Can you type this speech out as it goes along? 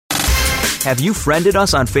Have you friended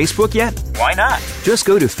us on Facebook yet? Why not? Just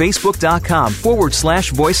go to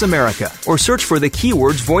facebook.com/Voice America or search for the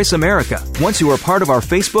keywords Voice America. Once you are part of our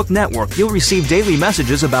Facebook network, you'll receive daily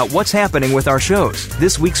messages about what's happening with our shows,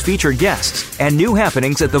 this week's featured guests, and new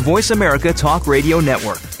happenings at the Voice America Talk Radio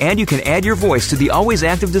Network. And you can add your voice to the always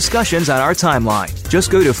active discussions on our timeline. Just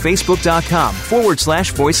go to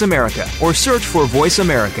facebook.com/Voice America or search for Voice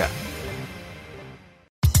America.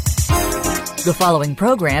 The following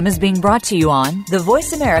program is being brought to you on the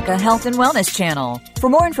Voice America Health and Wellness Channel. For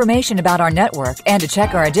more information about our network and to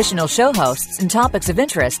check our additional show hosts and topics of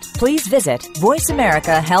interest, please visit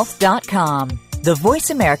voiceamericahealth.com. The Voice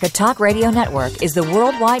America Talk Radio Network is the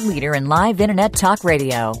worldwide leader in live Internet talk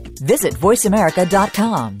radio. Visit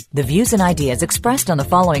voiceamerica.com. The views and ideas expressed on the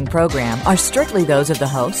following program are strictly those of the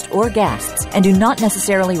host or guests and do not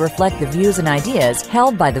necessarily reflect the views and ideas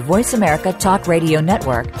held by the Voice America Talk Radio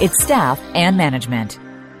Network, its staff, and management.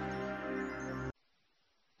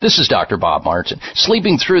 This is Dr. Bob Martin.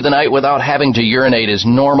 Sleeping through the night without having to urinate is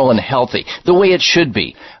normal and healthy, the way it should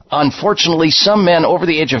be. Unfortunately, some men over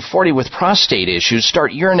the age of 40 with prostate issues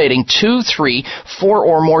start urinating 2, 3, 4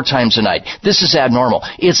 or more times a night. This is abnormal.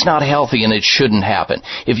 It's not healthy and it shouldn't happen.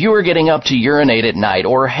 If you are getting up to urinate at night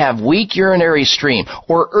or have weak urinary stream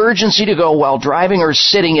or urgency to go while driving or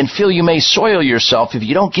sitting and feel you may soil yourself if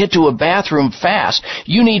you don't get to a bathroom fast,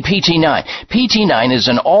 you need PT9. PT9 is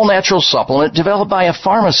an all-natural supplement developed by a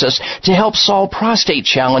pharmacist to help solve prostate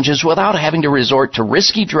challenges without having to resort to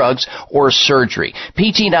risky drugs or surgery.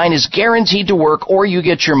 PT9 is guaranteed to work or you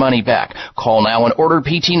get your money back. Call now and order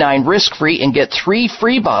PT9 risk-free and get 3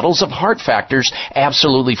 free bottles of Heart Factors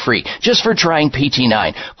absolutely free just for trying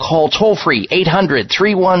PT9. Call toll-free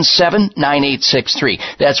 800-317-9863.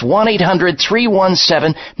 That's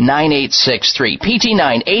 1-800-317-9863.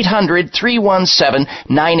 PT9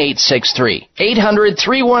 800-317-9863.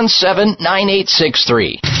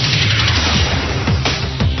 800-317-9863.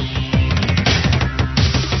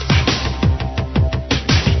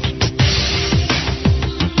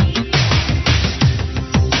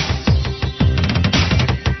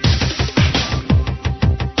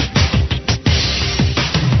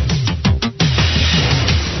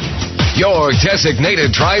 Your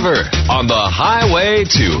designated driver on the highway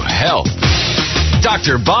to health.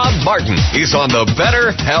 Dr. Bob Martin is on the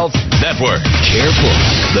Better Health Network. Careful.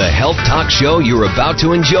 The health talk show you're about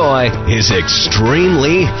to enjoy is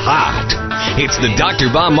extremely hot. It's the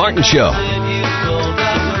Dr. Bob Martin Show.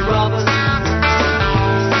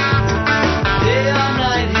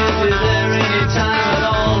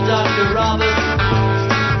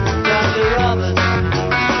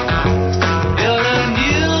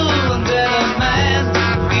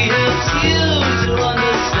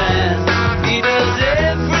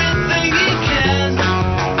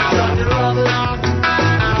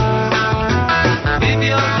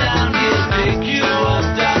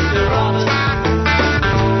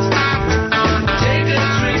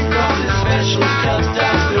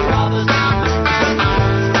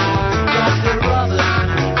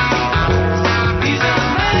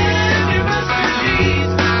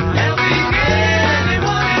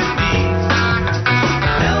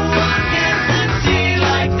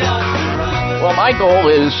 My goal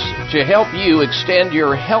is to help you extend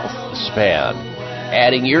your health span,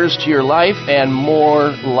 adding years to your life and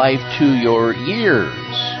more life to your years.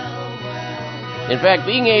 In fact,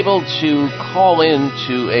 being able to call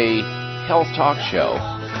into a health talk show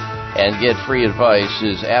and get free advice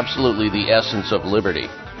is absolutely the essence of liberty.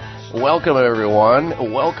 Welcome,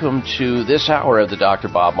 everyone. Welcome to this hour of the Dr.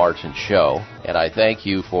 Bob Martin Show, and I thank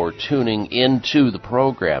you for tuning into the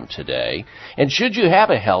program today. And should you have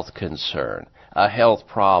a health concern, a health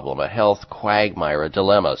problem, a health quagmire, a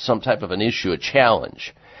dilemma, some type of an issue, a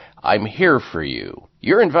challenge, I'm here for you.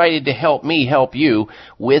 You're invited to help me help you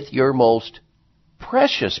with your most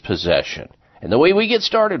precious possession. And the way we get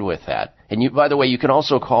started with that, and you, by the way, you can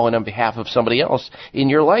also call in on behalf of somebody else in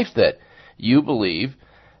your life that you believe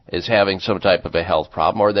is having some type of a health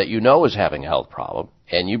problem or that you know is having a health problem,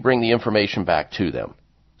 and you bring the information back to them.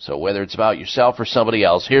 So whether it's about yourself or somebody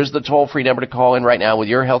else, here's the toll-free number to call in right now with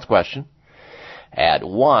your health question at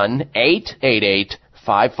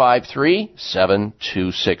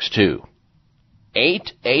 1-888-553-7262.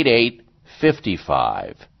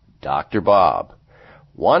 888-55 Dr. Bob.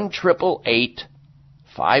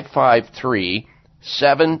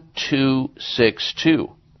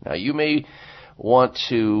 1-888-553-7262. Now, you may want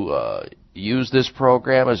to use this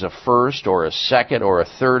program as a first or a second or a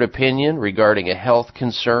third opinion regarding a health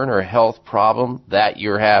concern or a health problem that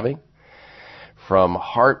you're having. From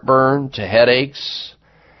heartburn to headaches,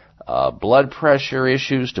 blood pressure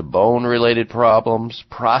issues to bone-related problems,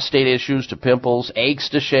 prostate issues to pimples, aches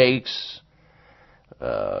to shakes,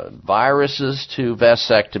 viruses to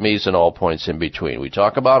vasectomies, and all points in between. We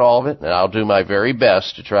talk about all of it, and I'll do my very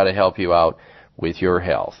best to try to help you out with your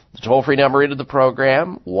health. The toll-free number into the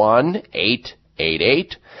program,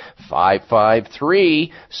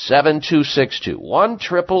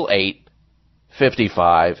 1-888-553-7262,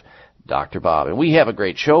 1-888-55 Dr. Bob. And we have a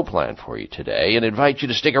great show planned for you today and invite you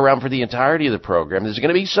to stick around for the entirety of the program. There's going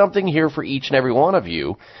to be something here for each and every one of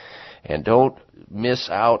you. And don't miss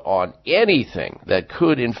out on anything that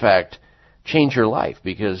could, in fact, change your life.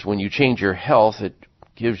 Because when you change your health, it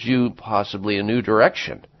gives you possibly a new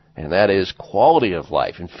direction. And that is quality of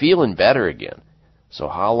life and feeling better again. So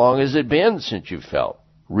how long has it been since you felt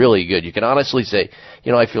really good? You can honestly say,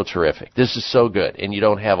 I feel terrific. This is so good. And you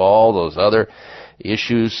don't have all those other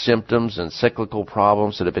issues, symptoms, and cyclical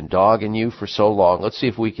problems that have been dogging you for so long. Let's see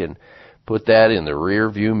if we can put that in the rear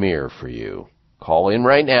view mirror for you. Call in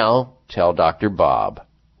right now. Tell Dr. Bob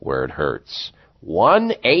where it hurts.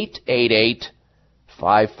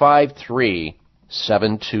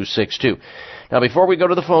 1-888-553-7262. Now, before we go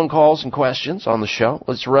to the phone calls and questions on the show,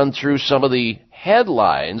 let's run through some of the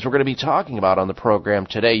headlines we're going to be talking about on the program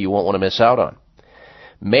today you won't want to miss out on.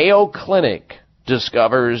 Mayo Clinic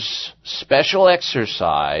discovers special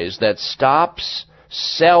exercise that stops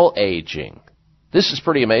cell aging. This is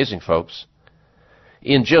pretty amazing, folks.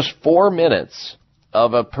 In just 4 minutes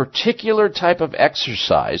of a particular type of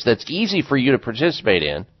exercise that's easy for you to participate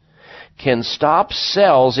in can stop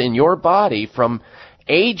cells in your body from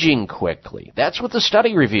aging quickly. That's what the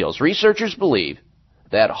study reveals. Researchers believe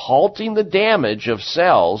that halting the damage of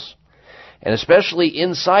cells, and especially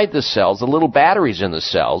inside the cells, the little batteries in the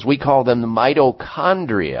cells, we call them the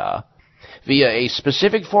mitochondria, via a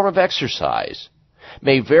specific form of exercise,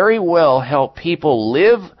 may very well help people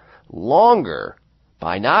live longer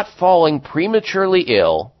by not falling prematurely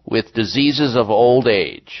ill with diseases of old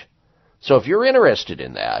age. So if you're interested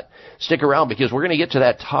in that, stick around because we're going to get to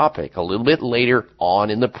that topic a little bit later on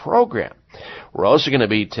in the program. We're also going to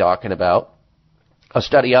be talking about a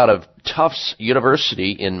study out of Tufts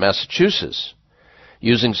University in Massachusetts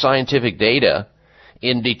using scientific data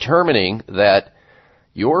in determining that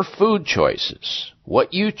your food choices,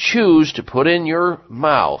 what you choose to put in your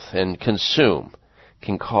mouth and consume,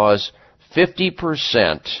 can cause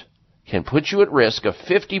 50%, can put you at risk of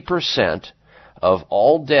 50% of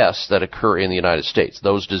all deaths that occur in the United States,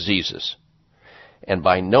 those diseases. And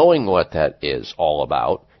by knowing what that is all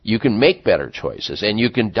about, you can make better choices, and you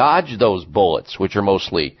can dodge those bullets, which are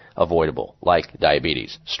mostly avoidable, like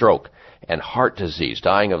diabetes, stroke, and heart disease,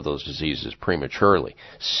 dying of those diseases prematurely,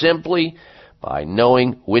 simply by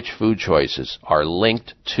knowing which food choices are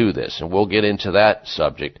linked to this. And we'll get into that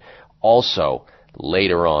subject also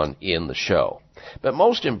later on in the show. But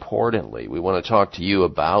most importantly, we want to talk to you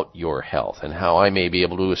about your health and how I may be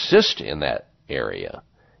able to assist in that area.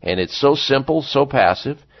 And it's so simple, so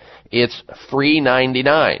passive, it's free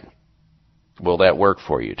 99. Will that work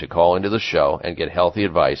for you to call into the show and get healthy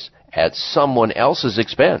advice at someone else's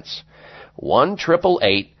expense?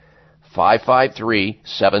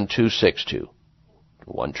 1-888-553-7262.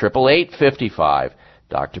 1-888-55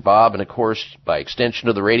 Dr. Bob, and of course, by extension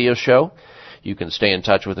of the radio show, you can stay in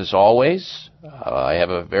touch with us always. I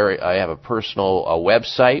have a personal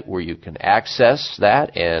website where you can access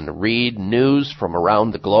that and read news from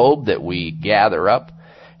around the globe that we gather up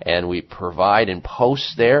and we provide and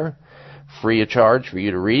post there free of charge for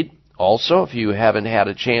you to read. Also, if you haven't had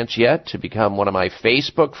a chance yet to become one of my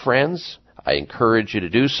Facebook friends, I encourage you to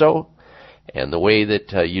do so. And the way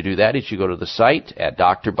that you do that is you go to the site at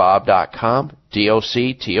drbob.com,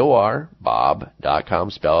 D-O-C-T-O-R, bob.com,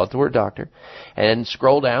 spell out the word doctor, and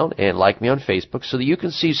scroll down and like me on Facebook so that you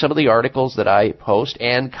can see some of the articles that I post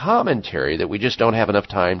and commentary that we just don't have enough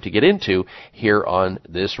time to get into here on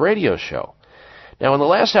this radio show. Now, in the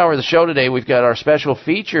last hour of the show today, we've got our special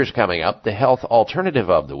features coming up, the Health Alternative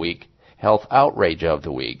of the Week, Health Outrage of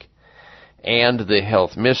the Week, and the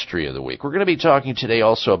Health Mystery of the Week. We're going to be talking today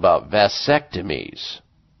also about vasectomies.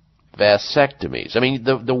 Vasectomies. I mean,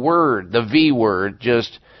 the word, the V word,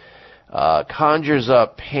 just conjures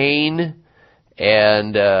up pain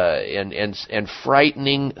and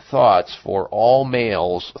frightening thoughts for all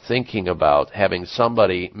males thinking about having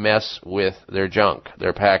somebody mess with their junk,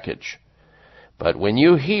 their package. But when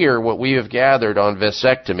you hear what we have gathered on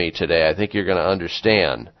vasectomy today, I think you're going to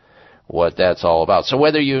understand what that's all about. So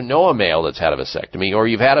whether you know a male that's had a vasectomy, or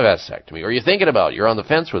you've had a vasectomy, or you're thinking about it, you're on the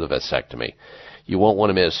fence with a vasectomy, you won't want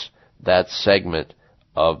to miss that segment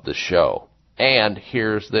of the show. And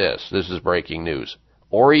here's this. This is breaking news.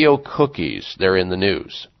 Oreo cookies, they're in the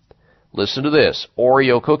news. Listen to this.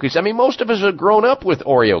 Oreo cookies. I mean, most of us have grown up with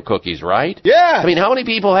Oreo cookies, right? Yeah. I mean, how many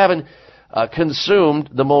people haven't consumed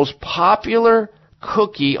the most popular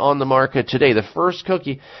cookie on the market today? The first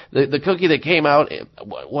cookie, the cookie that came out,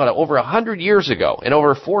 over 100 years ago. And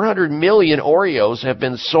over 400 million Oreos have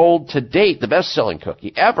been sold to date, the best-selling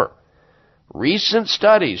cookie ever. Recent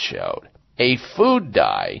studies showed a food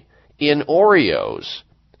dye in Oreos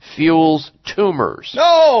fuels tumors.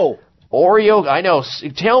 No! Oreo, I know,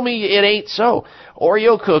 tell me it ain't so.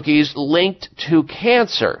 Oreo cookies linked to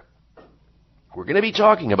cancer. We're going to be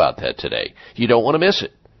talking about that today. You don't want to miss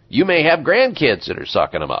it. You may have grandkids that are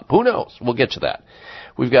sucking them up. Who knows? We'll get to that.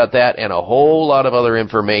 We've got that and a whole lot of other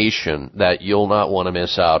information that you'll not want to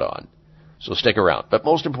miss out on. So stick around. But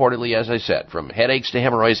most importantly, as I said, from headaches to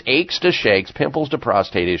hemorrhoids, aches to shakes, pimples to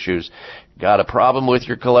prostate issues, got a problem with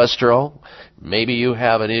your cholesterol, maybe you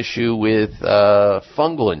have an issue with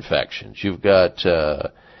fungal infections, you've got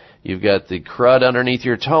the crud underneath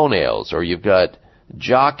your toenails, or you've got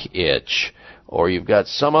jock itch, or you've got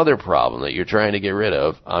some other problem that you're trying to get rid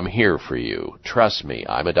of, I'm here for you. Trust me,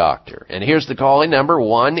 I'm a doctor. And here's the calling number,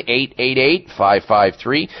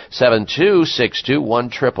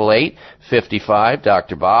 1-888-553-7262, 1-888-55.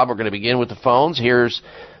 Dr. Bob, we're going to begin with the phones. Here's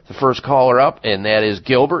the first caller up, and that is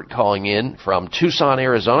Gilbert calling in from Tucson,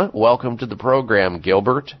 Arizona. Welcome to the program,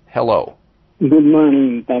 Gilbert. Hello. Good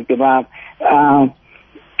morning, Dr. Bob.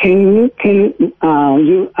 Can you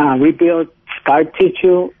rebuild scar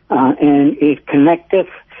tissue and is connective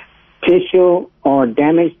tissue or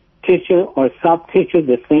damaged tissue or soft tissue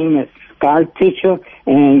the same as scar tissue?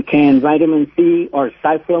 And can vitamin C or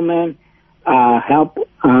Cyfloman help?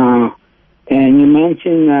 And you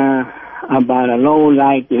mentioned about a low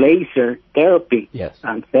light laser therapy. Yes.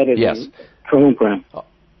 On Saturday program. All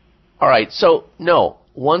right. So no.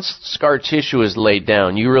 Once scar tissue is laid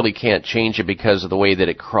down, you really can't change it because of the way that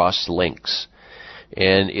it cross-links.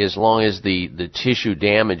 And as long as the tissue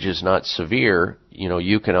damage is not severe,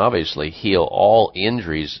 you can obviously heal all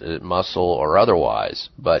injuries, muscle or otherwise.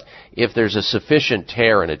 But if there's a sufficient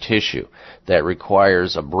tear in a tissue that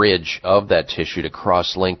requires a bridge of that tissue to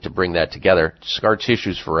cross-link to bring that together, scar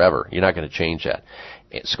tissue's forever. You're not going to change that.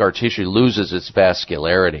 Scar tissue loses its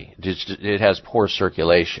vascularity. It has poor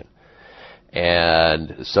circulation.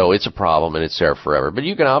 And so it's a problem, and it's there forever. But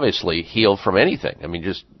you can obviously heal from anything. I mean,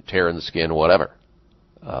 just tear in the skin, whatever.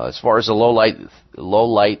 As far as the low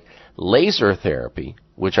light laser therapy,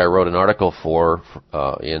 which I wrote an article for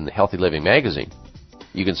in Healthy Living magazine,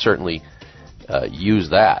 you can certainly use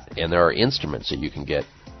that. And there are instruments that you can get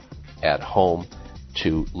at home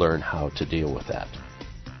to learn how to deal with that.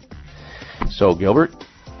 So, Gilbert,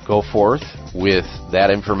 go forth with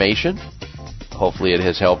that information. Hopefully it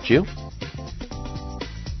has helped you.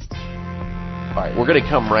 All right, we're going to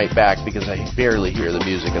come right back because I barely hear the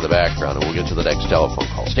music in the background, and we'll get to the next telephone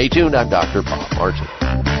call. Stay tuned. I'm Dr. Bob Martin.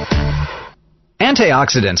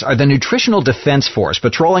 Antioxidants are the nutritional defense force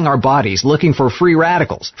patrolling our bodies looking for free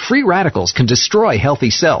radicals. Free radicals can destroy healthy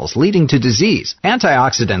cells, leading to disease.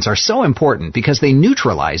 Antioxidants are so important because they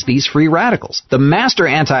neutralize these free radicals. The master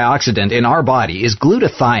antioxidant in our body is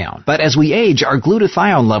glutathione, but as we age, our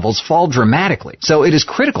glutathione levels fall dramatically. So it is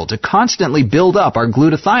critical to constantly build up our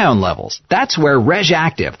glutathione levels. That's where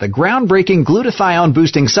RegActive, the groundbreaking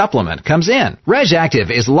glutathione-boosting supplement, comes in. RegActive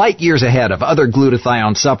is light years ahead of other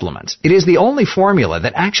glutathione supplements. It is the only formula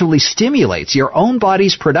that actually stimulates your own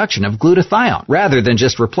body's production of glutathione rather than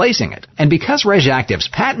just replacing it. And because RegActive's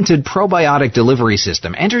patented probiotic delivery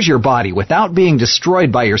system enters your body without being destroyed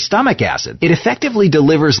by your stomach acid, it effectively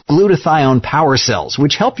delivers glutathione power cells,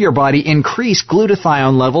 which help your body increase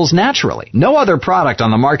glutathione levels naturally. No other product on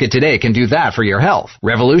the market today can do that for your health.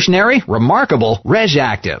 Revolutionary, remarkable,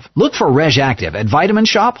 RegActive. Look for RegActive at Vitamin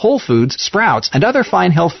Shop, Whole Foods, Sprouts, and other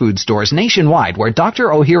fine health food stores nationwide where Dr.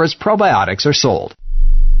 Ohhira's probiotics are sold.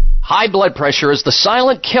 High blood pressure is the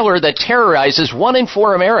silent killer that terrorizes 1 in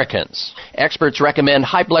 4 Americans. Experts recommend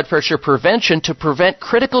high blood pressure prevention to prevent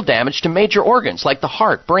critical damage to major organs like the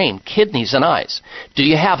heart, brain, kidneys, and eyes. Do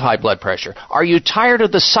you have high blood pressure? Are you tired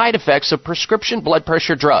of the side effects of prescription blood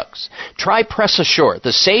pressure drugs? Try PressAssure,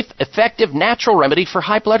 the safe, effective, natural remedy for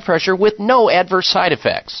high blood pressure with no adverse side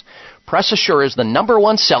effects. PressAssure is the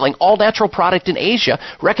 #1 selling all-natural product in Asia,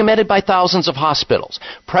 recommended by thousands of hospitals.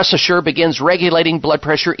 PressAssure begins regulating blood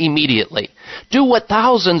pressure immediately. Do what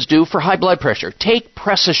thousands do for high blood pressure. Take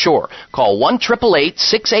PressAssure. Call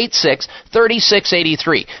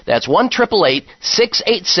 1-888-686-3683. That's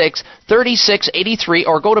 1-888-686-3683. 3683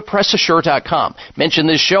 or go to PressAssure.com. Mention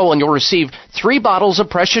this show and you'll receive 3 bottles of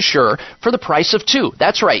Press Assure for the price of 2.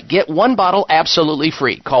 That's right. Get 1 bottle absolutely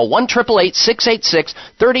free. Call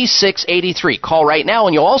 1-888-686-3683. Call right now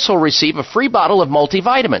and you'll also receive a free bottle of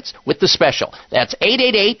multivitamins with the special. That's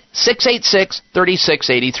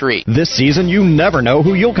 888-686-3683. This season, you never know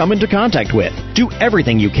who you'll come into contact with. Do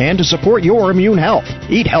everything you can to support your immune health.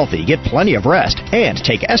 Eat healthy, get plenty of rest, and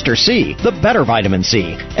take Ester C, the better vitamin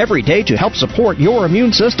C, every day to help support your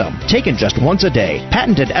immune system. Taken just once a day,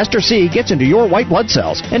 patented Ester C gets into your white blood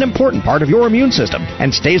cells, an important part of your immune system,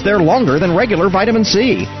 and stays there longer than regular vitamin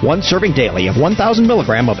C. 1 serving daily of 1,000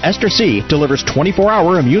 milligram of Ester C delivers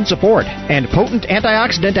 24-hour immune support and potent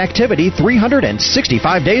antioxidant activity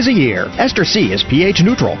 365 days a year. Ester C is pH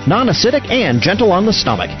neutral, non-acidic, and gentle on the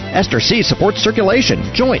stomach. Ester C supports circulation,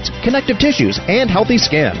 joints, connective tissues, and healthy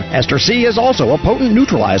skin. Ester C is also a potent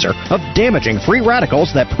neutralizer of damaging free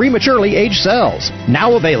radicals that prematurely age cells.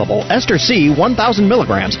 Now available, Ester C 1,000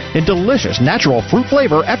 milligrams in delicious natural fruit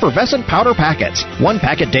flavor effervescent powder packets. 1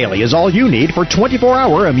 packet daily is all you need for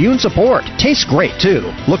 24-hour immune support. Tastes great,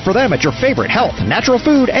 too. Look for them at your favorite health, natural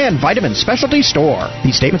food, and vitamin specialty store.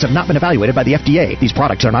 These statements have not been evaluated by the FDA. These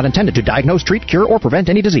products are not intended to diagnose, treat, cure, or prevent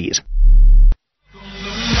any disease.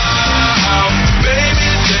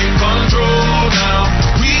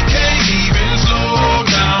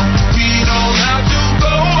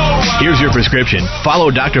 Here's your prescription. Follow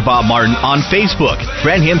Dr. Bob Martin on Facebook.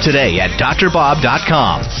 Friend him today at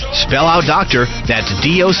drbob.com. Spell out doctor, that's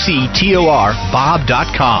D-O-C-T-O-R,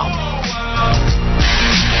 bob.com.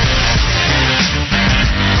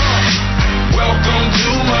 Welcome to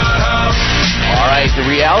my house. All right, the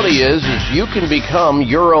reality is you can become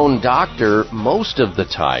your own doctor most of the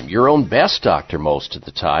time, your own best doctor most of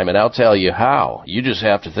the time, and I'll tell you how. You just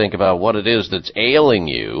have to think about what it is that's ailing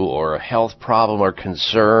you, or a health problem or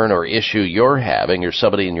concern or issue you're having or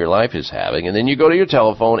somebody in your life is having, and then you go to your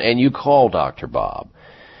telephone and you call Dr. Bob.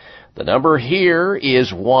 The number here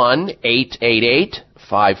is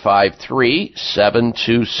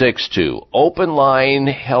 1-888-553-7262. Open line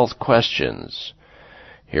health questions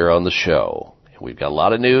here on the show. We've got a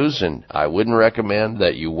lot of news, and I wouldn't recommend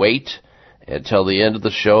that you wait until the end of the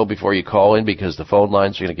show before you call in, because the phone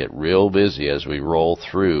lines are going to get real busy as we roll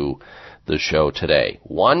through the show today.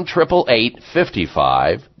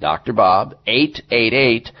 1-888-55 Dr. Bob,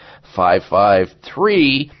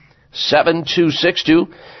 888-553-7262.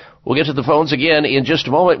 We'll get to the phones again in just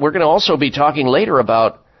a moment. We're going to also be talking later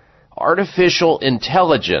about artificial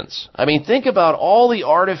intelligence. I mean, think about all the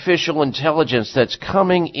artificial intelligence that's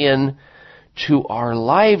coming in to our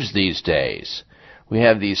lives these days. We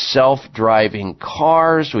have these self-driving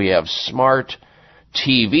cars, we have smart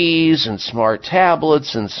TVs and smart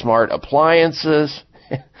tablets and smart appliances.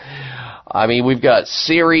 I mean, we've got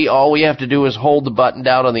Siri. All we have to do is hold the button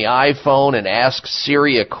down on the iPhone and ask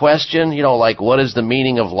Siri a question, you know, like, what is the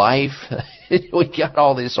meaning of life? We got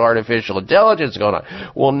all this artificial intelligence going on.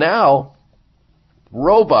 Well, now,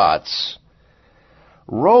 robots,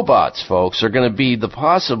 folks, are going to be the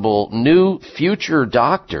possible new future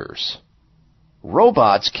doctors.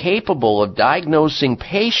 Robots capable of diagnosing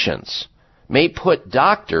patients may put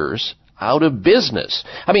doctors out of business.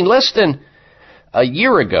 I mean, less than a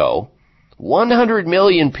year ago, 100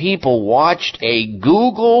 million people watched a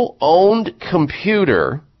Google-owned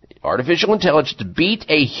computer, artificial intelligence, beat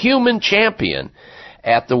a human champion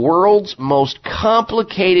at the world's most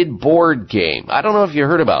complicated board game. I don't know if you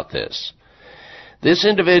heard about this. This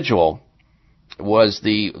individual was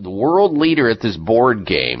the world leader at this board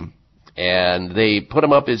game, and they put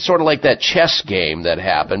him up. It's sort of like that chess game that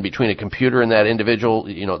happened between a computer and that individual,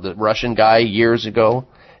 you know, the Russian guy years ago,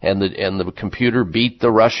 and the computer beat the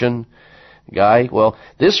Russian guy. Well,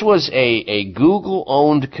 this was a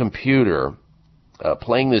Google-owned computer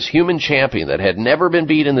playing this human champion that had never been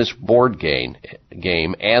beat in this board game,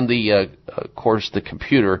 and of course the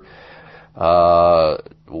computer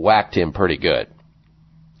whacked him pretty good.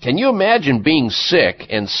 Can you imagine being sick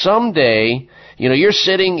and someday, you know, you're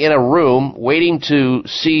sitting in a room waiting to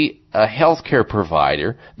see a healthcare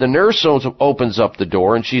provider. The nurse opens up the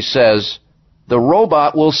door and she says, "The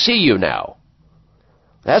robot will see you now."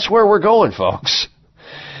 That's where we're going, folks.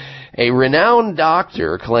 A renowned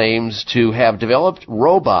doctor claims to have developed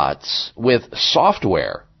robots with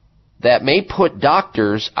software that may put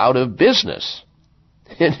doctors out of business.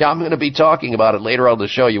 And I'm going to be talking about it later on the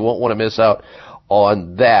show. You won't want to miss out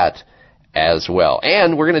on that as well.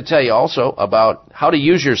 And we're going to tell you also about how to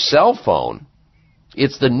use your cell phone.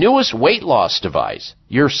 It's the newest weight loss device,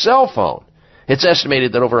 your cell phone. It's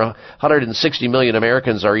estimated that over 160 million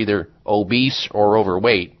Americans are either obese or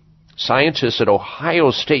overweight. Scientists at Ohio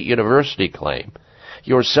State University claim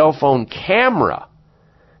your cell phone camera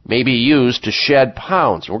may be used to shed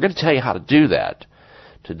pounds. We're going to tell you how to do that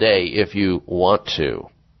today if you want to.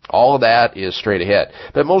 All of that is straight ahead.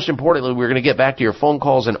 But most importantly, we're going to get back to your phone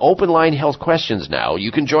calls and open line health questions now.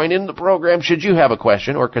 You can join in the program should you have a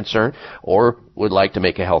question or concern or would like to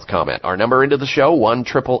make a health comment. Our number into the show,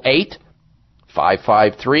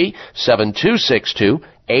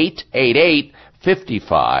 1-888-553-7262,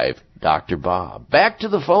 888-55 Dr. Bob. Back to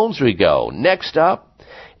the phones we go. Next up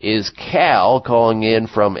is Cal calling in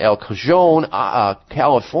from El Cajon,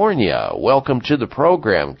 California. Welcome to the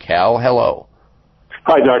program, Cal. Hello.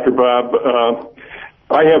 Hi, Dr. Bob.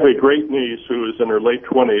 I have a great niece who is in her late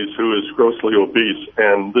 20s who is grossly obese,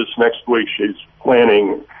 and this next week she's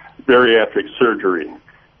planning bariatric surgery,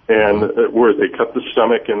 and where they cut the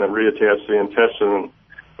stomach and then reattach the intestine.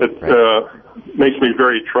 It makes me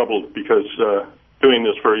very troubled because doing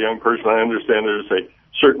this for a young person, I understand there's a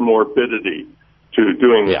certain morbidity to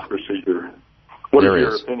doing this procedure. What is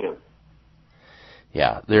your opinion?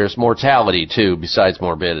 Yeah, there's mortality too besides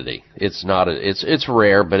morbidity. It's not it's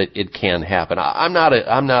rare, but it can happen. I'm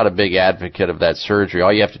not a big advocate of that surgery.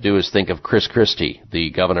 All you have to do is think of Chris Christie,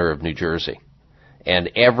 the governor of New Jersey, and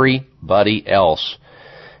everybody else,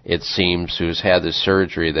 it seems, who's had this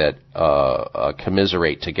surgery that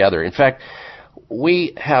commiserate together. In fact,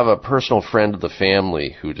 we have a personal friend of the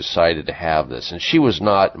family who decided to have this, and she was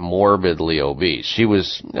not morbidly obese. She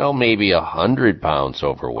was, maybe 100 pounds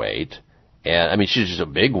overweight. And, I mean, she's just a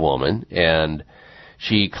big woman, and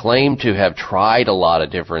she claimed to have tried a lot of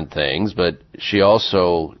different things, but she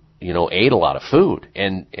also, ate a lot of food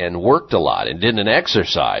and worked a lot and didn't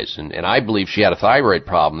exercise. And I believe she had a thyroid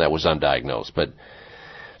problem that was undiagnosed.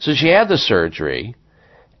 So she had the surgery,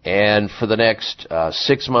 and for the next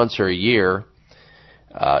 6 months or a year,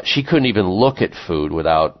 she couldn't even look at food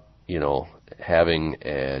without, having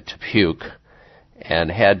to puke,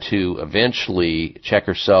 and had to eventually check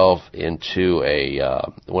herself into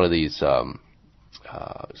one of these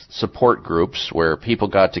support groups where people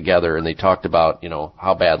got together and they talked about,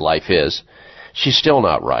 how bad life is. She's still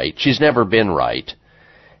not right. She's never been right.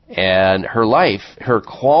 And her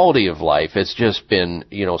quality of life has just been,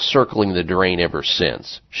 circling the drain ever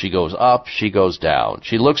since. She goes up, she goes down.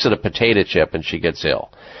 She looks at a potato chip and she gets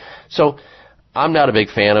ill. So I'm not a big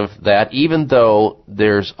fan of that, even though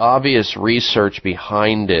there's obvious research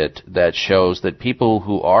behind it that shows that people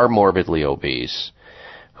who are morbidly obese,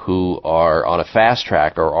 who are on a fast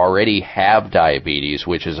track or already have diabetes,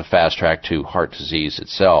 which is a fast track to heart disease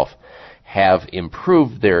itself, have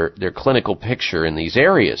improved their clinical picture in these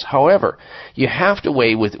areas. However, you have to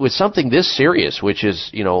weigh with something this serious, which is,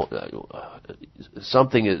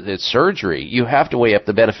 something that's surgery, you have to weigh up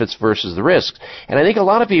the benefits versus the risks. And I think a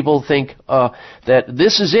lot of people think that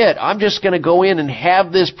this is it. I'm just going to go in and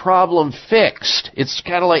have this problem fixed. It's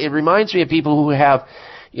kind of like, it reminds me of people who have,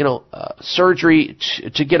 surgery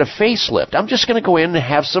to get a facelift. I'm just going to go in and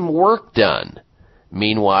have some work done.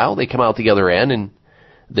 Meanwhile, they come out the other end and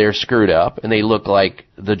they're screwed up and they look like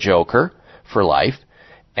the Joker for life.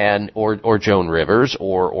 Or Joan Rivers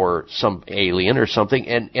or some alien or something,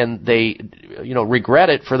 and they, regret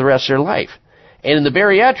it for the rest of their life. And in the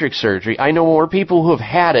bariatric surgery, I know more people who have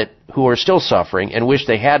had it who are still suffering and wish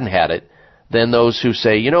they hadn't had it than those who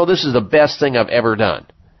say, this is the best thing I've ever done.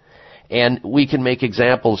 And we can make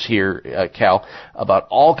examples here, Cal, about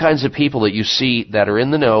all kinds of people that you see that are in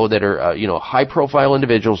the know, that are, high-profile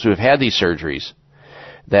individuals who have had these surgeries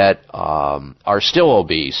that are still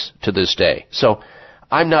obese to this day. So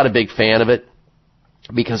I'm not a big fan of it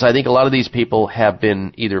because I think a lot of these people have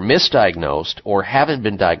been either misdiagnosed or haven't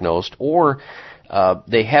been diagnosed or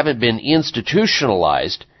they haven't been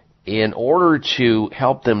institutionalized in order to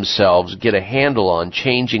help themselves get a handle on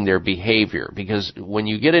changing their behavior. Because when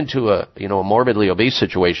you get into a morbidly obese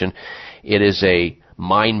situation, it is a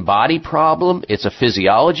mind-body problem, it's a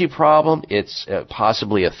physiology problem, it's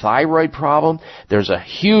possibly a thyroid problem, there's a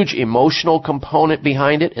huge emotional component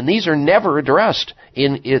behind it, and these are never addressed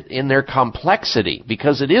in their complexity,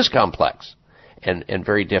 because it is complex and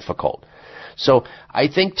very difficult. So I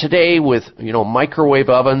think today with, microwave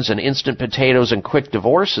ovens and instant potatoes and quick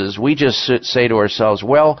divorces, we just say to ourselves,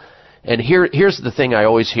 well, and here's the thing I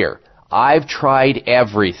always hear, I've tried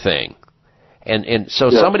everything. And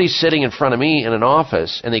so somebody's sitting in front of me in an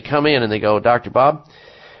office, and they come in and they go, Dr. Bob,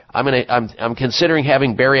 I'm considering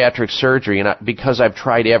having bariatric surgery because I've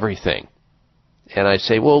tried everything. And I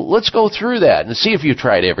say, well, let's go through that and see if you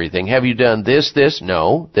tried everything. Have you done this?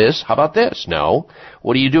 No. This? How about this? No.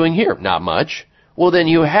 What are you doing here? Not much. Well, then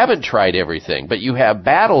you haven't tried everything, but you have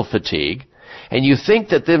battle fatigue, And you think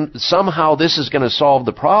that then somehow this is going to solve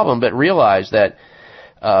the problem, but realize that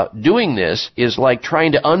doing this is like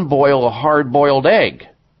trying to unboil a hard-boiled egg.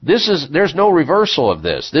 There's no reversal of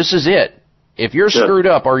this. This is it. If you're screwed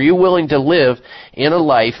up, are you willing to live in a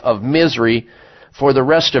life of misery for the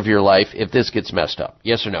rest of your life if this gets messed up?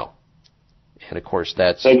 Yes or no? And of course,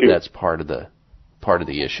 that's part of the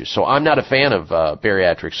issue. So I'm not a fan of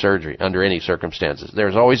bariatric surgery under any circumstances.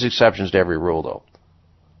 There's always exceptions to every rule, though.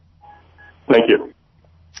 Thank you.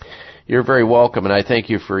 You're very welcome, and I thank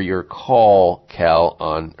you for your call, Cal,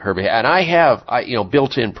 on her behalf. And I have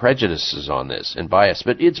built-in prejudices on this and bias,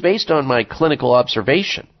 but it's based on my clinical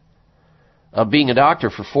observation of being a doctor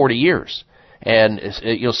for 40 years and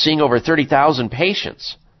seeing over 30,000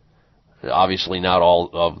 patients. Obviously, not all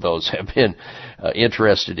of those have been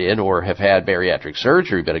interested in or have had bariatric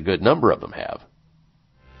surgery, but a good number of them have.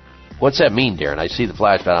 What's that mean, Darren? I see the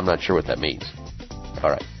flash, but I'm not sure what that means. All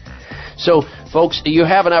right. So, folks, you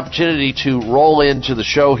have an opportunity to roll into the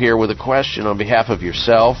show here with a question on behalf of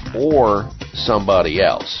yourself or somebody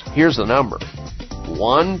else. Here's the number.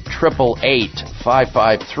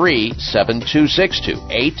 1-888-553-7262.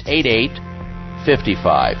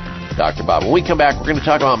 888-55. Dr. Bob. When we come back, we're going to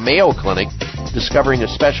talk about Mayo Clinic discovering a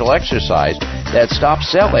special exercise that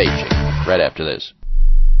stops cell aging. Right after this.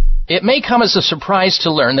 It may come as a surprise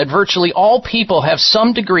to learn that virtually all people have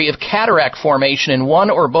some degree of cataract formation in one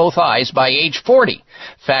or both eyes by age 40.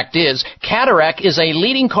 Fact is, cataract is a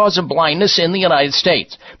leading cause of blindness in the United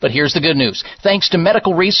States. But here's the good news. Thanks to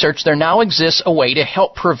medical research, there now exists a way to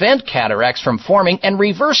help prevent cataracts from forming and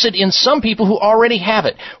reverse it in some people who already have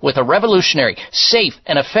it with a revolutionary, safe,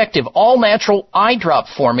 and effective all-natural eye drop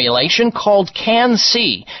formulation called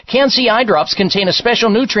Can-C. Can-C eye drops contain a special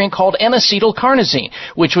nutrient called N-acetylcarnosine,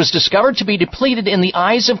 which was discovered to be depleted in the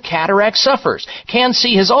eyes of cataract sufferers.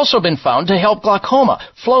 Can-C has also been found to help glaucoma,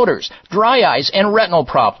 floaters, dry eyes, and retinal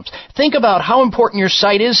problems. Think about how important your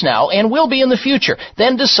sight is now and will be in the future.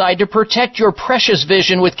 Then decide to protect your precious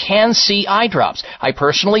vision with Can-C eye drops. I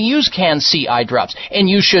personally use Can-C eye drops, and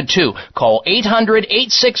you should too. Call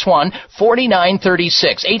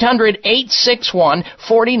 800-861-4936.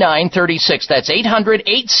 800-861-4936. That's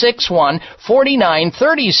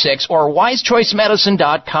 800-861-4936 or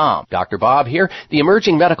wisechoicemedicine.com. Dr. Bob here. The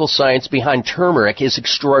emerging medical science behind turmeric is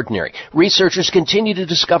extraordinary. Researchers continue to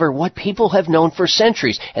discover what people have known for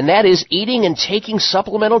centuries, and that is eating and taking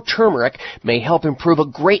supplemental turmeric may help improve a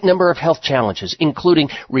great number of health challenges, including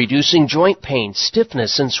reducing joint pain,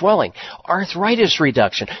 stiffness, and swelling, arthritis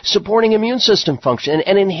reduction, supporting immune system function,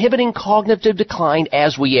 and inhibiting cognitive decline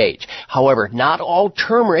as we age. However, not all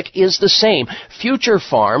turmeric is the same. Future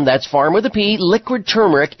Farm, that's farm with a P, liquid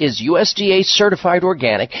turmeric is USDA certified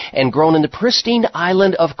organic and grown in the pristine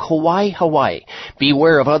island of Kauai, Hawaii.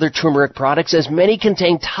 Beware of other turmeric products as many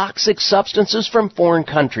contain toxic substances from foreign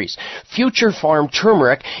countries. Future Farm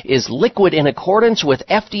turmeric is liquid in accordance with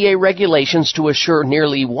FDA regulations to assure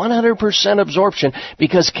nearly 100% absorption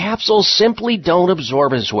because capsules simply don't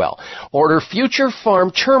absorb as well. Order Future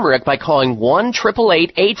Farm turmeric by calling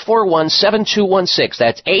 1-888-841-7216.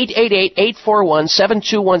 That's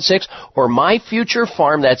 888-841-7216 or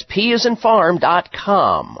MyFutureFarm, that's P as in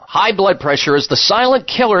farm.com. High blood pressure is the silent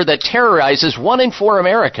killer that terrorizes 1 in 4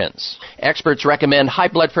 Americans. Experts recommend high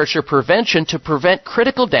blood pressure prevention to prevent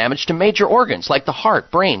critical damage to major organs like the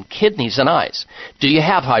heart, brain, kidneys, and eyes. Do you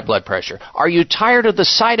have high blood pressure? Are you tired of the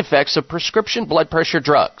side effects of prescription blood pressure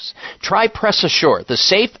drugs? Try Press Assure, the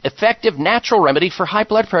safe, effective, natural remedy for high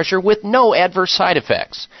blood pressure with no adverse side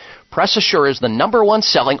effects. Press Assure is the #1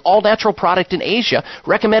 selling all-natural product in Asia,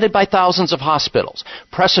 recommended by thousands of hospitals.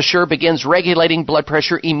 Press Assure begins regulating blood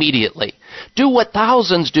pressure immediately. Do what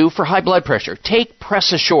thousands do for high blood pressure. Take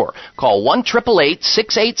Press Assure. Call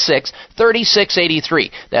 1-888-686-3683.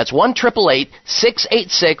 That's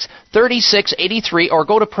 1-888-686-3683 or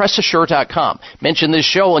go to PressAssure.com. Mention this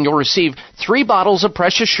show and you'll receive 3 bottles of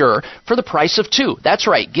Press Assure for the price of 2. That's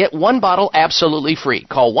right. Get 1 bottle absolutely free.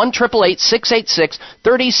 Call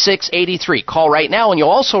 1-888-686-3683. Call right now and you'll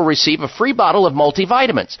also receive a free bottle of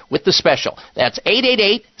multivitamins with the special. That's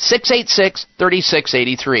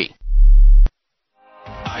 888-686-3683.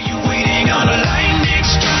 Are you waiting on a lightning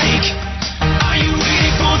strike? Are you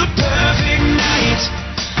waiting for the perfect night?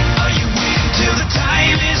 Are you waiting till the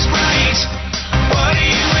time is right? What are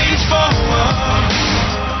you waiting for?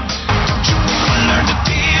 Don't you want to learn to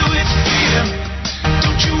deal with fear?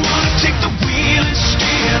 Don't you want to take the wheel and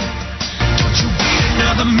steer? Don't you wait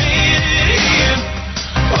another minute here?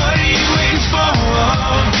 What are you waiting for?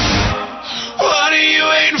 What are you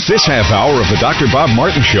waiting for? This half hour of the Dr. Bob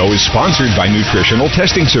Martin Show is sponsored by Nutritional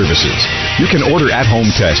Testing Services. You can order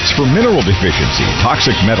at-home tests for mineral deficiency,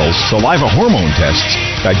 toxic metals, saliva hormone tests,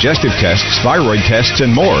 digestive tests, thyroid tests,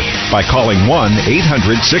 and more by calling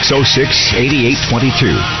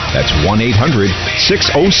 1-800-606-8822. That's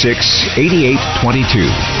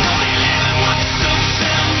 1-800-606-8822.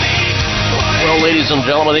 Well, ladies and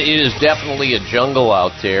gentlemen, it is definitely a jungle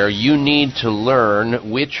out there. You need to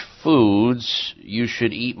learn which foods you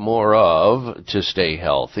should eat more of to stay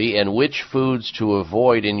healthy and which foods to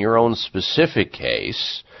avoid in your own specific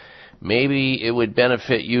case. Maybe it would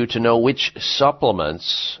benefit you to know which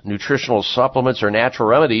supplements, nutritional supplements or natural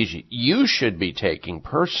remedies you should be taking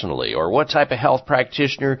personally, or what type of health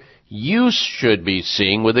practitioner you should be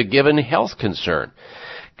seeing with a given health concern.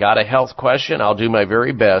 Got a health question? I'll do my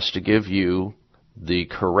very best to give you the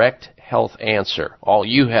correct health answer. All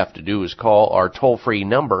you have to do is call our toll-free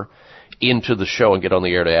number into the show and get on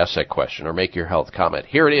the air to ask that question or make your health comment.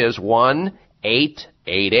 Here it is,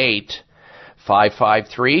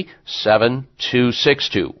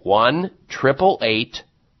 1-888-553-7262.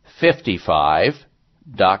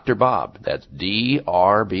 1-888-55-Dr. Bob. That's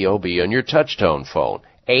D-R-B-O-B on your touch-tone phone.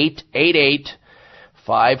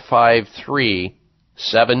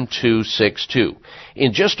 888-553-7262.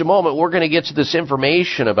 In just a moment, we're going to get to this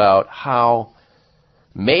information about how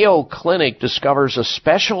Mayo Clinic discovers a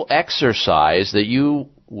special exercise that you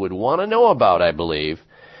would want to know about, I believe,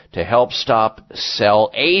 to help stop cell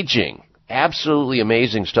aging. Absolutely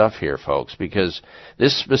amazing stuff here, folks, because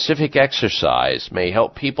this specific exercise may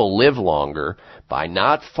help people live longer by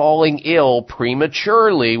not falling ill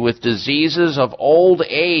prematurely with diseases of old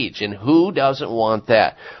age. And who doesn't want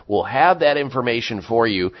that? We'll have that information for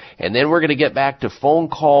you, and then we're going to get back to phone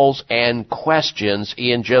calls and questions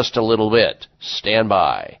in just a little bit. Stand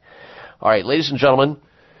by. All right, ladies and gentlemen,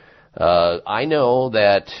 I know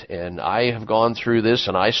that, and I have gone through this,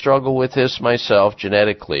 and I struggle with this myself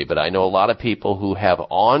genetically, but I know a lot of people who have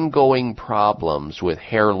ongoing problems with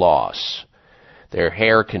hair loss. Their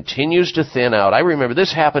hair continues to thin out. I remember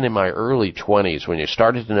this happened in my early 20s when you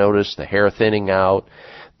started to notice the hair thinning out,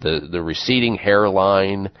 the receding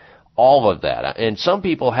hairline, all of that. And some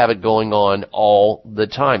people have it going on all the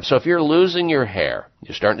time. So if you're losing your hair,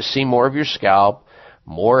 you're starting to see more of your scalp,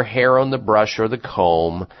 more hair on the brush or the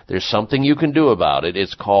comb, there's something you can do about it.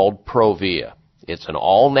 It's called Provia. It's an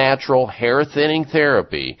all-natural hair-thinning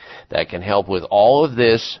therapy that can help with all of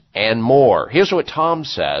this and more. Here's what Tom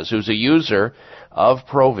says, who's a user of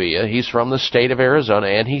Provia. He's from the state of Arizona,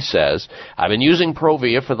 and he says, I've been using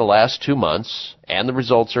Provia for the last 2 months, and the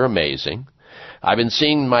results are amazing. I've been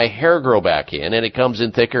seeing my hair grow back in, and it comes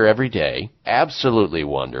in thicker every day. Absolutely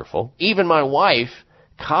wonderful. Even my wife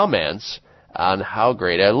comments on how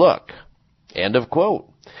great I look. End of quote.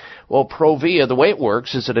 Well, Provia, the way it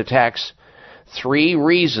works is it attacks 3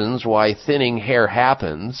 reasons why thinning hair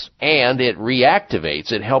happens, and it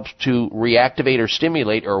reactivates. It helps to reactivate or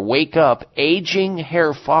stimulate or wake up aging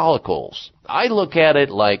hair follicles. I look at it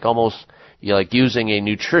like almost like using a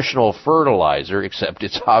nutritional fertilizer, except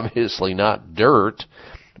it's obviously not dirt,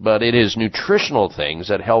 but it is nutritional things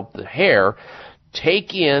that help the hair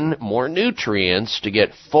take in more nutrients to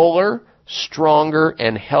get fuller, stronger,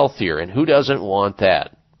 and healthier. And who doesn't want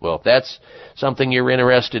that? Well, if that's something you're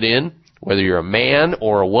interested in, whether you're a man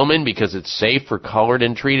or a woman, because it's safe for colored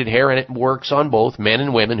and treated hair, and it works on both men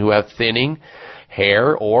and women who have thinning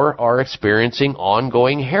hair or are experiencing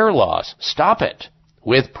ongoing hair loss. Stop it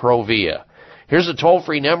with Provia. Here's a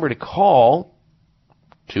toll-free number to call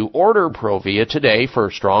to order Provia today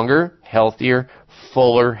for stronger, healthier,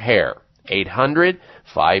 fuller hair.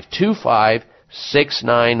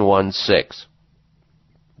 800-525-6916.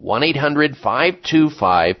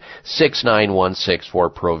 1-800-525-6916 for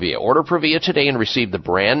Provia. Order Provia today and receive the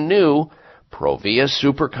brand new Provia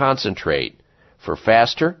Super Concentrate for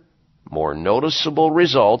faster, more noticeable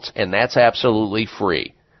results, and that's absolutely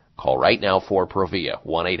free. Call right now for Provia.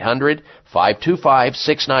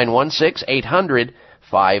 1-800-525-6916.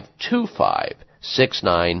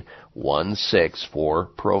 800-525-6916 for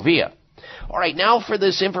Provia. All right, now for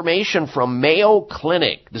this information from Mayo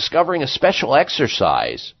Clinic, discovering a special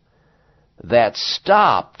exercise that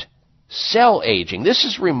stopped cell aging. This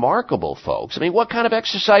is remarkable, folks. I mean, what kind of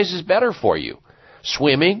exercise is better for you?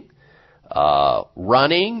 Swimming,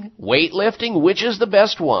 running, weightlifting, which is the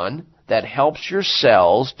best one that helps your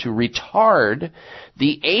cells to retard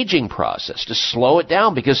the aging process, to slow it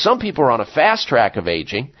down? Because some people are on a fast track of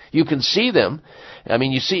aging. You can see them. I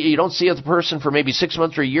mean, you don't see the person for maybe 6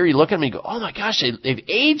 months or a year. You look at them and you go, oh my gosh, they've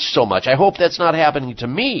aged so much. I hope that's not happening to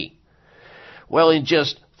me. Well, in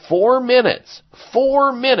just 4 minutes,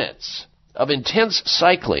 of intense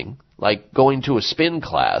cycling, like going to a spin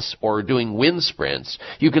class or doing wind sprints,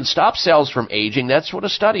 you can stop cells from aging. That's what a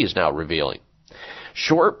study is now revealing.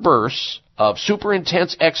 Short bursts of super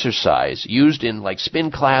intense exercise used in like spin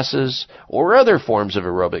classes or other forms of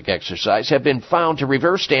aerobic exercise have been found to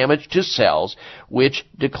reverse damage to cells which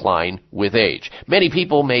decline with age. Many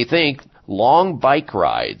people may think long bike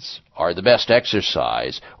rides are the best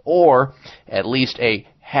exercise, or at least a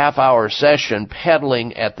half-hour session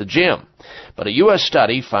pedaling at the gym. But a U.S.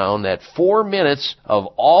 study found that 4 minutes of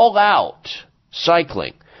all-out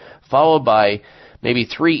cycling, followed by maybe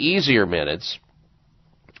 3 easier minutes,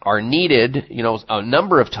 are needed, a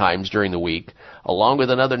number of times during the week, along with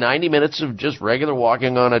another 90 minutes of just regular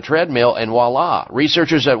walking on a treadmill, and voila.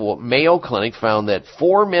 Researchers at Mayo Clinic found that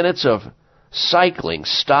 4 minutes of cycling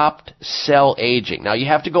stopped cell aging. Now, you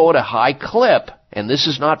have to go at a high clip, and this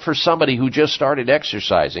is not for somebody who just started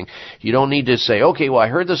exercising. You don't need to say, okay, well, I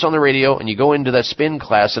heard this on the radio, and you go into that spin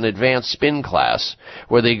class, an advanced spin class,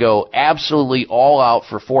 where they go absolutely all out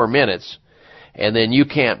for 4 minutes, and then you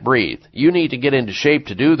can't breathe. You need to get into shape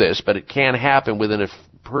to do this, but it can happen within a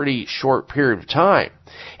pretty short period of time.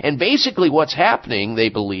 And basically what's happening, they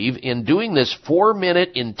believe, in doing this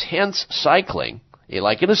 4-minute intense cycling,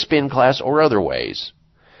 like in a spin class or other ways,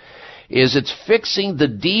 is it's fixing the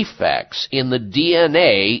defects in the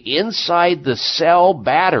DNA inside the cell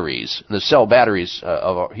batteries. The cell batteries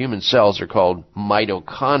of human cells are called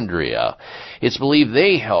mitochondria. It's believed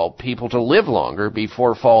they help people to live longer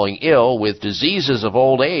before falling ill with diseases of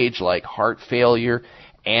old age like heart failure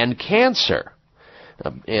and cancer.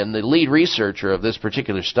 And the lead researcher of this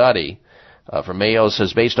particular study from Mayo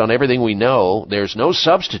says, based on everything we know, there's no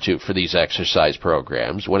substitute for these exercise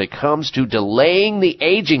programs when it comes to delaying the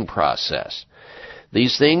aging process.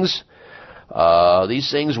 These things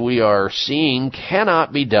we are seeing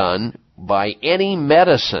cannot be done by any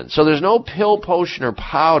medicine. So there's no pill, potion, or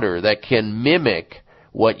powder that can mimic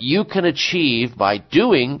what you can achieve by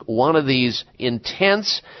doing one of these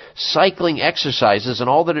intense cycling exercises, and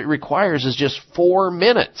all that it requires is just 4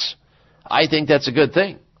 minutes. I think that's a good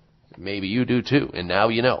thing. Maybe you do too, and now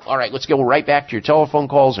you know. All right, let's go right back to your telephone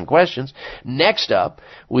calls and questions. Next up,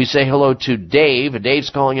 we say hello to Dave. Dave's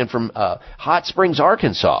calling in from Hot Springs,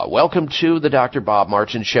 Arkansas. Welcome to the Dr. Bob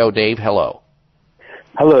Martin Show. Dave, hello.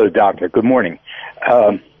 Hello, Doctor. Good morning.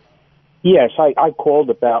 Yes, I called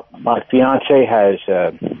about my fiance has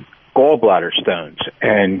gallbladder stones,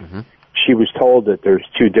 and she was told that there's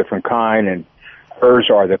 2 different kinds, and hers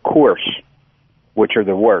are the coarse, which are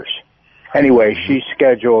the worst. Anyway, she's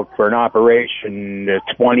scheduled for an operation the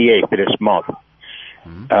 28th of this month.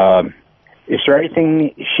 Is there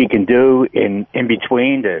anything she can do in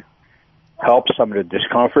between to help some of the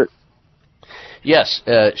discomfort? Yes,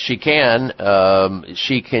 she can.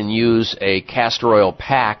 She can use a castor oil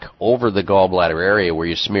pack over the gallbladder area where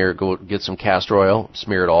you get some castor oil,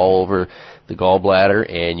 smear it all over the gallbladder,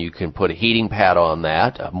 and you can put a heating pad on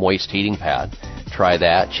that, a moist heating pad. Try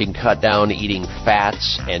that. She can cut down eating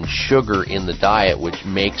fats and sugar in the diet, which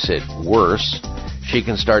makes it worse. She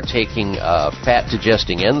can start taking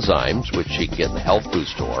fat-digesting enzymes, which she can get in the health food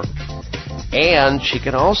store. And she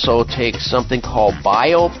can also take something called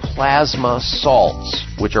bioplasma salts,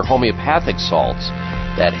 which are homeopathic salts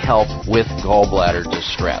that help with gallbladder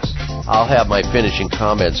distress. I'll have my finishing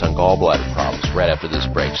comments on gallbladder problems right after this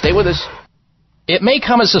break. Stay with us. It may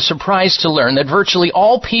come as a surprise to learn that virtually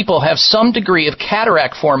all people have some degree of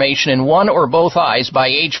cataract formation in one or both eyes by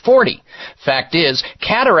age 40. Fact is,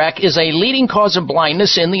 cataract is a leading cause of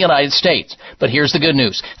blindness in the United States. But here's the good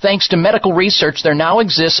news. Thanks to medical research, there now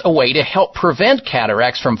exists a way to help prevent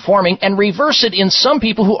cataracts from forming and reverse it in some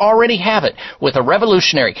people who already have it with a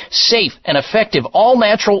revolutionary, safe, and effective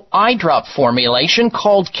all-natural eye drop formulation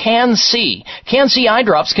called Can-C. Can-C eye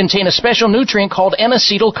drops contain a special nutrient called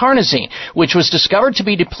N-acetylcarnosine, which was discovered to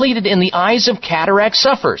be depleted in the eyes of cataract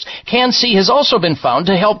sufferers. Can-C has also been found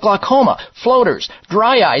to help glaucoma, floaters,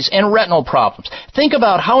 dry eyes, and retinal problems. Think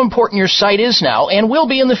about how important your sight is now and will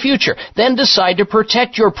be in the future. Then decide to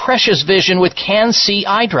protect your precious vision with Can-C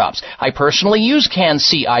eye drops. I personally use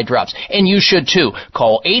Can-C eye drops, and you should too.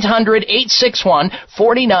 Call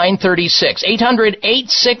 800-861-4936.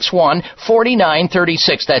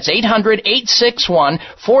 800-861-4936. That's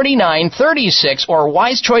 800-861-4936 or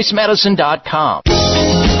wisechoicemedicine.com.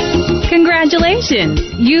 Congratulations!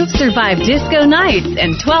 You've survived disco nights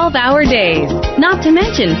and 12-hour days, not to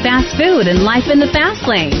mention fast food and life in the fast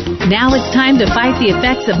lane. Now it's time to fight the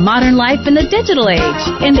effects of modern life in the digital age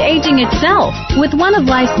and aging itself with one of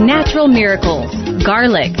life's natural miracles,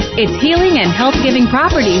 garlic. Its healing and health-giving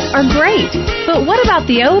properties are great. But what about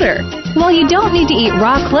the odor? Well, you don't need to eat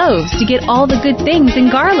raw cloves to get all the good things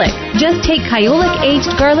in garlic. Just take Kyolic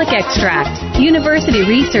Aged Garlic Extract. University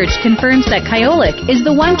research confirms that Kyolic is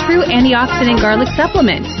the one true antioxidant garlic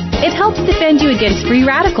supplement. It helps defend you against free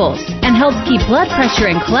radicals and helps keep blood pressure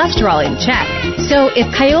and cholesterol in check. So if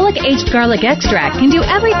Kyolic Aged Garlic Extract can do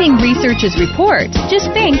everything researchers report,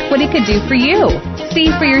 just think what it could do for you.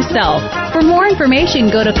 See for yourself. For more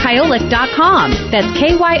information, go to Kyolic.com. That's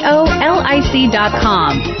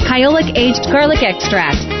KYOLIC.com. Kyolic Aged Garlic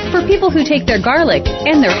Extract. For people who take their garlic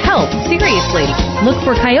and their health seriously. Look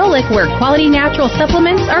for Kyolic where quality natural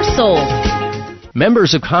supplements are sold.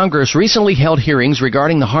 Members of Congress recently held hearings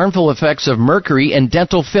regarding the harmful effects of mercury in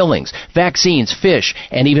dental fillings, vaccines, fish,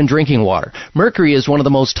 and even drinking water. Mercury is one of the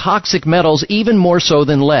most toxic metals, even more so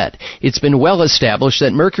than lead. It's been well established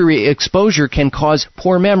that mercury exposure can cause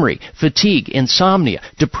poor memory, fatigue, insomnia,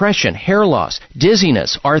 depression, hair loss,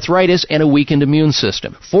 dizziness, arthritis, and a weakened immune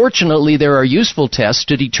system. Fortunately, there are useful tests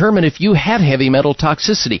to determine if you have heavy metal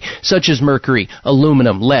toxicity, such as mercury,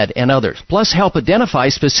 aluminum, lead, and others. Plus, help identify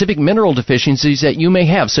specific mineral deficiencies that you may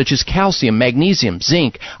have, such as calcium, magnesium,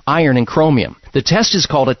 zinc, iron, and chromium. The test is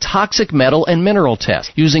called a toxic metal and mineral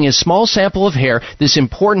test. Using a small sample of hair, this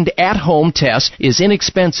important at-home test is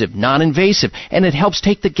inexpensive, non-invasive, and it helps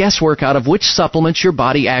take the guesswork out of which supplements your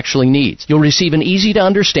body actually needs. You'll receive an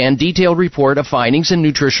easy-to-understand, detailed report of findings and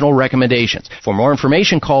nutritional recommendations. For more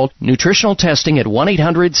information, call Nutritional Testing at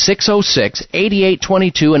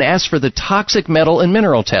 1-800-606-8822 and ask for the toxic metal and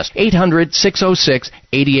mineral test.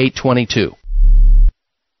 800-606-8822.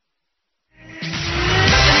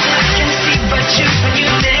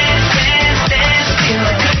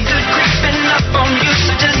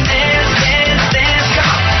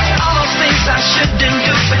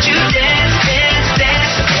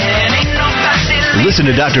 Listen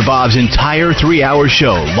to Dr. Bob's entire 3-hour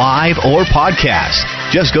show, live or podcast.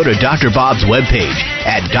 Just go to Dr. Bob's webpage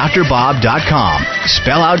at drbob.com.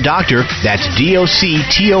 Spell out doctor, that's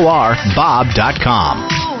DOCTOR, Bob.com.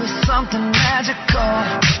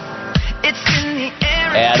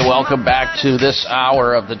 And welcome back to this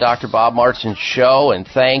hour of the Dr. Bob Martin Show, and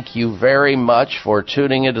thank you very much for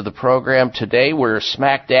tuning into the program today. We're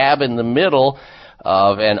smack dab in the middle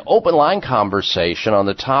of an open line conversation on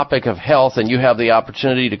the topic of health, and you have the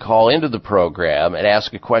opportunity to call into the program and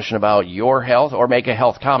ask a question about your health or make a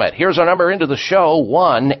health comment. Here's our number into the show,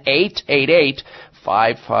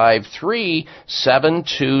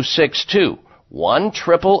 1-888-553-7262.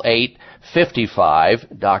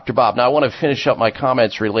 1-888-55 Dr. Bob. Now, I want to finish up my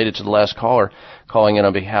comments related to the last caller calling in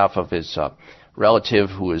on behalf of his relative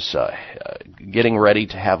who is getting ready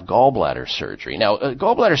to have gallbladder surgery. Now,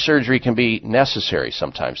 gallbladder surgery can be necessary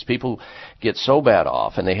sometimes. People get so bad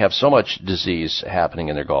off and they have so much disease happening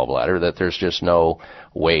in their gallbladder that there's just no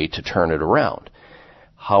way to turn it around.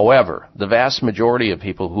 However, the vast majority of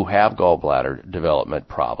people who have gallbladder development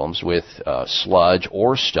problems with sludge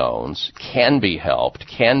or stones can be helped,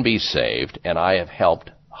 can be saved, and I have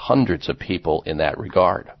helped hundreds of people in that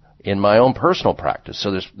regard in my own personal practice.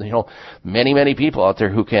 So there's, many, many people out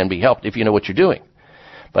there who can be helped if you know what you're doing.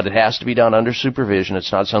 But it has to be done under supervision.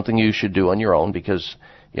 It's not something you should do on your own because,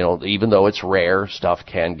 even though it's rare, stuff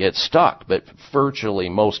can get stuck. But virtually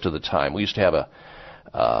most of the time, we used to have a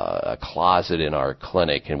closet in our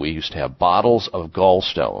clinic, and we used to have bottles of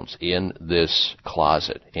gallstones in this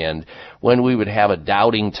closet. And when we would have a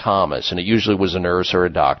doubting Thomas, and it usually was a nurse or a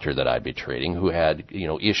doctor that I'd be treating who had,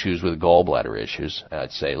 issues with gallbladder issues,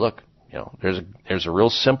 I'd say, look, there's a real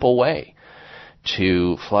simple way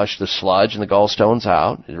to flush the sludge and the gallstones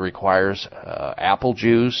out. It requires apple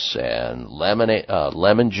juice and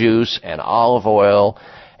lemon juice and olive oil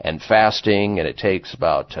and fasting, and it takes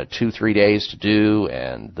about 2-3 days to do,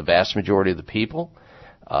 and the vast majority of the people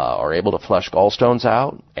are able to flush gallstones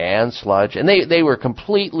out and sludge. And they were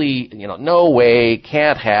completely, no way,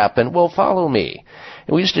 can't happen. Well, follow me.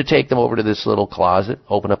 And we used to take them over to this little closet,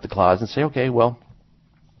 open up the closet and say, okay, well,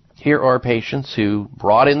 here are patients who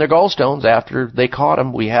brought in their gallstones after they caught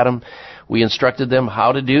them. We instructed them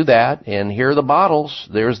how to do that, and here are the bottles.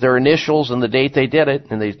 There's their initials and the date they did it,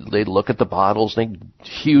 and they'd look at the bottles.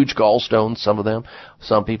 Huge gallstones, some of them.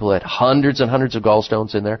 Some people had hundreds and hundreds of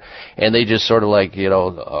gallstones in there, and they just sort of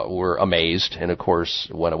were amazed, and of course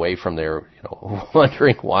went away from there,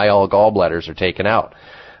 wondering why all gallbladders are taken out.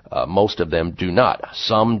 Most of them do not.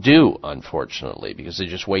 Some do, unfortunately, because they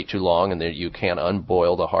just wait too long, and you can't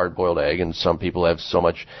unboil the hard-boiled egg, and some people have so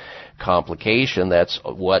much complication. That's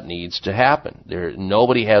what needs to happen.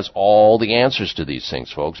 Nobody has all the answers to these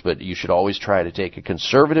things, folks, but you should always try to take a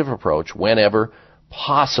conservative approach whenever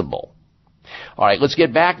possible. All right, let's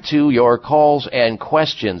get back to your calls and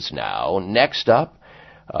questions now. Next up,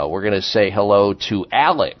 We're going to say hello to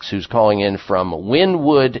Alex, who's calling in from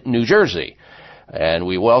Wynwood, New Jersey. And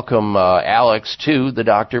we welcome Alex to the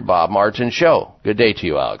Dr. Bob Martin Show. Good day to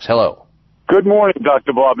you, Alex. Hello. Good morning,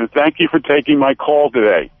 Dr. Bob, and thank you for taking my call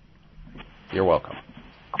today. You're welcome.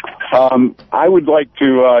 I would like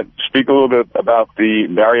to speak a little bit about the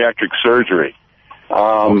bariatric surgery.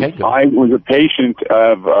 Okay, I was a patient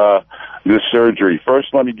of this surgery. First,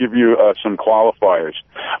 let me give you some qualifiers.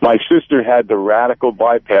 My sister had the radical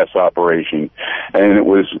bypass operation, and it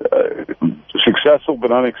was successful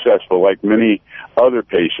but unsuccessful, like many other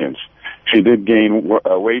patients. She did gain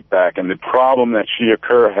weight back, and the problem that she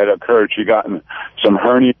had occurred. She gotten some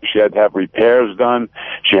hernia. She had to have repairs done.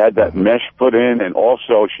 She had that mesh put in, and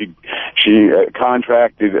also she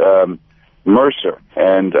contracted MRSA,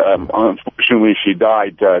 and unfortunately she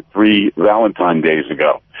died 3 Valentine days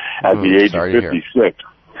ago at the age of 56.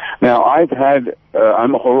 Now,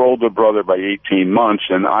 I'm her older brother by 18 months,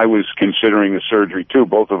 and I was considering the surgery too.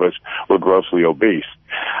 Both of us were grossly obese.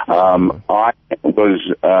 I was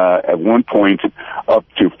at one point up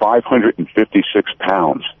to 556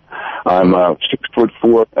 pounds. I'm a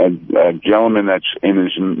 6'4" gentleman that's in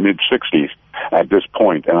his mid-60s at this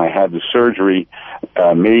point, and I had the surgery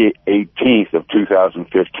May 18th of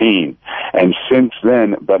 2015. And since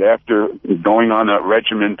then, but after going on a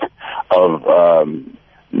regimen of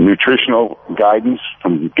nutritional guidance,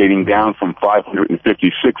 from getting down from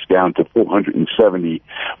 556 down to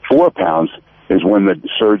 474 pounds, is when the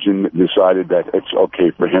surgeon decided that it's okay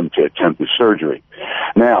for him to attempt the surgery.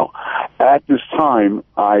 Now, at this time,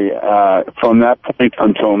 from that point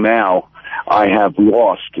until now, I have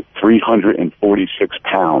lost 346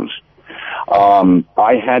 pounds.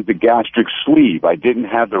 I had the gastric sleeve. I didn't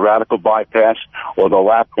have the radical bypass or the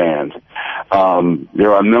lap band.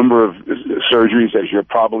 There are a number of surgeries, as you're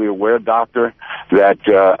probably aware, doctor, that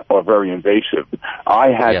are very invasive. I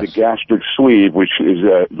had the gastric sleeve, which is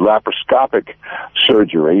a laparoscopic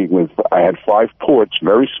surgery. I had 5 ports,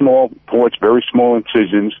 very small ports, very small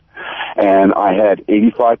incisions, and I had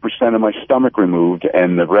 85% of my stomach removed,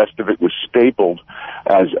 and the rest of it was stapled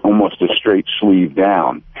as almost a straight sleeve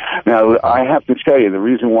down. Now, I have to tell you, the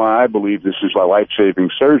reason why I believe this is a life-saving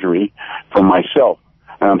surgery for myself,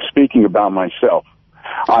 and I'm speaking about myself.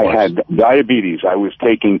 I had diabetes. I was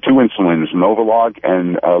taking 2 insulins, Novolog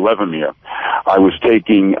and Levemir. I was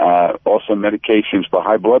taking also medications for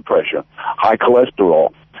high blood pressure, high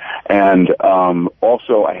cholesterol, and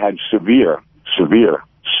also I had severe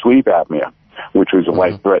sleep apnea, which was a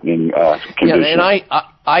life-threatening condition. Yeah, and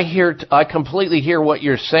I completely hear what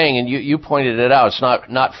you're saying, and you pointed it out. It's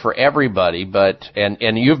not for everybody, but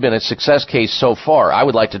and you've been a success case so far. I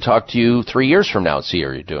would like to talk to you 3 years from now and see how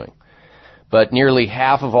you're doing. But nearly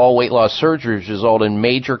half of all weight loss surgeries result in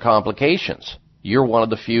major complications. You're one of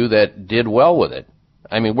the few that did well with it.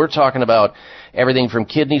 I mean, we're talking about everything from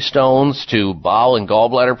kidney stones to bowel and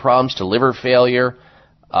gallbladder problems to liver failure.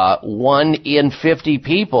 1 in 50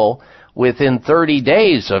 people within 30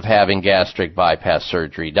 days of having gastric bypass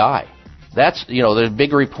surgery die. That's, there's a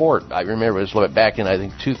big report. I remember it was back in, I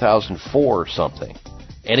think, 2004 or something.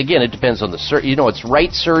 And again, it depends on it's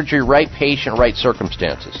right surgery, right patient, right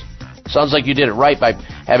circumstances. Sounds like you did it right by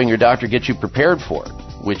having your doctor get you prepared for it,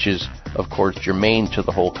 which is, of course, germane to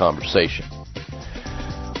the whole conversation.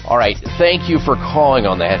 All right, thank you for calling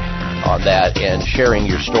on that and sharing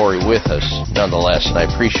your story with us nonetheless, and I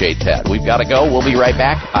appreciate that. We've got to go. We'll be right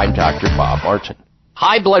back. I'm Dr. Bob Martin.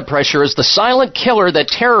 High blood pressure is the silent killer that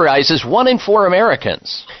terrorizes 1 in 4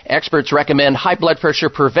 Americans. Experts recommend high blood pressure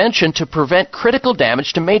prevention to prevent critical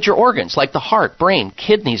damage to major organs like the heart, brain,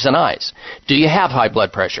 kidneys, and eyes. Do you have high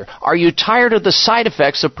blood pressure? Are you tired of the side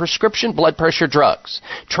effects of prescription blood pressure drugs?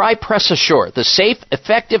 Try PressAssure, the safe,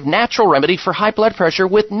 effective, natural remedy for high blood pressure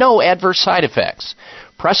with no adverse side effects.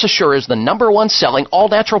 PressAssure is the #1 selling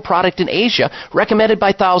all-natural product in Asia, recommended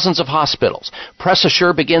by thousands of hospitals.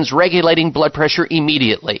 PressAssure begins regulating blood pressure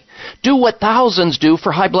immediately. Do what thousands do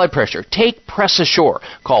for high blood pressure. Take PressAssure.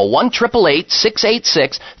 Call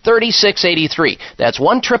 1-888-686-3683. That's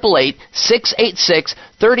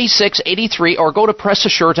 1-888-686-3683, or go to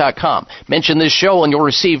PressAssure.com. Mention this show and you'll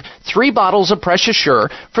receive 3 bottles of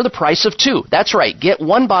PressAssure for the price of 2. That's right. Get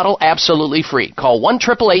 1 bottle absolutely free. Call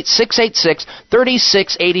 1-888-686-3683.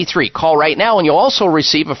 3683. Call right now and you'll also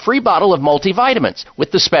receive a free bottle of multivitamins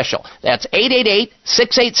with the special. That's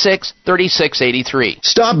 888-686-3683.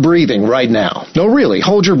 Stop breathing right now. No, really,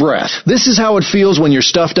 hold your breath. This is how it feels when you're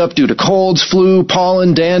stuffed up due to colds, flu,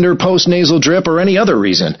 pollen, dander, postnasal drip, or any other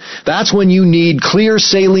reason. That's when you need Clear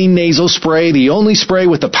Saline Nasal Spray, the only spray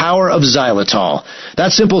with the power of xylitol.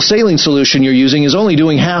 That simple saline solution you're using is only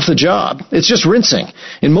doing half the job. It's just rinsing.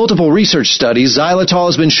 In multiple research studies, xylitol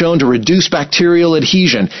has been shown to reduce bacterial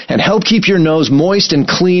adhesion and help keep your nose moist and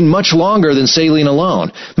clean much longer than saline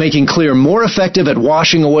alone, making Clear more effective at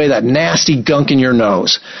washing away that nasty gunk in your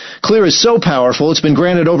nose. Clear is so powerful, it's been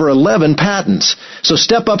granted over 11 patents. So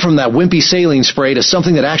step up from that wimpy saline spray to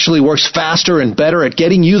something that actually works faster and better at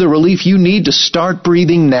getting you the relief you need to start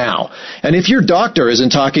breathing now. And if your doctor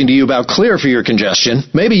isn't talking to you about Clear for your congestion,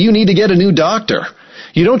 maybe you need to get a new doctor.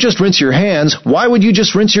 You don't just rinse your hands. Why would you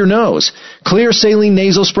just rinse your nose? Clear Saline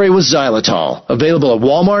Nasal Spray with xylitol. Available at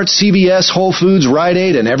Walmart, CVS, Whole Foods, Rite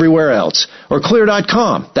Aid, and everywhere else. Or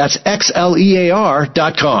Clear.com. That's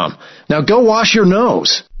XLEAR.com. Now go wash your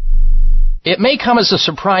nose. It may come as a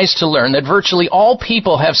surprise to learn that virtually all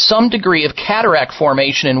people have some degree of cataract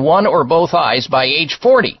formation in one or both eyes by age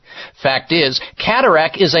 40. Fact is,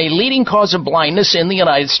 cataract is a leading cause of blindness in the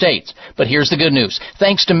United States. But here's the good news.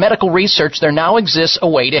 Thanks to medical research, there now exists a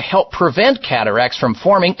way to help prevent cataracts from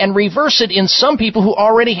forming and reverse it in some people who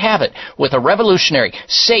already have it with a revolutionary,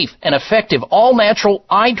 safe, and effective all-natural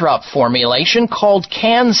eye drop formulation called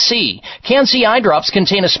Can-C. Can-C eye drops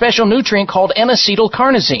contain a special nutrient called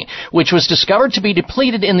N-acetylcarnosine, which was discovered to be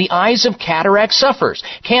depleted in the eyes of cataract sufferers.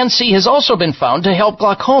 Can-C has also been found to help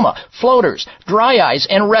glaucoma, floaters, dry eyes,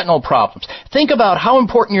 and retinal problems. Think about how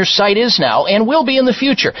important your sight is now and will be in the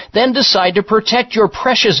future. Then decide to protect your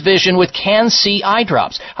precious vision with Can-C eye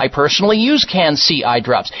drops. I personally use Can-C eye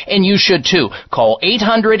drops, and you should too. Call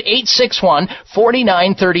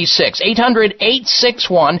 800-861-4936.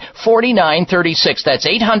 800-861-4936. That's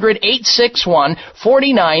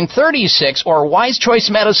 800-861-4936 or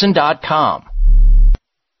wisechoicemedicine.com.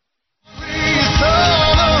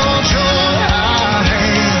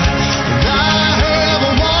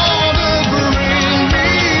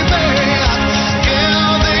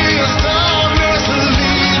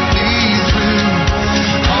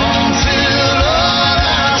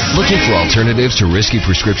 Looking for alternatives to risky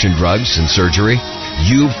prescription drugs and surgery?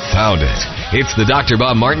 You've found it. It's the Dr.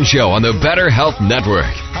 Bob Martin Show on the Better Health Network.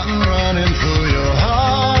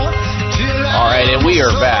 All right, and we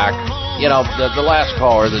are back. You know, the last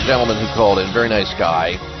caller, the gentleman who called in, very nice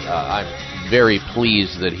guy. I'm very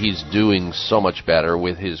pleased that he's doing so much better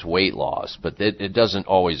with his weight loss. But it doesn't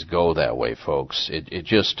always go that way, folks. It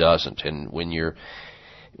just doesn't. And when you're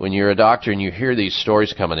a doctor and you hear these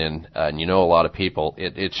stories coming in, and you know a lot of people,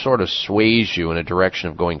 it sort of sways you in a direction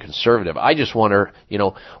of going conservative. I just wonder,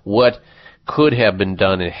 what could have been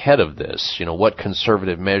done ahead of this? What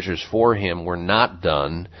conservative measures for him were not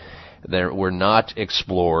done, that were not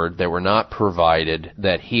explored, that were not provided,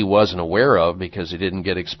 that he wasn't aware of because he didn't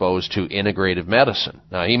get exposed to integrative medicine.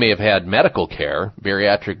 Now, he may have had medical care,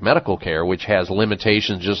 bariatric medical care, which has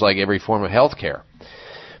limitations just like every form of health care.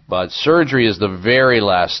 But surgery is the very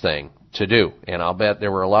last thing to do. And I'll bet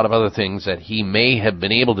there were a lot of other things that he may have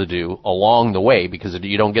been able to do along the way, because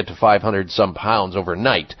you don't get to 500-some pounds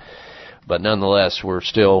overnight. But nonetheless, we're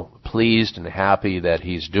still pleased and happy that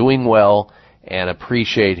he's doing well and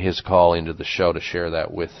appreciate his call into the show to share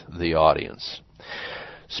that with the audience.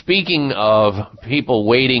 Speaking of people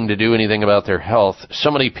waiting to do anything about their health,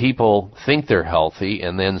 so many people think they're healthy,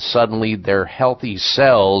 and then suddenly their healthy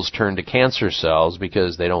cells turn to cancer cells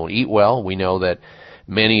because they don't eat well. We know that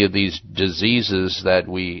many of these diseases that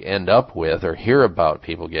we end up with or hear about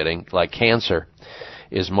people getting, like cancer,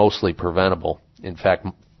 is mostly preventable. In fact,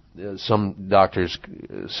 some doctors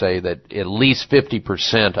say that at least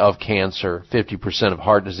 50% of cancer, 50% of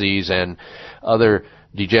heart disease, and other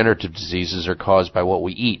degenerative diseases are caused by what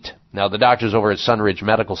we eat. Now, the doctors over at Sunridge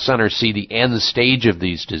Medical Center see the end stage of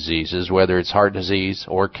these diseases, whether it's heart disease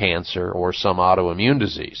or cancer or some autoimmune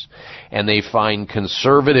disease. And they find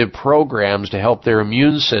conservative programs to help their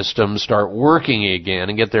immune systems start working again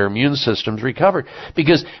and get their immune systems recovered.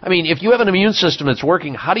 Because, if you have an immune system that's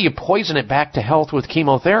working, how do you poison it back to health with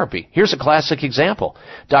chemotherapy? Here's a classic example.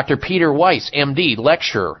 Dr. Peter Weiss, MD,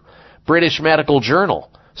 lecturer, British Medical Journal,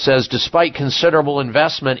 says despite considerable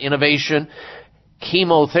investment, innovation,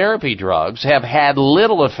 chemotherapy drugs have had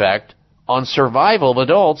little effect on survival of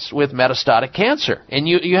adults with metastatic cancer. And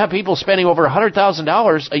you have people spending over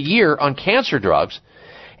 $100,000 a year on cancer drugs,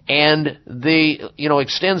 and they,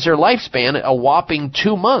 extends their lifespan a whopping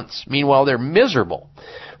 2 months. Meanwhile, they're miserable.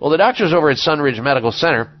 Well, the doctors over at Sunridge Medical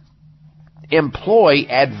Center employ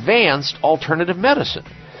advanced alternative medicine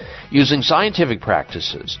using scientific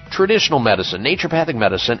practices, traditional medicine, naturopathic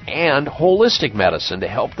medicine, and holistic medicine to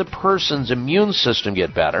help the person's immune system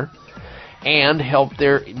get better and help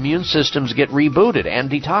their immune systems get rebooted and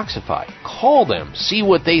detoxified. Call them. See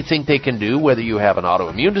what they think they can do, whether you have an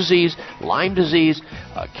autoimmune disease, Lyme disease,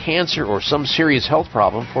 cancer, or some serious health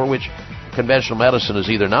problem for which conventional medicine is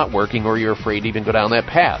either not working or you're afraid to even go down that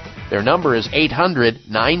path. Their number is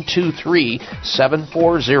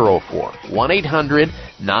 800-923-7404.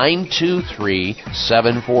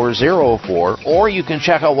 1-800-923-7404. Or you can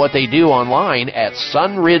check out what they do online at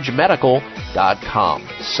sunridgemedical.com.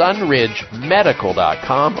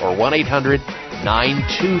 sunridgemedical.com or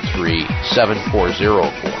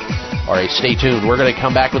 1-800-923-7404. All right, stay tuned. We're going to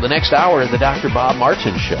come back with the next hour of the Dr. Bob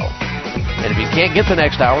Martin Show. And if you can't get the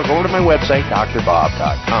next hour, go over to my website,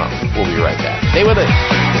 drbob.com. We'll be right back. Stay with us.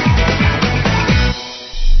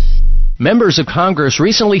 Members of Congress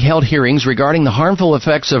recently held hearings regarding the harmful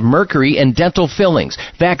effects of mercury in dental fillings,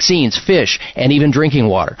 vaccines, fish, and even drinking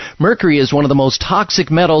water. Mercury is one of the most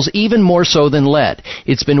toxic metals, even more so than lead.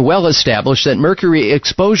 It's been well established that mercury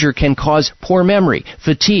exposure can cause poor memory,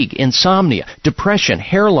 fatigue, insomnia, depression,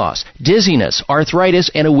 hair loss, dizziness,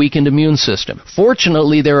 arthritis, and a weakened immune system.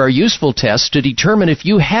 Fortunately, there are useful tests to determine if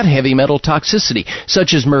you have heavy metal toxicity,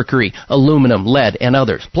 such as mercury, aluminum, lead, and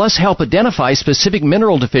others. Plus, help identify specific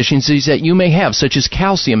mineral deficiencies that you may have, such as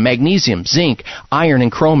calcium, magnesium, zinc, iron,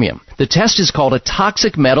 and chromium. The test is called a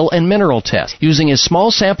toxic metal and mineral test. Using a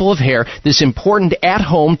small sample of hair, this important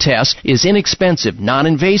at-home test is inexpensive,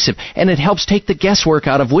 non-invasive, and it helps take the guesswork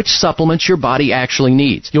out of which supplements your body actually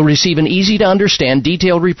needs. You'll receive an easy-to-understand,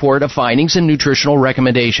 detailed report of findings and nutritional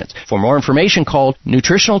recommendations. For more information, call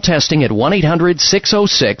Nutritional Testing at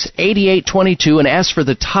 1-800-606-8822 and ask for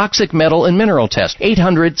the toxic metal and mineral test,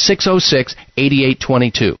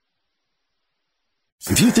 800-606-8822.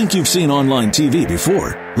 If you think you've seen online TV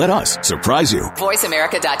before, let us surprise you.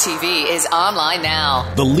 VoiceAmerica.tv is online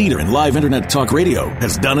now. The leader in live Internet talk radio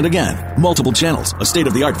has done it again. Multiple channels, a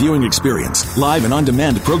state-of-the-art viewing experience, live and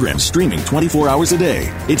on-demand programs streaming 24 hours a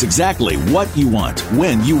day. It's exactly what you want,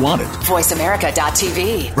 when you want it.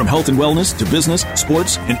 VoiceAmerica.tv. From health and wellness to business,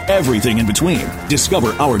 sports, and everything in between.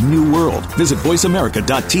 Discover our new world. Visit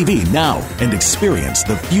VoiceAmerica.tv now and experience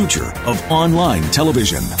the future of online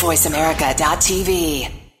television. VoiceAmerica.tv.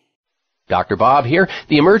 Dr. Bob here.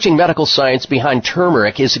 The emerging medical science behind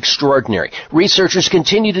turmeric is extraordinary. Researchers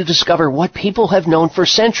continue to discover what people have known for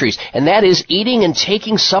centuries, and that is eating and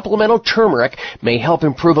taking supplemental turmeric may help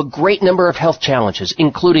improve a great number of health challenges,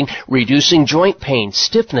 including reducing joint pain,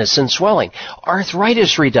 stiffness, and swelling,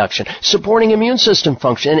 arthritis reduction, supporting immune system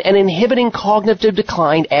function, and inhibiting cognitive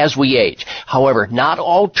decline as we age. However, not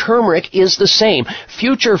all turmeric is the same.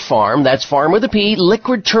 Future Farm, that's farm with a P,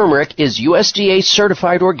 liquid turmeric is USDA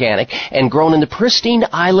certified organic and grown in the pristine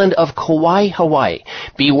island of Kauai, Hawaii.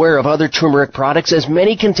 Beware of other turmeric products, as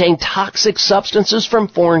many contain toxic substances from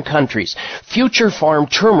foreign countries. Future Farm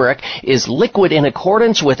turmeric is liquid in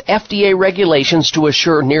accordance with FDA regulations to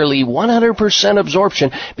assure nearly 100%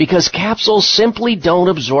 absorption, because capsules simply don't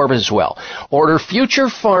absorb as well. Order Future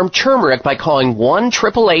Farm turmeric by calling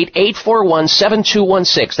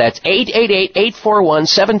 1-888-841-7216. That's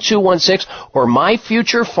 888-841-7216, or My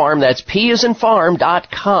Future Farm, that's P as in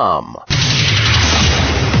farm.com.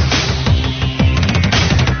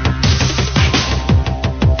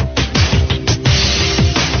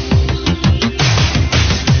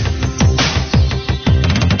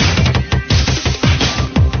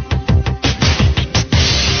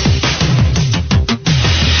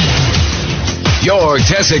 Your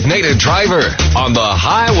designated driver on the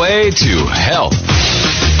highway to health.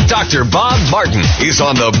 Dr. Bob Martin is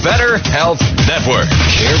on the Better Health Network.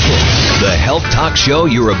 Careful. The health talk show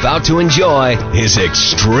you're about to enjoy is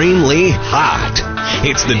extremely hot.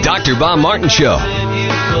 It's the Dr. Bob Martin Show.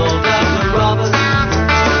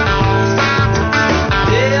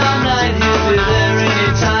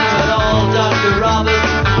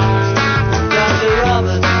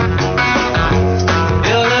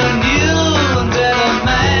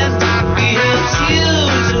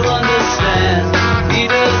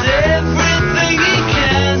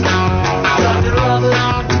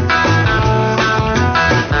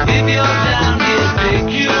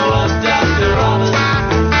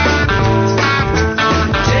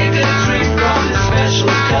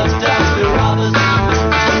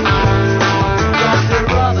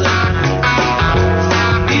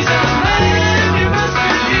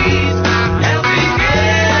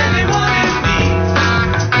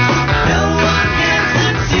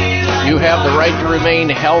 Have the right to remain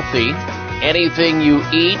healthy. Anything you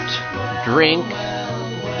eat, drink,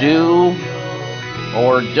 do,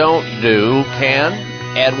 or don't do can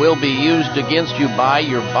and will be used against you by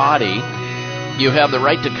your body. You have the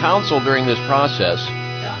right to counsel during this process.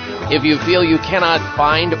 If you feel you cannot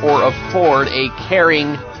find or afford a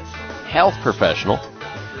caring health professional,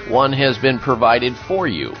 one has been provided for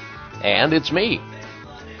you, and it's me.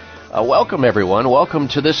 Welcome, everyone. Welcome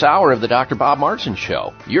to this hour of the Dr. Bob Martin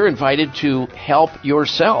Show. You're invited to help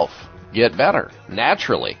yourself get better,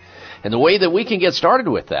 naturally. And the way that we can get started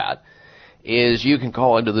with that is you can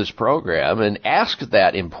call into this program and ask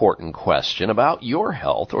that important question about your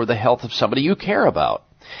health or the health of somebody you care about.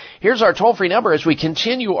 Here's our toll-free number as we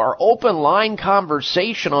continue our open line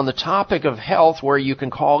conversation on the topic of health, where you can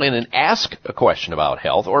call in and ask a question about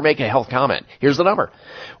health or make a health comment. Here's the number,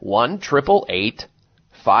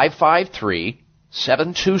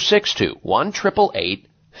 1-888-553-7262,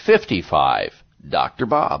 1-888-55. Dr.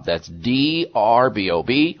 Bob. That's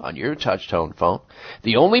D-R-B-O-B on your touch-tone phone.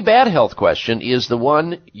 The only bad health question is the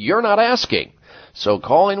one you're not asking. So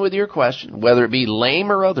call in with your question, whether it be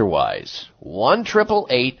lame or otherwise.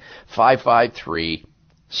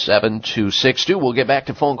 1-888-553-7262. We'll get back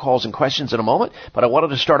to phone calls and questions in a moment, but I wanted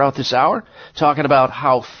to start out this hour talking about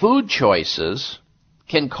how food choices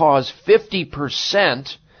can cause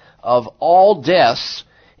 50% of all deaths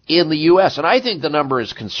in the U.S. And I think the number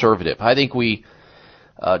is conservative. I think we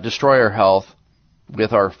destroy our health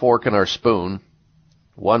with our fork and our spoon,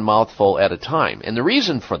 one mouthful at a time. And the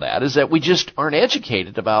reason for that is that we just aren't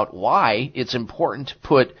educated about why it's important to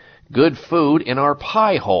put good food in our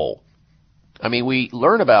pie hole. I mean, we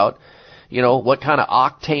learn about, what kind of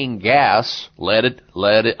octane gas, leaded,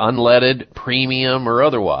 unleaded, premium or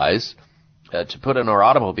otherwise, to put in our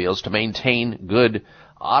automobiles to maintain good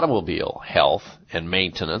automobile health and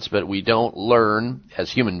maintenance, but we don't learn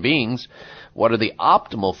as human beings what are the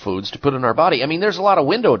optimal foods to put in our body. I mean, there's a lot of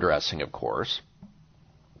window dressing, of course,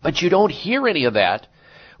 but you don't hear any of that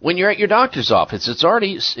when you're at your doctor's office. It's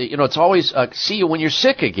already, it's always see you when you're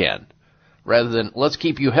sick again, rather than let's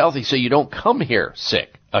keep you healthy so you don't come here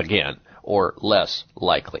sick again, or less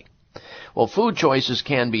likely. Well, food choices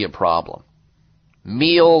can be a problem.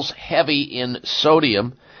 Meals heavy in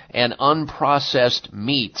sodium and unprocessed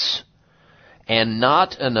meats, and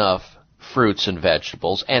not enough fruits and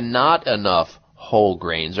vegetables, and not enough whole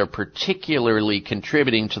grains are particularly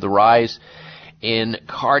contributing to the rise in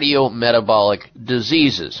cardiometabolic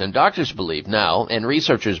diseases. And doctors believe now, and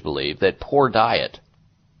researchers believe, that poor diet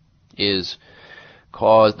is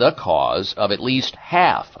the cause of at least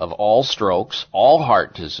half of all strokes, all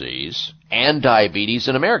heart disease, and diabetes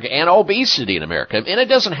in America, and obesity in America. And it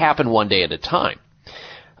doesn't happen one day at a time.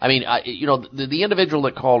 I mean, the individual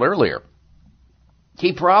that called earlier,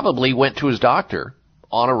 he probably went to his doctor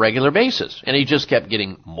on a regular basis, and he just kept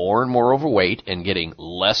getting more and more overweight and getting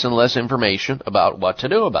less and less information about what to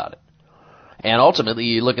do about it. And ultimately,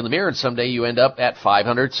 you look in the mirror and someday you end up at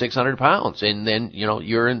 500, 600 pounds, and then,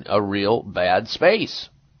 you're in a real bad space.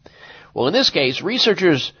 Well, in this case,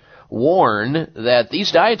 researchers warn that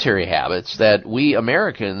these dietary habits that we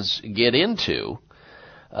Americans get into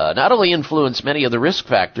not only influence many of the risk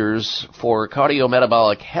factors for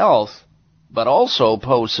cardiometabolic health, but also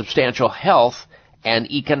pose substantial health and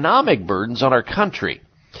economic burdens on our country.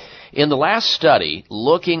 In the last study,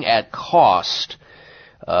 looking at cost,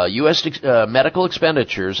 U.S. medical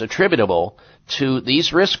expenditures attributable to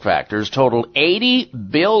these risk factors totaled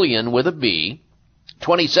 $80 billion with a B,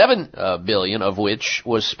 $27 billion of which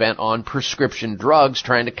was spent on prescription drugs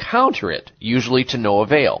trying to counter it, usually to no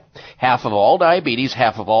avail. Half of all diabetes,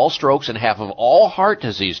 half of all strokes, and half of all heart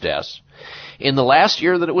disease deaths in the last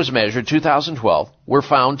year that it was measured, 2012, were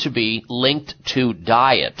found to be linked to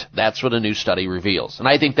diet. That's what a new study reveals. And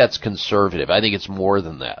I think that's conservative. I think it's more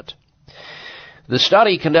than that. The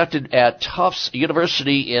study conducted at Tufts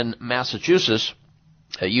University in Massachusetts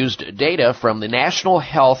used data from the National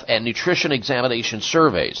Health and Nutrition Examination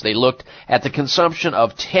Surveys. They looked at the consumption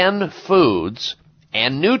of 10 foods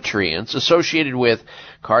and nutrients associated with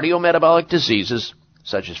cardiometabolic diseases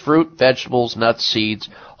such as fruit, vegetables, nuts, seeds,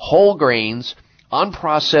 whole grains,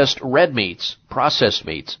 unprocessed red meats, processed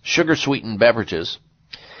meats, sugar-sweetened beverages,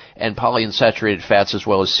 and polyunsaturated fats, as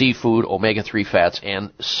well as seafood, omega-3 fats,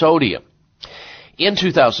 and sodium. In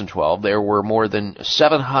 2012, there were more than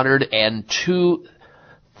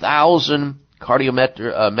 702,000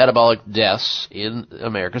 cardiometabolic deaths in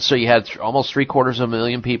America. So you had almost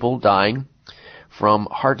 750,000 people dying from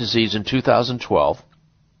heart disease in 2012,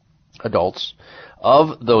 adults.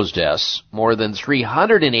 Of those deaths, more than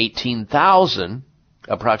 318,000,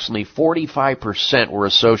 approximately 45%, were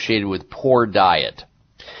associated with poor diet.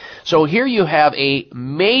 So here you have a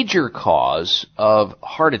major cause of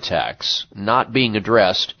heart attacks not being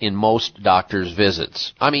addressed in most doctors'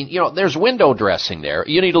 visits. I mean, there's window dressing there.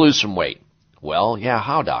 You need to lose some weight. Well, yeah,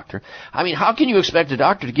 how, doctor? I mean, how can you expect a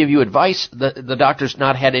doctor to give you advice that the doctor's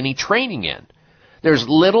not had any training in? There's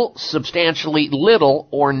substantially little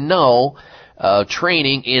or no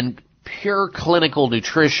training in pure clinical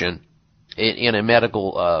nutrition in a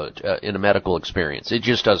medical experience. It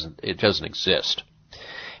just doesn't exist.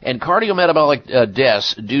 And cardiometabolic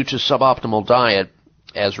deaths due to suboptimal diet,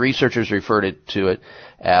 as researchers referred to it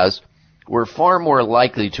as, were far more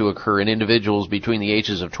likely to occur in individuals between the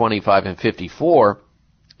ages of 25 and 54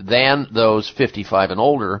 than those 55 and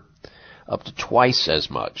older, up to twice as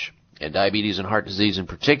much. And diabetes and heart disease in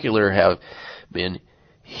particular have been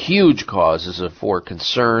huge causes for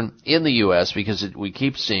concern in the U.S. because we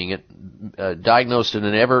keep seeing it diagnosed in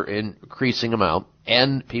an ever-increasing amount,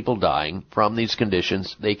 and people dying from these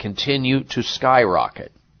conditions. They continue to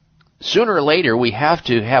skyrocket. Sooner or later, we have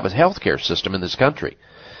to have a healthcare system in this country.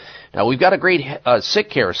 Now, we've got a great sick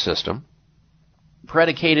care system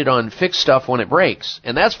predicated on fix stuff when it breaks,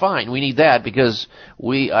 and that's fine. We need that because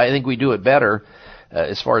I think we do it better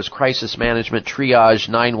as far as crisis management, triage,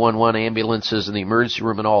 911 ambulances, and the emergency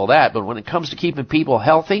room and all that. But when it comes to keeping people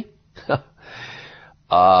healthy,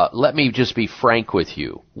 let me just be frank with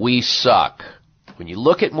you. We suck. When you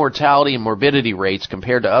look at mortality and morbidity rates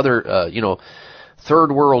compared to other,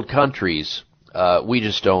 third world countries, we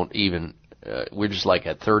just don't even, we're just like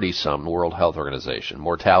at 30-some World Health Organization,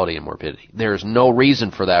 mortality and morbidity. There's no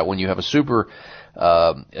reason for that when you have a super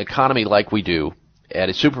economy like we do, at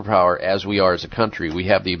a superpower as we are as a country. We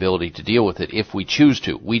have the ability to deal with it if we choose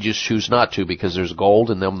to. We just choose not to because there's gold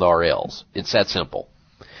in them RLs. It's that simple.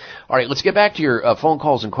 All right, let's get back to your phone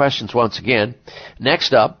calls and questions once again.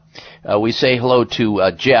 Next up, we say hello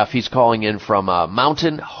to Jeff. He's calling in from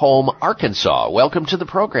Mountain Home, Arkansas. Welcome to the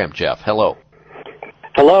program, Jeff. Hello.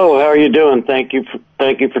 Hello. How are you doing? Thank you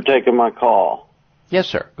for taking my call. Yes,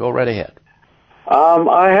 sir. Go right ahead.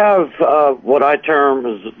 I have what I term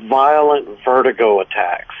as violent vertigo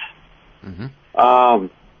attacks. Mm-hmm.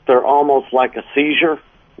 They're almost like a seizure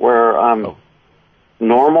where I'm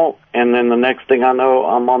normal, and then the next thing I know,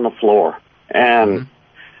 I'm on the floor. And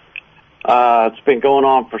it's been going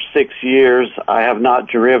on for 6 years. I have not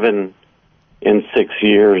driven in 6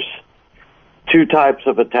 years. 2 types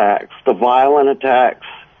of attacks, the violent attacks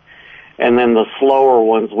and then the slower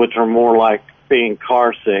ones, which are more like being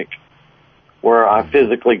car sick, where I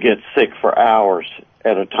physically get sick for hours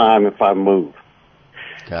at a time if I move.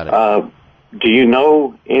 Got it. Do you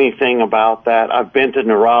know anything about that? I've been to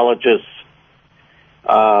neurologists.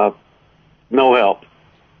 No help.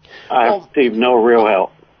 I've received no real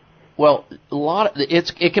help. Well,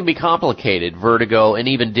 it can be complicated. Vertigo and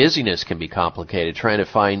even dizziness can be complicated, trying to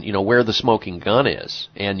find, where the smoking gun is.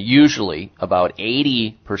 And usually, about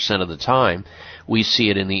 80% of the time, we see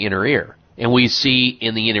it in the inner ear. And we see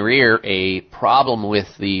in the inner ear a problem with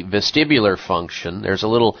the vestibular function. There's a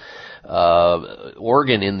little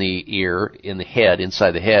organ in the ear, in the head,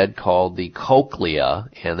 inside the head, called the cochlea.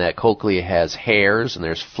 And that cochlea has hairs, and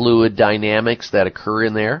there's fluid dynamics that occur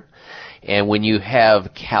in there. And when you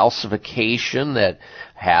have calcification that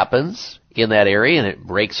happens in that area and it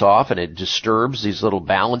breaks off and it disturbs these little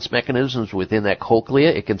balance mechanisms within that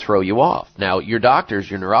cochlea, it can throw you off. Now, your doctors,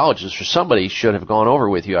 your neurologists, or somebody should have gone over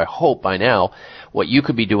with you, I hope by now, what you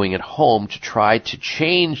could be doing at home to try to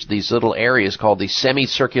change these little areas called the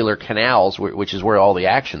semicircular canals, which is where all the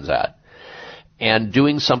action's at, and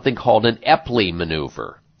doing something called an Epley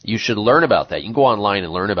maneuver. You should learn about that. You can go online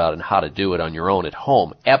and learn about it and how to do it on your own at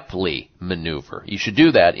home. Epley maneuver. You should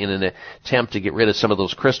do that in an attempt to get rid of some of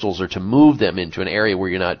those crystals or to move them into an area where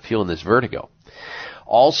you're not feeling this vertigo.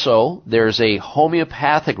 Also, there's a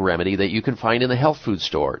homeopathic remedy that you can find in the health food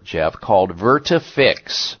store, Jeff, called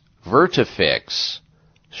Vertifix. Vertifix,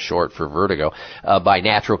 short for vertigo, by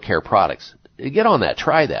Natural Care Products. Get on that.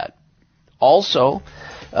 Try that. Also,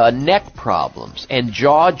 neck problems and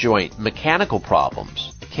jaw joint mechanical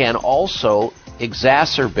problems can also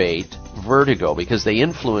exacerbate vertigo because they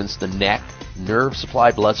influence the neck, nerve supply,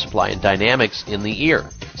 blood supply, and dynamics in the ear.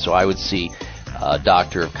 So I would see a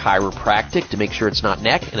doctor of chiropractic to make sure it's not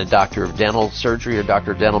neck, and a doctor of dental surgery or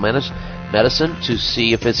doctor of dental medicine to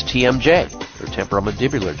see if it's TMJ, or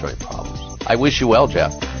temporomandibular joint problems. I wish you well,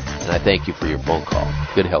 Jeff, and I thank you for your phone call.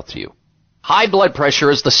 Good health to you. High blood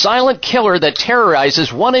pressure is the silent killer that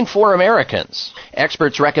terrorizes 1 in 4 Americans.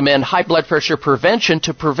 Experts recommend high blood pressure prevention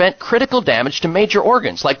to prevent critical damage to major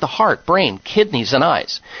organs like the heart, brain, kidneys, and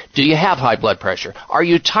eyes. Do you have high blood pressure? Are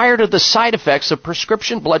you tired of the side effects of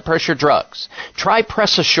prescription blood pressure drugs? Try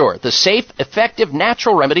Press Assure, the safe, effective,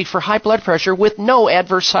 natural remedy for high blood pressure with no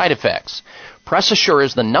adverse side effects. Press Assure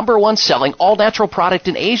is the #1 selling all-natural product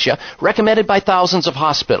in Asia, recommended by thousands of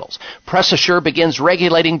hospitals. Press Assure begins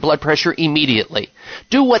regulating blood pressure immediately.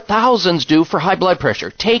 Do what thousands do for high blood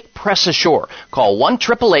pressure. Take Press Assure. Call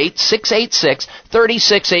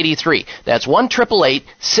 1-888-686-3683. That's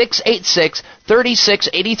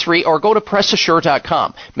 1-888-686-3683, or go to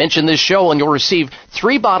PressAssure.com. Mention this show and you'll receive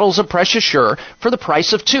 3 bottles of Press Assure for the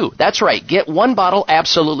price of 2. That's right. Get 1 bottle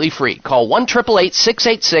absolutely free. Call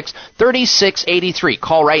 1-888-686-3683.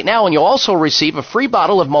 Call right now and you'll also receive a free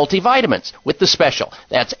bottle of multivitamins with the special.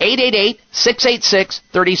 That's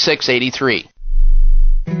 888-686-3683.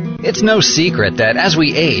 It's no secret that as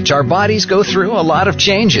we age, our bodies go through a lot of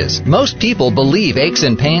changes. Most people believe aches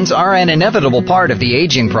and pains are an inevitable part of the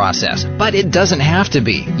aging process, but it doesn't have to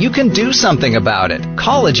be. You can do something about it.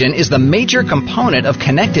 Collagen is the major component of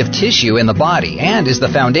connective tissue in the body and is the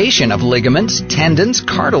foundation of ligaments, tendons,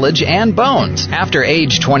 cartilage, and bones. After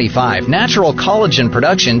age 25, natural collagen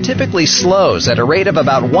production typically slows at a rate of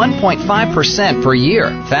about 1.5% per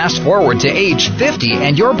year. Fast forward to age 50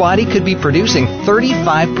 and your body could be producing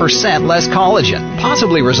 35% less collagen,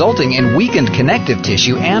 possibly resulting in weakened connective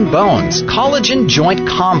tissue and bones. Collagen Joint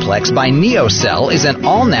Complex by NeoCell is an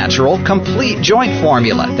all-natural, complete joint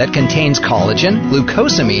formula that contains collagen,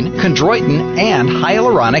 glucosamine, chondroitin, and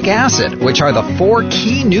hyaluronic acid, which are the 4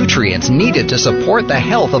 key nutrients needed to support the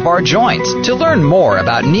health of our joints. To learn more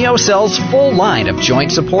about NeoCell's full line of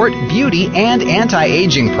joint support, beauty, and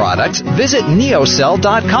anti-aging products, visit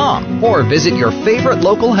neocell.com or visit your favorite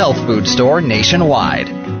local health food store nationwide.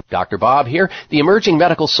 Dr. Bob here. The emerging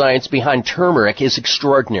medical science behind turmeric is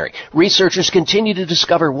extraordinary. Researchers continue to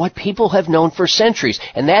discover what people have known for centuries,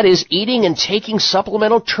 and that is eating and taking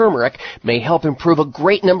supplemental turmeric may help improve a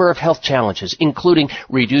great number of health challenges, including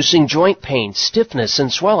reducing joint pain, stiffness,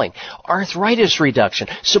 and swelling, arthritis reduction,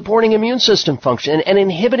 supporting immune system function, and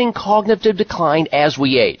inhibiting cognitive decline as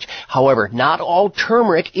we age. However, not all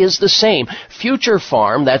turmeric is the same. Future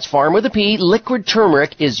Farm, that's farm with a P, liquid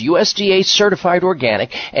turmeric is USDA certified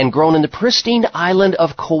organic and grown in the pristine island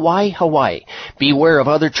of Kauai, Hawaii. Beware of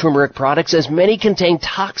other turmeric products, as many contain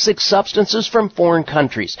toxic substances from foreign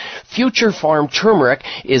countries. Future Farm turmeric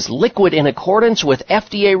is liquid in accordance with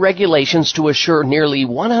FDA regulations to assure nearly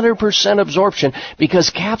 100% absorption, because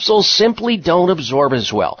capsules simply don't absorb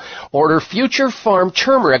as well. Order Future Farm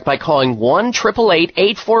turmeric by calling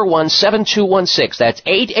 1-888-841-7216. That's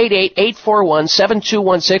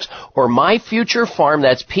 888-841-7216, or MyFutureFarm,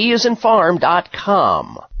 that's P as in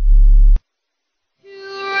farm.com.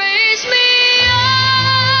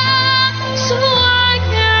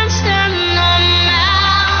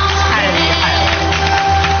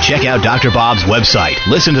 Check out Dr. Bob's website.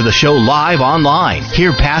 Listen to the show live online.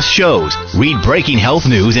 Hear past shows. Read breaking health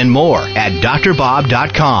news and more at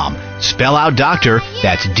drbob.com. Spell out doctor,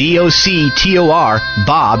 that's DOCTOR,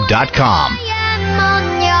 Bob.com.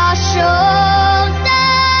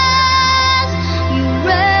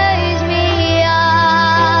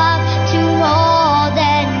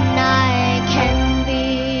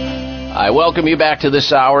 I welcome you back to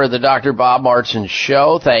this hour of the Dr. Bob Martin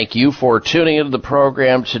Show. Thank you for tuning into the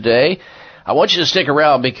program today. I want you to stick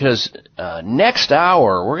around because next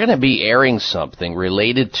hour we're going to be airing something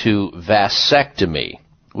related to vasectomy.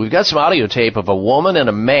 We've got some audio tape of a woman and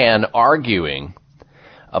a man arguing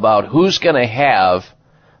about who's going to have,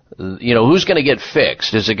 who's going to get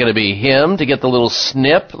fixed. Is it going to be him to get the little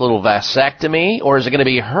snip, little vasectomy, or is it going to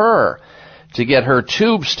be her to get her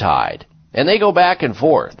tubes tied? And they go back and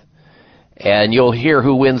forth. And you'll hear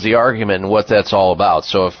who wins the argument and what that's all about.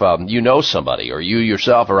 So if you know somebody, or you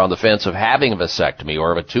yourself are on the fence of having a vasectomy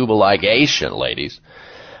or of a tubal ligation, ladies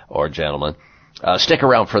or gentlemen, stick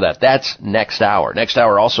around for that. That's next hour. Next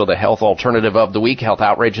hour, also the health alternative of the week, health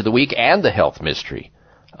outrage of the week, and the health mystery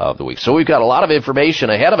of the week. So we've got a lot of information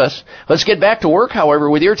ahead of us. Let's get back to work, however,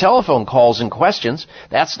 with your telephone calls and questions.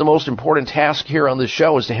 That's the most important task here on this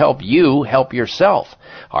show, is to help you help yourself.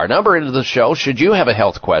 Our number into the show, should you have a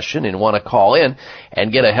health question and want to call in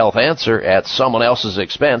and get a health answer at someone else's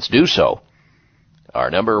expense, do so. Our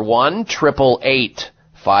number,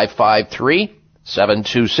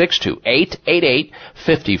 1-888-553-7262,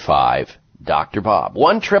 888-55 Dr. Bob.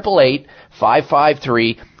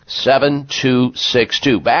 1-888-553-7262.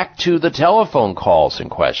 7262. Back to the telephone calls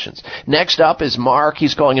and questions. Next up is Mark.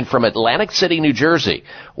 He's calling in from Atlantic City, New Jersey.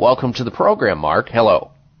 Welcome to the program, Mark.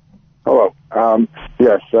 Hello. Hello.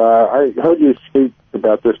 Yes, I heard you speak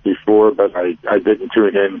about this before, but I didn't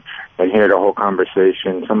tune in and hear the whole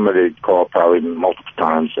conversation. Somebody called probably multiple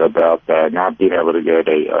times about not being able to get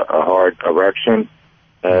a hard erection.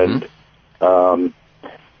 And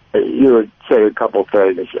you would say a couple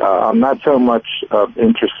things. I'm not so much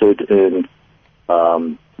interested in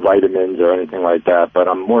vitamins or anything like that, but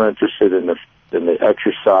I'm more interested in the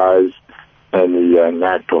exercise and the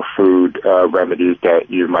natural food remedies that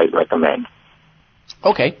you might recommend.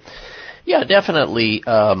 Okay. Yeah, definitely.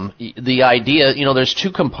 The idea, there's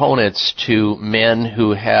two components to men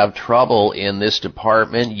who have trouble in this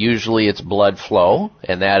department. Usually it's blood flow,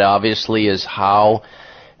 and that obviously is how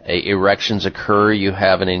erections occur. You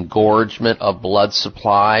have an engorgement of blood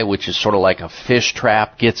supply, which is sort of like a fish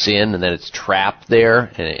trap gets in, and then it's trapped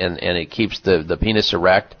there, and it keeps the penis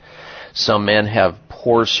erect. Some men have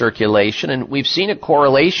poor circulation, and we've seen a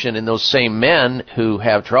correlation in those same men who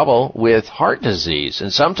have trouble with heart disease.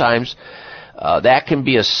 And sometimes that can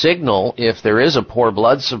be a signal. If there is a poor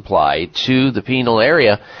blood supply to the penile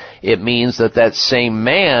area, it means that same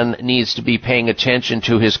man needs to be paying attention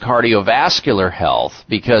to his cardiovascular health,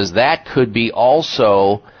 because that could be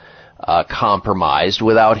also compromised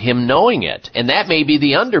without him knowing it. And that may be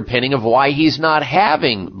the underpinning of why he's not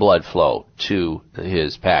having blood flow to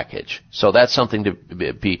his package. So that's something to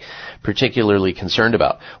be particularly concerned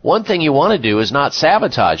about. One thing you want to do is not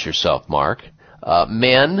sabotage yourself, Mark.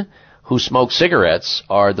 Men who smoke cigarettes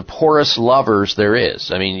are the poorest lovers there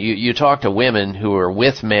is. I mean, you talk to women who are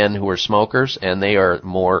with men who are smokers, and they are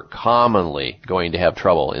more commonly going to have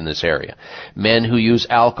trouble in this area. Men who use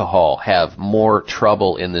alcohol have more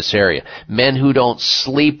trouble in this area. Men who don't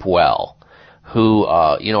sleep well, who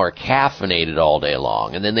are caffeinated all day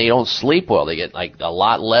long, and then they don't sleep well. They get like a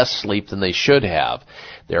lot less sleep than they should have.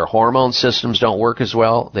 Their hormone systems don't work as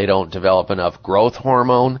well. They don't develop enough growth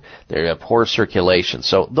hormone. They have poor circulation.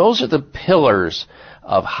 So those are the pillars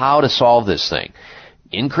of how to solve this thing.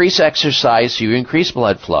 Increase exercise so you increase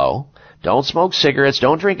blood flow. Don't smoke cigarettes.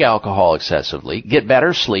 Don't drink alcohol excessively. Get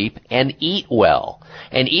better sleep and eat well.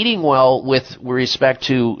 And eating well with respect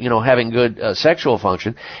to, having good sexual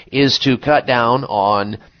function is to cut down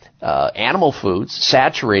on animal foods,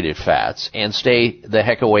 saturated fats, and stay the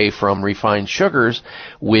heck away from refined sugars,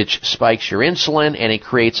 which spikes your insulin and it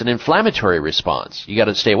creates an inflammatory response. You got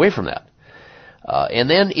to stay away from that. And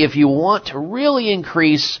then if you want to really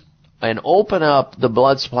increase and open up the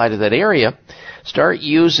blood supply to that area, start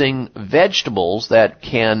using vegetables that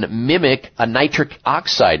can mimic a nitric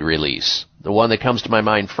oxide release. The one that comes to my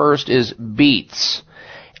mind first is beets.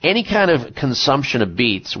 Any kind of consumption of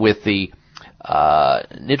beets with the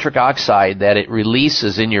nitric oxide that it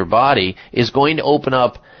releases in your body is going to open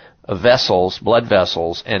up vessels, blood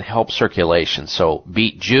vessels, and help circulation. So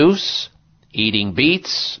beet juice, eating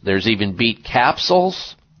beets, there's even beet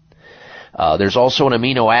capsules. There's also an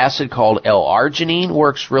amino acid called L-arginine,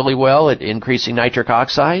 works really well at increasing nitric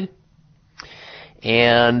oxide.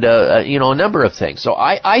 And, a number of things. So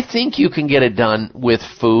I think you can get it done with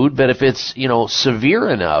food, but if it's, severe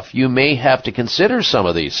enough, you may have to consider some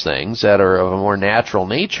of these things that are of a more natural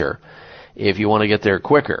nature if you want to get there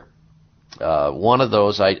quicker. One of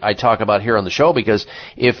those I talk about here on the show, because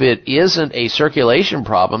if it isn't a circulation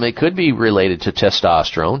problem, it could be related to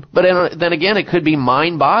testosterone, but then again, it could be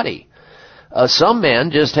mind-body. Some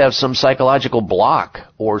men just have some psychological block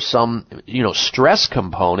or some, stress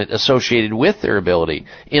component associated with their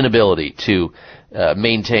inability to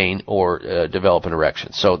maintain or develop an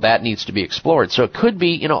erection. So that needs to be explored. So it could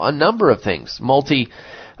be, a number of things,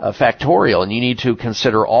 multifactorial, and you need to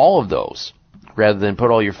consider all of those rather than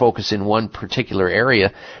put all your focus in one particular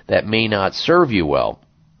area that may not serve you well.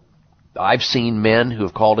 I've seen men who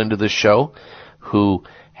have called into this show who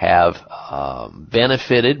have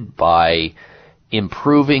benefited by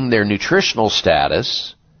improving their nutritional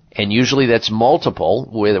status, and usually that's multiple,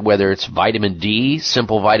 whether it's vitamin D,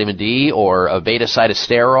 simple vitamin D, or a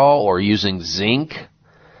beta-cytosterol, or using zinc.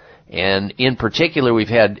 And in particular, we've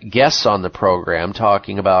had guests on the program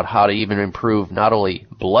talking about how to even improve not only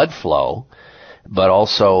blood flow, but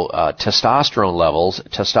also testosterone levels,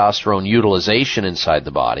 testosterone utilization inside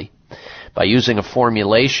the body, by using a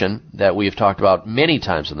formulation that we've talked about many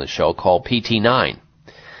times on the show called PT9.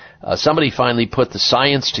 Somebody finally put the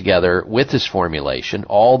science together with this formulation,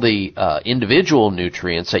 all the individual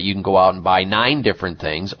nutrients that you can go out and buy 9 different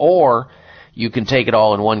things, or you can take it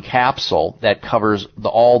all in one capsule that covers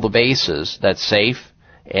all the bases, that's safe,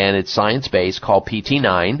 and it's science-based, called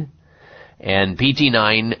PT9. And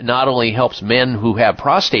PT9 not only helps men who have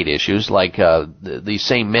prostate issues, like these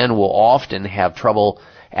same men will often have trouble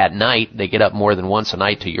at night. They get up more than once a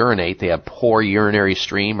night to urinate. They have poor urinary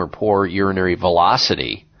stream or poor urinary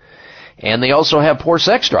velocity. And they also have poor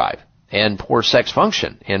sex drive and poor sex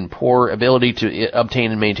function and poor ability to obtain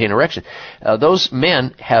and maintain erection. Those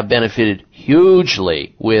men have benefited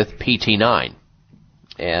hugely with PT9.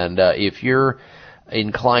 And if you're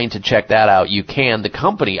inclined to check that out, you can. The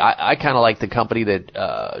company, I kind of like the company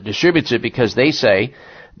that distributes it, because they say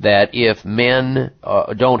that if men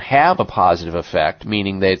don't have a positive effect,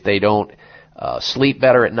 meaning that they don't sleep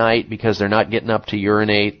better at night because they're not getting up to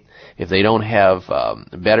urinate, if they don't have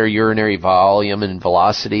better urinary volume and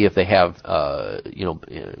velocity, if they have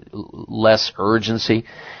less urgency,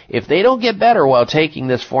 if they don't get better while taking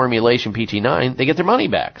this formulation PT9, they get their money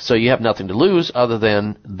back. So you have nothing to lose other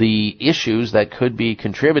than the issues that could be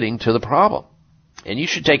contributing to the problem. And you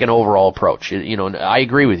should take an overall approach. I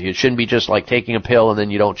agree with you. It shouldn't be just like taking a pill and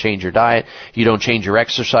then you don't change your diet, you don't change your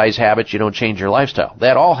exercise habits, you don't change your lifestyle.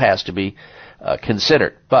 That all has to be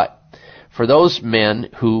considered. But for those men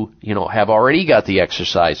who, have already got the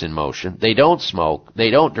exercise in motion, they don't smoke, they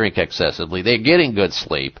don't drink excessively, they're getting good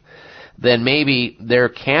sleep, then maybe they're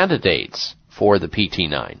candidates for the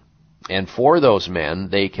PT9. And for those men,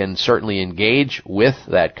 they can certainly engage with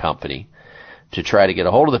that company to try to get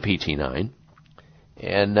a hold of the PT9.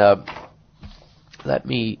 And let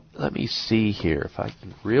me see here if I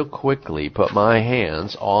can real quickly put my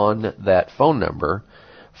hands on that phone number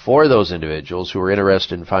for those individuals who are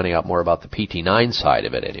interested in finding out more about the PT9 side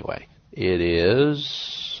of it anyway. It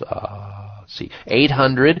is,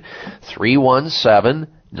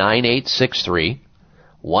 800-317-9863,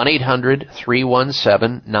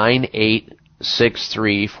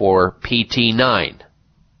 1-800-317-9863 for PT9,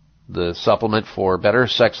 the supplement for better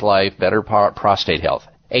sex life, better prostate health.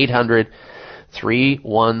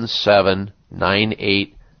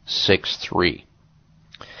 800-317-9863.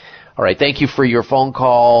 All right, thank you for your phone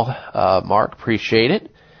call, Mark. Appreciate it.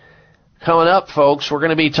 Coming up, folks, we're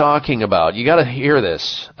going to be talking about, you got to hear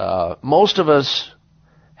this, most of us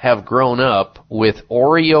have grown up with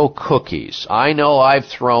Oreo cookies. I know I've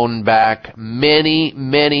thrown back many,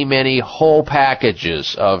 many, many whole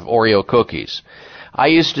packages of Oreo cookies. I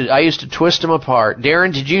used to twist them apart.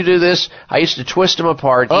 Darren, did you do this? I used to twist them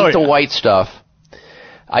apart, eat the white stuff.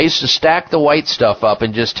 I used to stack the white stuff up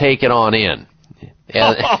and just take it on in.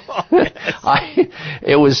 And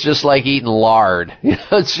it was just like eating lard.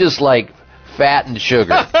 It's just like fat and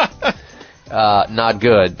sugar. Not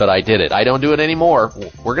good, but I did it. I don't do it anymore.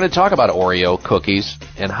 We're going to talk about Oreo cookies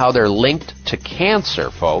and how they're linked to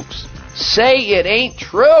cancer, folks. Say it ain't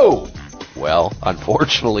true. Well,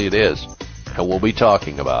 unfortunately it is. And we'll be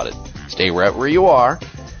talking about it. Stay right where you are.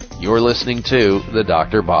 You're listening to The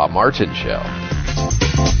Dr. Bob Martin Show.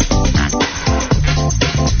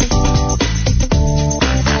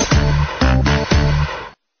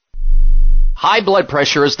 High blood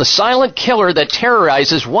pressure is the silent killer that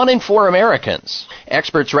terrorizes 1 in 4 Americans.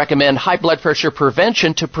 Experts recommend high blood pressure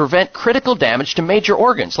prevention to prevent critical damage to major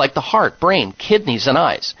organs like the heart, brain, kidneys, and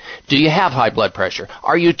eyes. Do you have high blood pressure?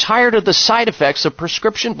 Are you tired of the side effects of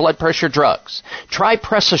prescription blood pressure drugs? Try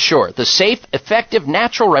Press Assure, the safe, effective,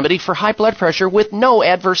 natural remedy for high blood pressure with no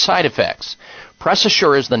adverse side effects. Press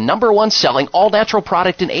Assure is the #1 selling all-natural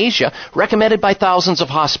product in Asia, recommended by thousands of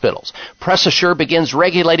hospitals. Press Assure begins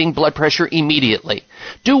regulating blood pressure immediately.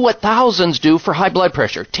 Do what thousands do for high blood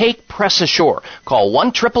pressure. Take Press Assure. Call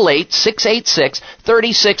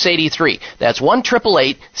 1-888-686-3683. That's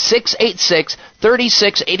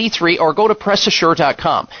 1-888-686-3683, or go to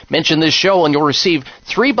PressAssure.com. Mention this show and you'll receive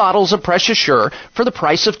 3 bottles of Press Assure for the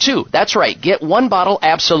price of 2. That's right. Get 1 bottle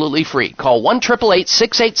absolutely free. Call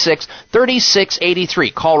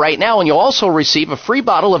 1-888-686-3683. Call right now and you'll also receive a free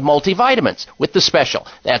bottle of multivitamins with the special.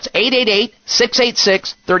 That's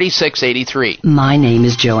 888-686-3683. My name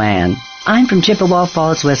is Joanne. I'm from Chippewa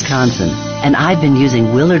Falls, Wisconsin, and I've been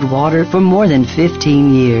using Willard Water for more than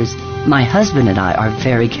 15 years. My husband and I are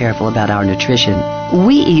very careful about our nutrition.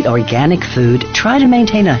 We eat organic food, try to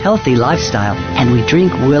maintain a healthy lifestyle, and we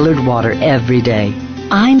drink Willard Water every day.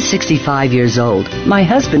 I'm 65 years old. My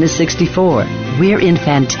husband is 64. We're in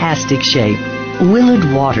fantastic shape. Willard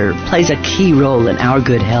Water plays a key role in our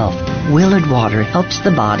good health. Willard Water helps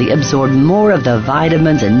the body absorb more of the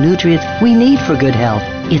vitamins and nutrients we need for good health.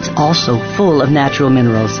 It's also full of natural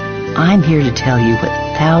minerals. I'm here to tell you what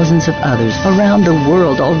thousands of others around the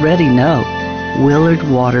world already know. Willard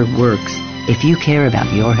Water works. If you care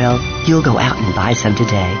about your health, you'll go out and buy some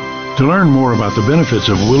today. To learn more about the benefits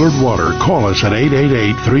of Willard Water, call us at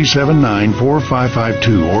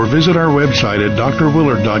 888-379-4552 or visit our website at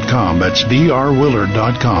drwillard.com. That's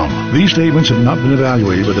drwillard.com. These statements have not been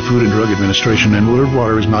evaluated by the Food and Drug Administration, and Willard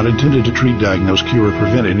Water is not intended to treat, diagnose, cure, or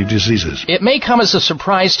prevent any diseases. It may come as a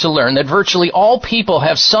surprise to learn that virtually all people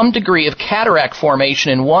have some degree of cataract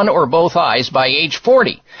formation in one or both eyes by age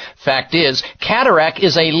 40. Fact is, cataract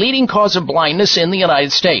is a leading cause of blindness in the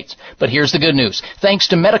United States. But here's the good news. Thanks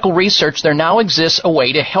to medical research, there now exists a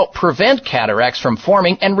way to help prevent cataracts from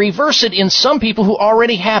forming and reverse it in some people who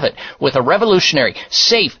already have it with a revolutionary,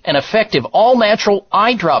 safe, and effective all-natural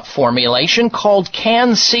eye drop formulation called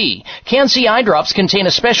Can-C. Can-C eye drops contain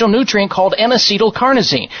a special nutrient called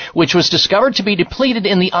N-acetylcarnosine, which was discovered to be depleted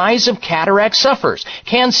in the eyes of cataract sufferers.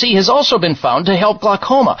 Can-C has also been found to help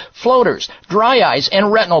glaucoma, floaters, dry eyes, and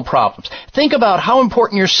retinal problems. Think about how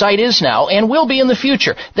important your sight is now and will be in the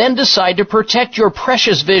future. Then decide to protect your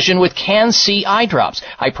precious vision with Can-C eye drops.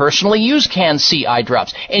 I personally use Can-C eye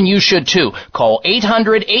drops, and you should too. Call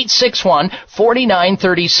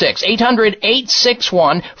 800-861-4936.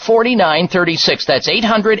 800-861-4936. That's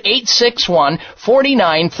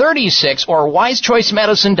 800-861-4936 or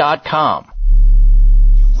wisechoicemedicine.com.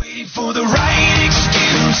 Waiting for the right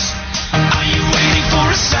excuse? Are you waiting for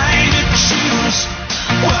a sign to choose?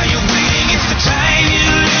 While you're waiting, it's the time you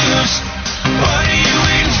lose. What are you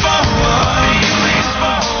waiting for? What are you waiting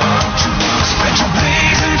for? Don't you wanna spread your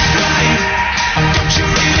wings and fly? Don't you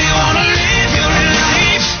really wanna live your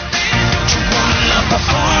life? Don't you wanna love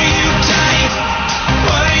before you die?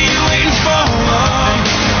 What are you waiting for?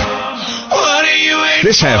 What are you waiting for?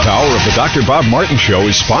 This half hour of the Dr. Bob Martin Show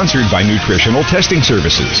is sponsored by Nutritional Testing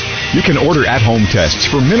Services. You can order at-home tests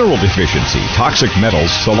for mineral deficiency, toxic metals,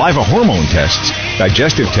 saliva hormone tests,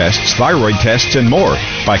 digestive tests, thyroid tests, and more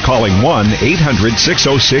by calling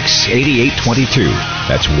 1-800-606-8822.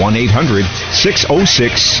 That's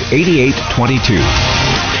 1-800-606-8822.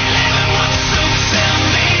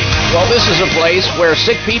 Well, this is a place where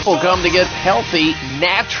sick people come to get healthy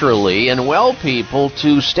naturally and well people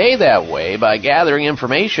to stay that way by gathering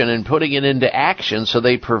information and putting it into action so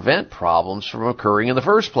they prevent problems from occurring in the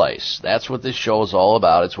first place. That's what this show is all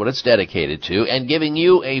about. It's what it's dedicated to, and giving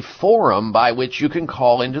you a forum by which you can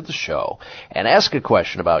call into the show and ask a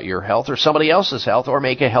question about your health or somebody else's health or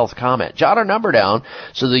make a health comment. Jot our number down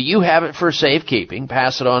so that you have it for safekeeping.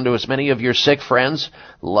 Pass it on to as many of your sick friends,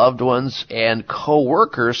 loved ones, and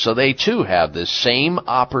co-workers so they too have this same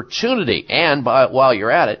opportunity. And while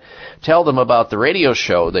you're at it, tell them about the radio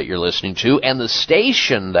show that you're listening to and the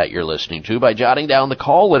station that you're listening to by jotting down the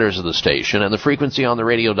call letters of the station and the frequency on the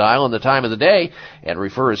radio dial and the time of the day, and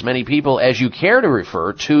refer as many people as you care to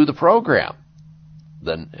refer to the program.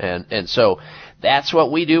 And so that's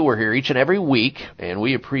what we do. We're here each and every week, and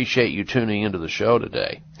we appreciate you tuning into the show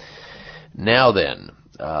today. Now then,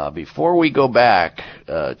 before we go back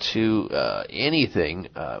to anything,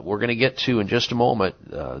 we're going to get to, in just a moment,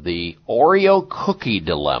 the Oreo cookie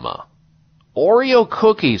dilemma. Oreo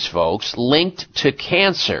cookies, folks, linked to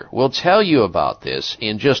cancer. We'll tell you about this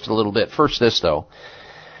in just a little bit. First, this, though.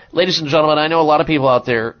 Ladies and gentlemen, I know a lot of people out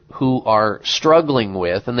there who are struggling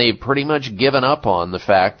with, and they've pretty much given up on the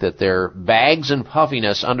fact that their bags and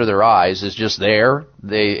puffiness under their eyes is just there.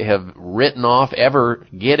 They have written off ever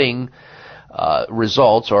getting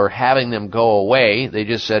results or having them go away. They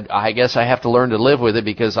just said, I guess I have to learn to live with it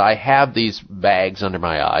because I have these bags under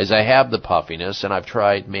my eyes. I have the puffiness, and I've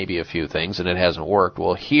tried maybe a few things, and it hasn't worked.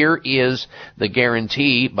 Well, here is the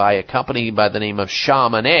guarantee by a company by the name of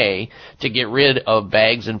Chamonix to get rid of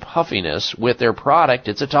bags and puffiness with their product.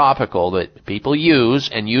 It's a topical that people use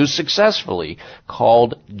and use successfully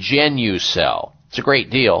called Genucel. It's a great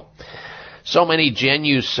deal. So many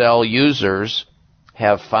Genucel users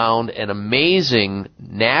have found an amazing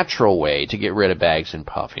natural way to get rid of bags and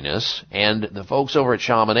puffiness, and the folks over at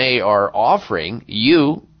Chamonix are offering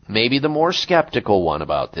you, maybe the more skeptical one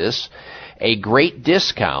about this, a great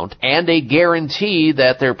discount and a guarantee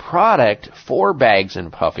that their product for bags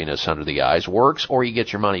and puffiness under the eyes works or you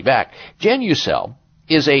get your money back. Genucel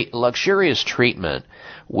is a luxurious treatment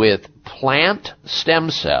with plant stem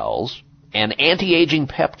cells and anti-aging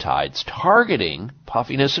peptides targeting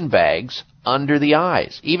puffiness and bags under the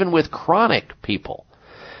eyes, even with chronic people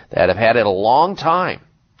that have had it a long time.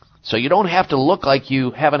 So you don't have to look like you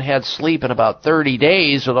haven't had sleep in about 30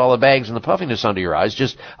 days with all the bags and the puffiness under your eyes.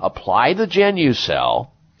 Just apply the Genucel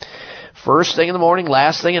first thing in the morning,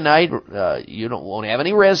 last thing at night. You won't have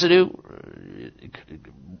any residue. It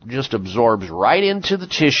just absorbs right into the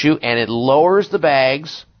tissue, and it lowers the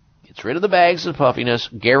bags, gets rid of the bags and puffiness,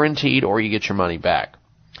 guaranteed, or you get your money back.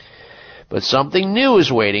 But something new is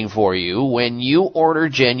waiting for you when you order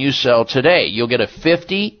Genucel today. You'll get a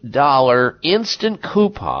 $50 instant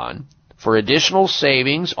coupon for additional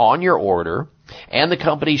savings on your order, and the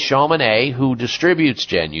company Chamonix, who distributes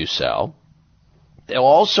Genucel. They'll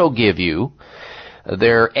also give you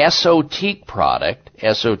their Esotique product.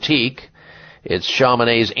 Esotique, it's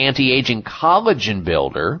Chamonix's anti-aging collagen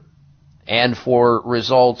builder. And for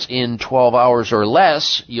results in 12 hours or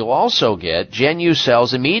less, you'll also get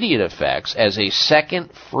Genucel's immediate effects as a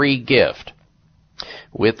second free gift.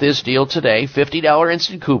 With this deal today, $50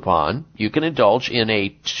 instant coupon, you can indulge in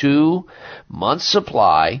a 2-month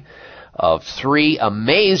supply of 3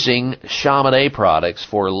 amazing Chamonix products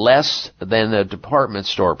for less than a department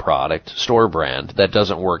store product, store brand, that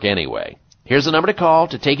doesn't work anyway. Here's the number to call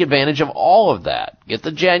to take advantage of all of that. Get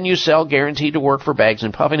the Genucel guaranteed to work for bags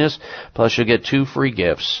and puffiness, plus you'll get 2 free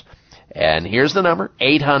gifts. And here's the number,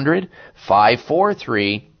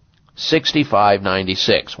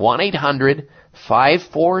 800-543-6596.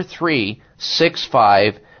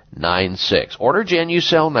 1-800-543-6596. Order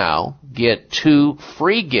Genucel now, get 2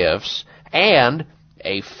 free gifts, and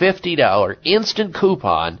a $50 instant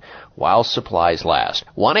coupon while supplies last.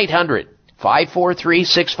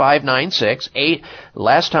 1-800-543-6596.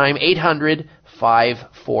 Last time,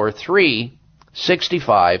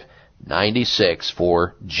 800-543-6596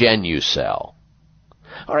 for Genucel.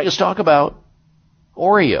 All right, let's talk about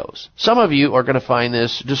Oreos. Some of you are going to find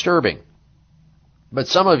this disturbing, but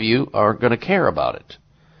some of you are going to care about it.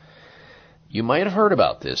 You might have heard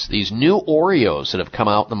about this, these new Oreos that have come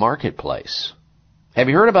out in the marketplace. Have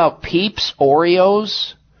you heard about Peeps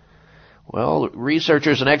Oreos? Well,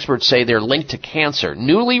 researchers and experts say they're linked to cancer.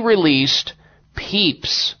 Newly released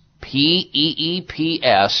Peeps,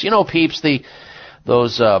 P-E-E-P-S. You know Peeps,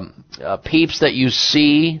 those Peeps that you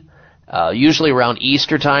see usually around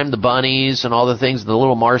Easter time, the bunnies and all the things, the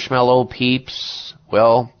little marshmallow Peeps.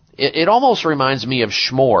 Well, it almost reminds me of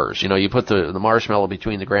s'mores. You know, you put the marshmallow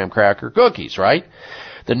between the graham cracker cookies, right?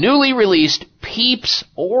 The newly released Peeps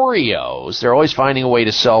Oreos, they're always finding a way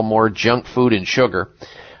to sell more junk food and sugar,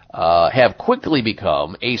 have quickly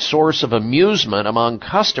become a source of amusement among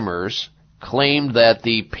customers, claimed that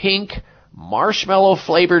the pink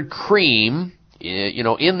marshmallow-flavored cream,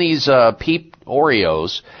 in these Peep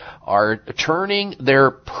Oreos, are turning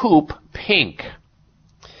their poop pink.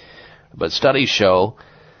 But studies show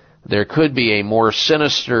there could be a more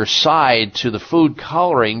sinister side to the food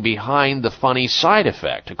coloring behind the funny side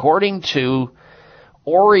effect. According to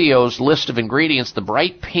Oreo's list of ingredients, the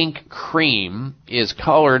bright pink cream is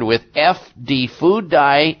colored with FD food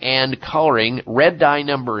dye and coloring red dye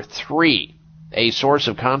number 3, a source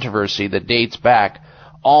of controversy that dates back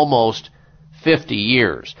almost 50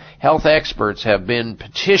 years. Health experts have been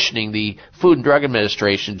petitioning the Food and Drug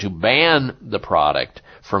Administration to ban the product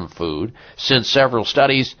from food, since several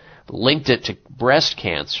studies linked it to breast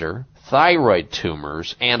cancer, thyroid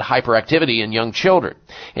tumors, and hyperactivity in young children.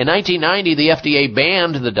 In 1990, the FDA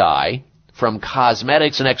banned the dye from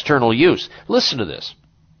cosmetics and external use. Listen to this.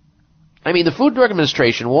 I mean, the Food and Drug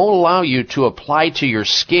Administration won't allow you to apply to your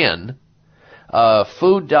skin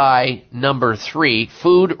food dye number 3,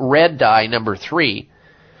 food red dye number 3.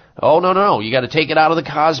 Oh, no. You got to take it out of the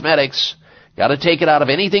cosmetics. Got to take it out of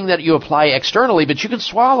anything that you apply externally, but you can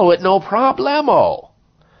swallow it, no problemo.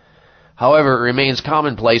 However, it remains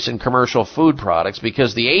commonplace in commercial food products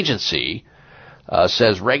because the agency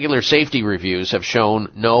says regular safety reviews have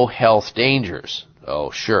shown no health dangers.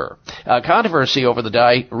 Oh, sure. Controversy over the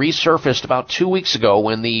dye resurfaced about 2 weeks ago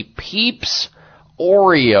when the Peeps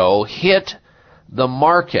Oreo hit the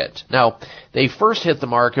market. Now, they first hit the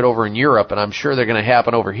market over in Europe, and I'm sure they're going to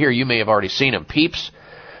happen over here. You may have already seen them. Peeps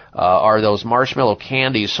are those marshmallow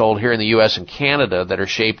candies sold here in the U.S. and Canada that are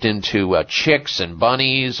shaped into chicks and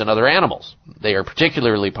bunnies and other animals. They are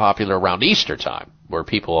particularly popular around Easter time, where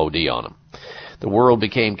people OD on them. The world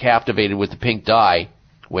became captivated with the pink dye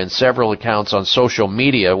when several accounts on social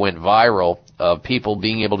media went viral of people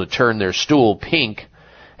being able to turn their stool pink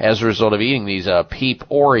as a result of eating these Peep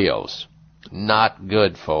Oreos. Not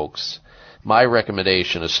good, folks. My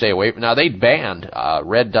recommendation is stay away. Now, they banned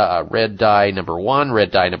red dye number 1, red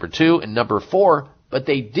dye number 2, and number 4, but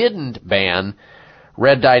they didn't ban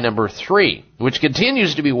red dye number 3, which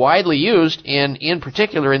continues to be widely used in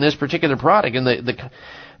particular in this particular product. And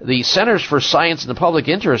the Centers for Science and the Public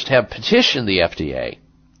Interest have petitioned the FDA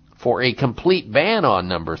for a complete ban on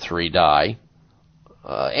number 3 dye.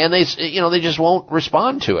 And they just won't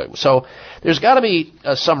respond to it. So there's got to be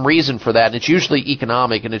some reason for that, and it's usually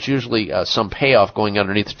economic, and it's usually some payoff going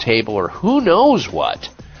underneath the table, or who knows what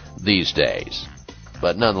these days.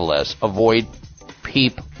 But nonetheless, avoid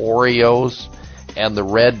Peep Oreos and the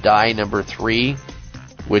red dye number 3,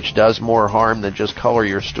 which does more harm than just color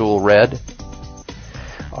your stool red?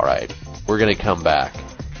 All right, we're going to come back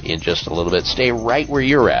in just a little bit. Stay right where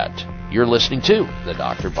you're at. You're listening to the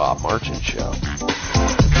Dr. Bob Martin Show.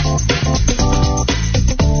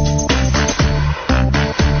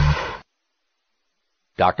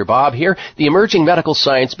 Dr. Bob here. The emerging medical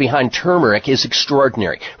science behind turmeric is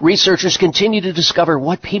extraordinary. Researchers continue to discover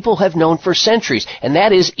what people have known for centuries, and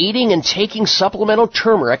that is eating and taking supplemental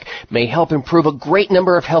turmeric may help improve a great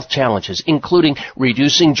number of health challenges, including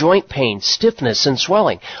reducing joint pain, stiffness, and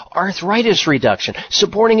swelling, arthritis reduction,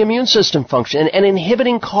 supporting immune system function, and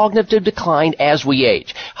inhibiting cognitive decline as we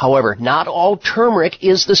age. However, not all turmeric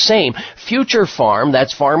is the same. Future Farm,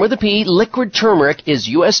 that's farm with a P, liquid turmeric is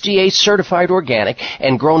USDA certified organic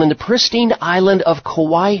and grown in the pristine island of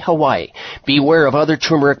Kauai, Hawaii. Beware of other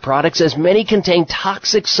turmeric products, as many contain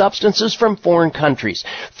toxic substances from foreign countries.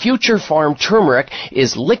 Future Farm turmeric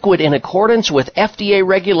is liquid in accordance with FDA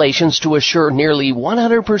regulations to assure nearly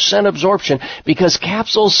 100% absorption, because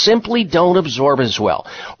capsules simply don't absorb as well.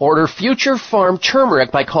 Order Future Farm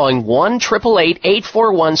turmeric by calling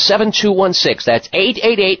 1-888-841-7216. That's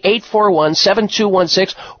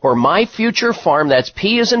 888-841-7216, or MyFutureFarm, that's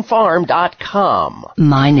P as in farm.com.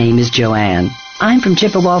 My name is Joanne. I'm from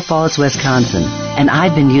Chippewa Falls, Wisconsin, and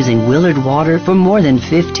I've been using Willard water for more than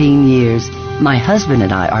 15 years. My husband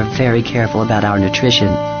and I are very careful about our nutrition.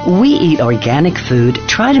 We eat organic food,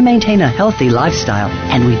 try to maintain a healthy lifestyle,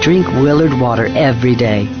 and we drink Willard water every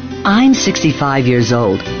day. I'm 65 years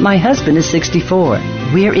old. My husband is 64.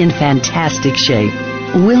 We're in fantastic shape.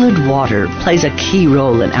 Willard water plays a key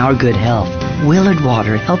role in our good health. Willard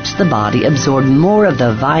water helps the body absorb more of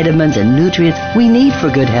the vitamins and nutrients we need for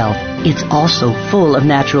good health. It's also full of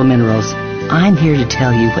natural minerals. I'm here to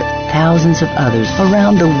tell you what thousands of others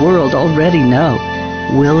around the world already know.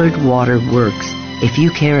 Willard water works. If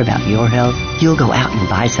you care about your health, you'll go out and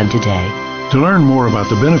buy some today. To learn more about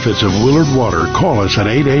the benefits of Willard water, call us at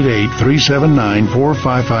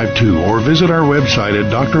 888-379-4552 or visit our website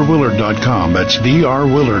at drwillard.com. That's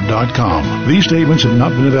drwillard.com. These statements have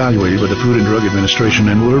not been evaluated by the Food and Drug Administration,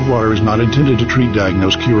 and Willard water is not intended to treat,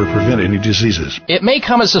 diagnose, cure, or prevent any diseases. It may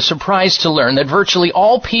come as a surprise to learn that virtually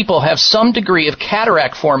all people have some degree of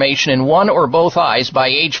cataract formation in one or both eyes by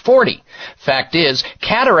age 40. Fact is,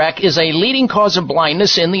 cataract is a leading cause of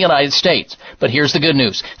blindness in the United States. But here's the good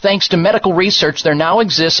news. Thanks to medical research, there now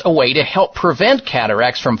exists a way to help prevent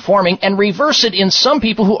cataracts from forming and reverse it in some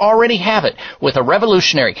people who already have it, with a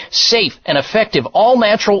revolutionary, safe, and effective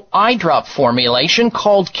all-natural eye drop formulation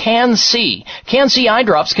called Can-C. Can-C eye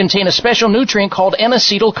drops contain a special nutrient called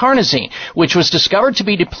N-acetylcarnosine, which was discovered to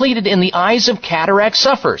be depleted in the eyes of cataract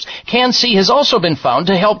sufferers. Can-C has also been found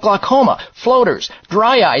to help glaucoma, floaters,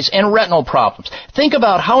 dry eyes, and retinal problems. Think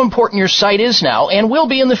about how important your sight is now and will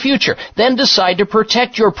be in the future. Then decide to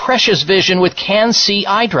protect your precious vision with Can-C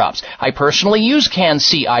eye drops. I personally use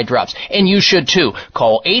Can-C eye drops, and you should too.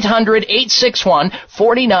 Call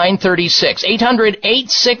 800-861-4936.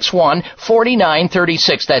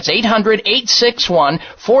 800-861-4936. That's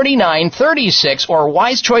 800-861-4936 or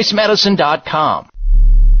wisechoicemedicine.com.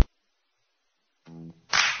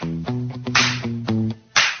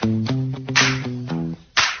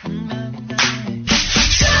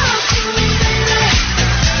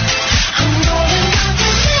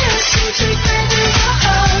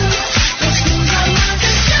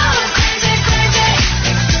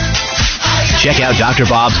 Check out Dr.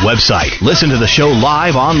 Bob's website. Listen to the show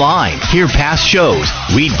live online. Hear past shows.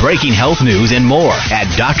 Read breaking health news and more at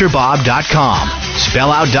drbob.com.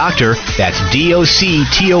 Spell out doctor, that's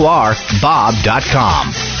D-O-C-T-O-R,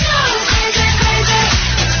 bob.com.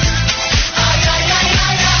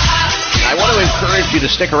 I want to encourage you to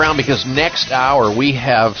stick around, because next hour we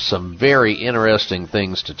have some very interesting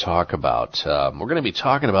things to talk about. We're going to be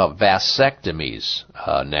talking about vasectomies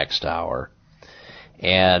next hour.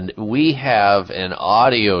 And we have an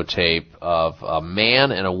audio tape of a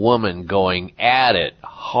man and a woman going at it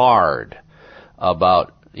hard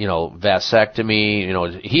about,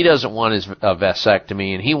 vasectomy. He doesn't want his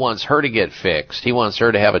vasectomy, and he wants her to get fixed. He wants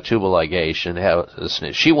her to have a tubal ligation, to have a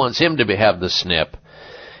snip. She wants him to have the snip.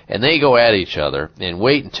 And they go at each other. And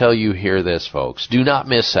wait until you hear this, folks. Do not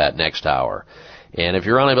miss that next hour. And if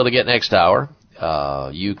you're unable to get next hour,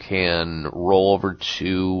 you can roll over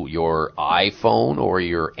to your iPhone or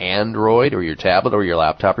your Android or your tablet or your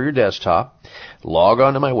laptop or your desktop. Log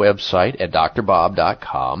on to my website at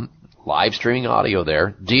drbob.com. Live streaming audio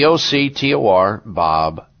there. DOCTOR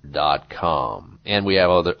Bob.com. And we have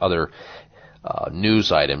other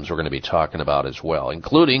news items we're going to be talking about as well,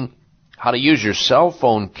 including how to use your cell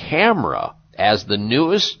phone camera as the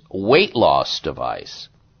newest weight loss device.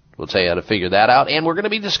 We'll tell you how to figure that out. And we're going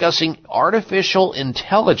to be discussing artificial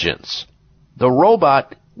intelligence. The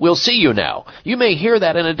robot will see you now. You may hear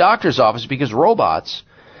that in a doctor's office because robots,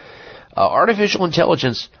 artificial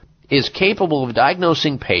intelligence is capable of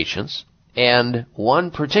diagnosing patients. And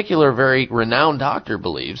one particular very renowned doctor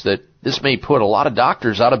believes that this may put a lot of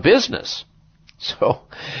doctors out of business. So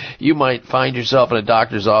you might find yourself in a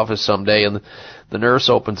doctor's office someday and the nurse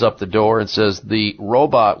opens up the door and says, the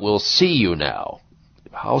robot will see you now.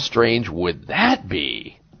 How strange would that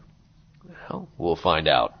be? Well, we'll find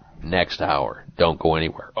out next hour. Don't go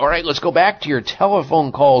anywhere. All right, let's go back to your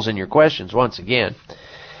telephone calls and your questions once again.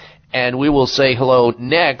 And we will say hello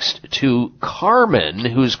next to Carmen,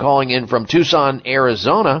 who's calling in from Tucson,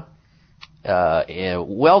 Arizona.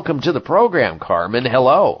 Welcome to the program, Carmen.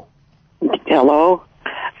 Hello. Hello.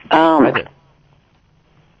 Hi there.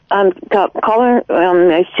 I'm calling.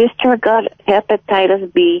 My sister got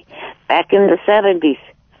hepatitis B back in the 70s,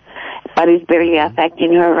 but it's barely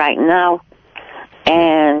affecting her right now.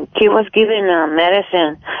 And she was given a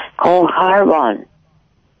medicine called Harbon.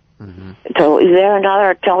 So is there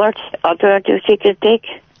another alternative she could take?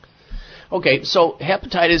 Okay, so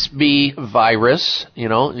hepatitis B virus,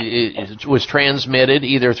 it was transmitted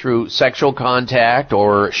either through sexual contact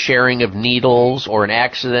or sharing of needles or an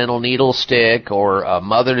accidental needle stick or a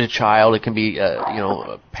mother to child. It can be,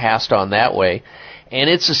 passed on that way. And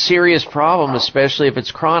it's a serious problem, especially if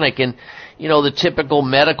it's chronic. And, the typical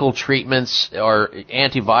medical treatments are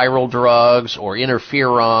antiviral drugs or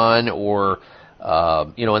interferon or,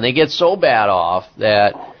 and they get so bad off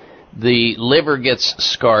that the liver gets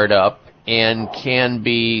scarred up and can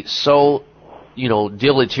be so,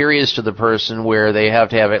 deleterious to the person where they have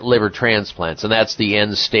to have liver transplants. And that's the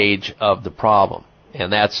end stage of the problem.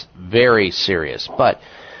 And that's very serious. But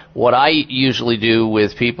what I usually do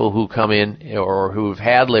with people who come in or who've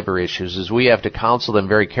had liver issues is we have to counsel them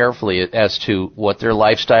very carefully as to what their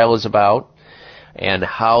lifestyle is about and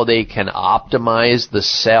how they can optimize the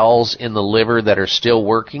cells in the liver that are still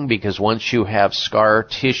working, because once you have scar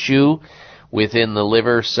tissue within the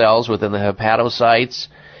liver cells, within the hepatocytes,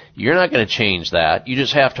 you're not going to change that. You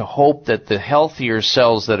just have to hope that the healthier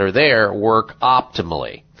cells that are there work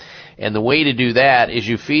optimally. And the way to do that is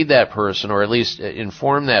you feed that person, or at least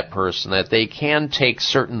inform that person that they can take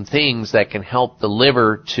certain things that can help the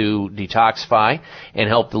liver to detoxify and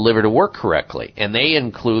help the liver to work correctly. And they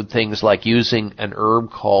include things like using an herb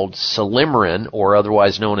called Silymarin, or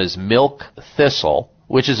otherwise known as milk thistle,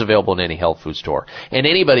 which is available in any health food store. And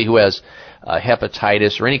anybody who has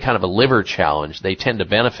hepatitis or any kind of a liver challenge, they tend to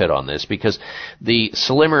benefit on this, because the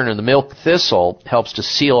Silymarin or the milk thistle helps to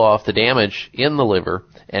seal off the damage in the liver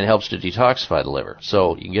and helps to detoxify the liver.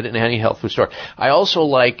 So you can get it in any health food store. I also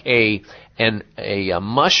like a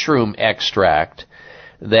mushroom extract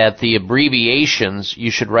that the abbreviations, you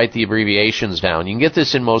should write the abbreviations down. You can get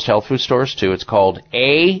this in most health food stores too. It's called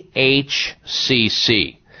AHCC.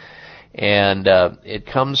 And it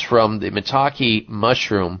comes from the maitake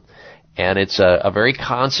mushroom, and it's a very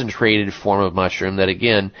concentrated form of mushroom that,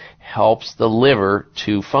 again, helps the liver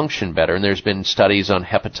to function better. And there's been studies on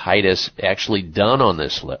hepatitis actually done on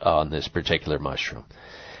this particular mushroom.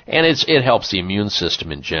 And it helps the immune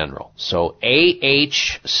system in general. So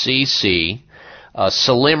AHCC,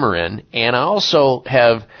 Silymarin, and I also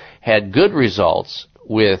have had good results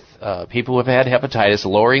with people who have had hepatitis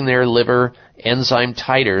lowering their liver enzyme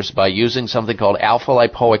titers by using something called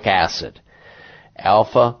alpha-lipoic acid.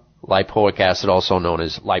 Alpha-lipoic acid, also known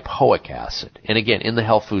as lipoic acid. And again, in the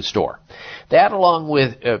health food store. That, along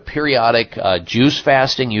with periodic juice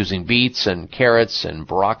fasting using beets and carrots and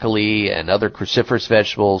broccoli and other cruciferous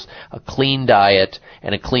vegetables, a clean diet,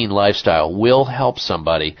 and a clean lifestyle will help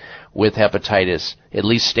somebody with hepatitis at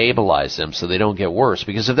least stabilize them so they don't get worse.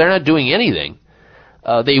 Because if they're not doing anything,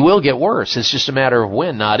 they will get worse. It's just a matter of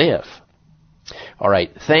when, not if. All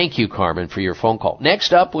right. Thank you, Carmen, for your phone call.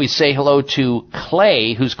 Next up, we say hello to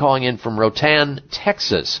Clay, who's calling in from Rotan,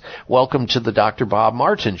 Texas. Welcome to the Dr. Bob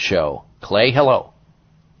Martin Show. Clay, hello.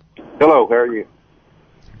 Hello. How are you?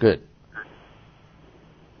 Good.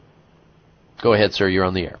 Go ahead, sir. You're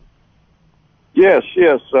on the air. Yes.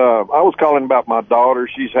 I was calling about my daughter.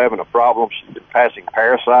 She's having a problem. She's passing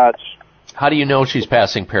parasites. How do you know she's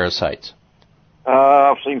passing parasites?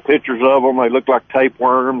 I've seen pictures of them. They look like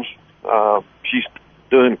tapeworms. She's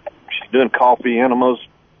doing coffee enemas.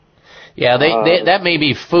 Yeah, that may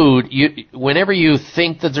be food. Whenever you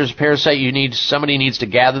think that there's a parasite, somebody needs to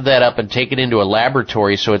gather that up and take it into a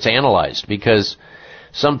laboratory so it's analyzed, because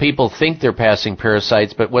some people think they're passing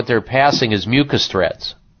parasites, but what they're passing is mucus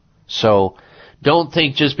threads. So Don't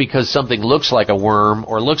think just because something looks like a worm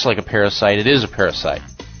or looks like a parasite, it is a parasite.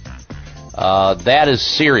 That is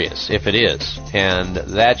serious if it is, and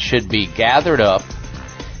that should be gathered up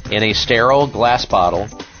in a sterile glass bottle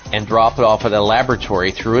and dropped off at a laboratory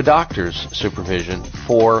through a doctor's supervision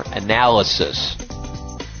for analysis.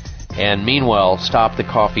 And meanwhile, stop the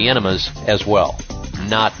coffee enemas as well.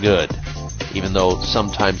 Not good, even though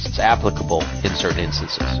sometimes it's applicable in certain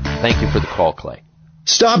instances. Thank you for the call, Clay.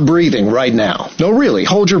 Stop breathing right now. No, really,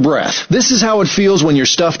 hold your breath. This is how it feels when you're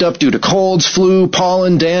stuffed up due to colds, flu,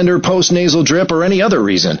 pollen, dander, postnasal drip, or any other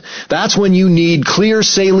reason. That's when you need Clear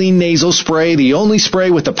Saline Nasal Spray, the only spray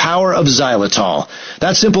with the power of xylitol.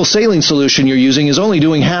 That simple saline solution you're using is only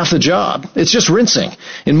doing half the job. It's just rinsing.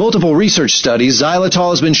 In multiple research studies, xylitol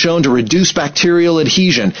has been shown to reduce bacterial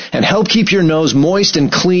adhesion and help keep your nose moist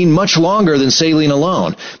and clean much longer than saline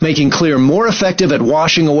alone, making Clear more effective at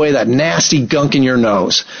washing away that nasty gunk in your nose.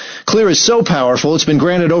 Clear is so powerful, it's been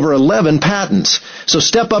granted over 11 patents. So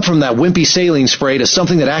step up from that wimpy saline spray to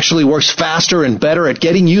something that actually works faster and better at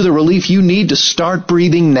getting you the relief you need to start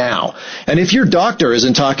breathing now. And if your doctor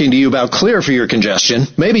isn't talking to you about Clear for your congestion,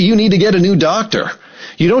 maybe you need to get a new doctor.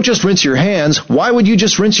 You don't just rinse your hands. Why would you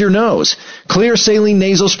just rinse your nose? Clear Saline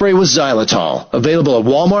Nasal Spray with xylitol. Available at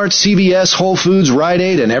Walmart, CVS, Whole Foods, Rite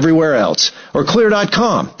Aid, and everywhere else. Or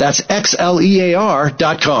Clear.com. That's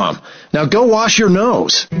XLEAR.com. Now go wash your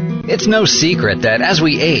nose. It's no secret that as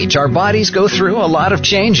we age, our bodies go through a lot of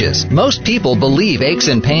changes. Most people believe aches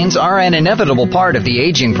and pains are an inevitable part of the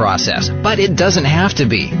aging process, but it doesn't have to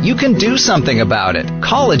be. You can do something about it.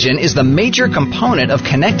 Collagen is the major component of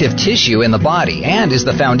connective tissue in the body and is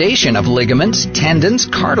the foundation of ligaments, tendons,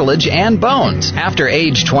 cartilage, and bones. After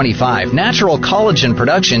age 25, natural collagen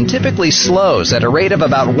production typically slows at a rate of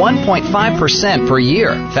about 1.5% per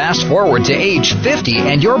year. Fast forward to age 50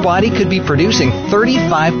 and your body could be producing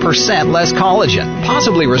 35% less collagen,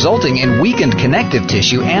 possibly resulting in weakened connective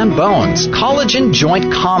tissue and bones. Collagen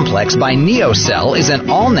Joint Complex by NeoCell is an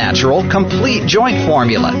all-natural, complete joint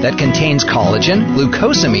formula that contains collagen,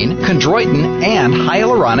 glucosamine, chondroitin, and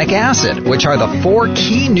hyaluronic acid, which are the 4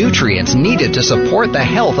 key nutrients needed to support the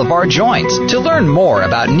health of our joints. To learn more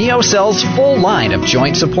about NeoCell's full line of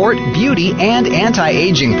joint support, beauty, and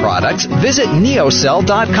anti-aging products, visit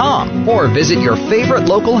neocell.com or visit your favorite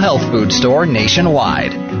local health food store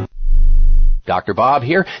nationwide. Dr. Bob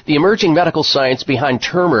here. The emerging medical science behind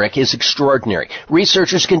turmeric is extraordinary.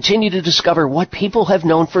 Researchers continue to discover what people have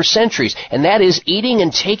known for centuries, and that is eating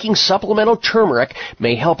and taking supplemental turmeric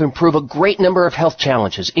may help improve a great number of health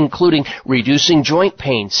challenges, including reducing joint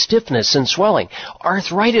pain, stiffness, and swelling,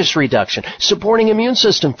 arthritis reduction, supporting immune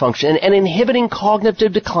system function, and inhibiting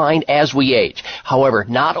cognitive decline as we age. However,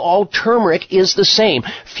 not all turmeric is the same.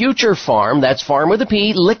 Future Farm, that's farm with a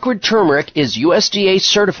P, liquid turmeric is USDA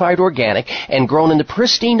certified organic and grown in the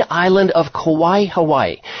pristine island of Kauai,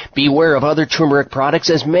 Hawaii. Beware of other turmeric products,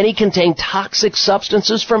 as many contain toxic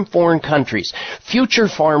substances from foreign countries. Future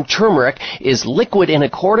Farm turmeric is liquid in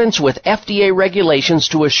accordance with FDA regulations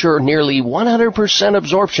to assure nearly 100%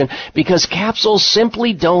 absorption because capsules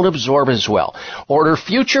simply don't absorb as well. Order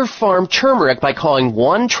Future Farm turmeric by calling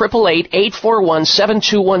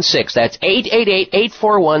 1-888-841-7216. That's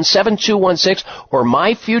 888-841-7216 or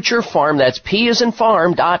MyFutureFarm, that's P as in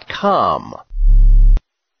farm.com.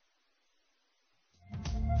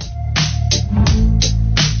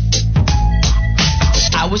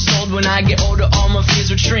 I was told when I get older all my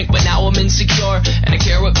fears would shrink, but now I'm insecure and I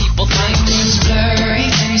care what people think. It's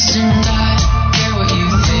blurry face and I care what you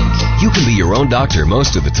think. You can be your own doctor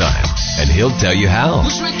most of the time, and he'll tell you how.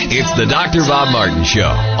 It's the Dr. Bob Martin Show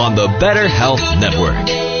on the Better Health Network.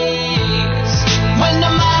 When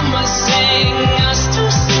the mama sang us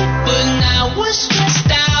to sleep, but now we're stressed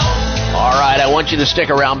out. All right, I want you to stick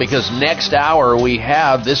around because next hour we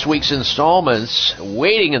have this week's installments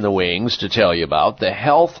waiting in the wings to tell you about the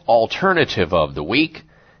health alternative of the week,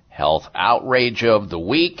 health outrage of the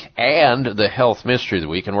week, and the health mystery of the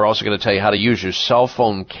week. And we're also going to tell you how to use your cell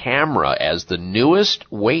phone camera as the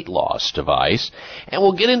newest weight loss device. And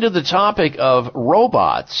we'll get into the topic of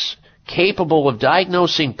robots capable of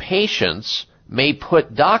diagnosing patients may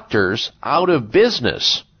put doctors out of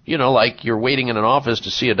business. You know, like you're waiting in an office to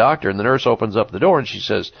see a doctor and the nurse opens up the door and she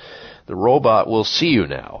says, the robot will see you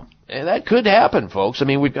now. And that could happen, folks. I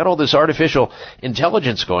mean, we've got all this artificial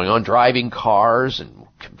intelligence going on, driving cars and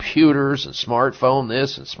computers and smartphone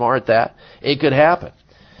this and smart that. It could happen.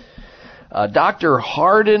 Dr.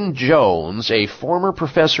 Hardin Jones, a former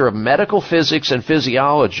professor of medical physics and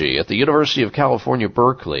physiology at the University of California,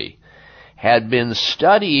 Berkeley, had been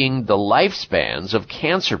studying the lifespans of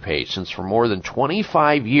cancer patients for more than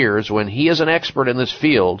 25 years when he, as an expert in this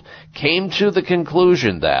field, came to the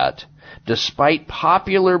conclusion that, despite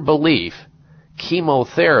popular belief,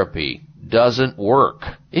 chemotherapy doesn't work.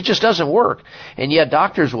 It just doesn't work. And yet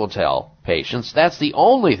doctors will tell patients that's the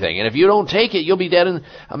only thing. And if you don't take it, you'll be dead in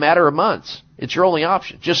a matter of months. It's your only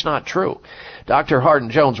option. Just not true. Dr.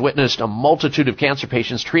 Hardin Jones witnessed a multitude of cancer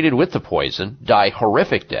patients treated with the poison die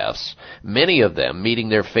horrific deaths, many of them meeting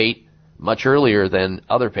their fate much earlier than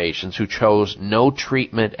other patients who chose no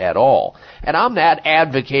treatment at all. And I'm not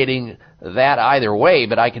advocating that either way,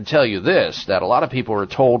 but I can tell you this, that a lot of people are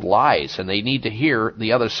told lies, and they need to hear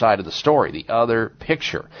the other side of the story, the other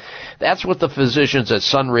picture. That's what the physicians at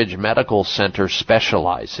Sunridge Medical Center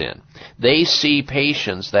specialize in. They see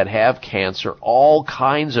patients that have cancer, all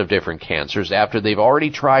kinds of different cancers, after they've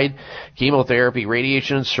already tried chemotherapy,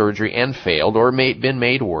 radiation, and surgery and failed or been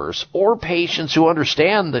made worse, or patients who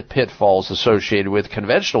understand the pitfalls associated with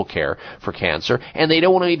conventional care for cancer, and they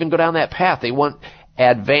don't want to even go down that path. They want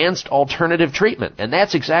advanced alternative treatment. And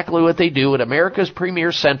that's exactly what they do at America's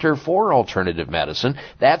premier center for alternative medicine.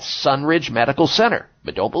 That's Sunridge Medical Center.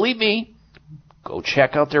 But don't believe me. Go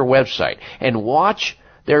check out their website and watch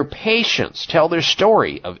their patients tell their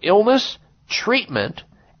story of illness, treatment,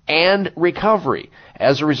 and recovery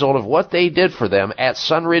as a result of what they did for them at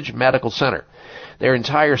Sunridge Medical Center. Their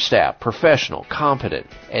entire staff, professional, competent,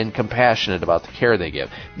 and compassionate about the care they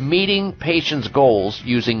give, meeting patients' goals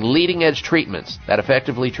using leading-edge treatments that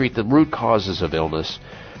effectively treat the root causes of illness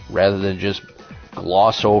rather than just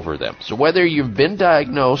gloss over them. So whether you've been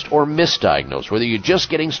diagnosed or misdiagnosed, whether you're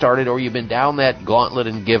just getting started or you've been down that gauntlet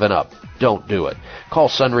and given up, don't do it. Call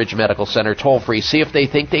Sunridge Medical Center toll-free. See if they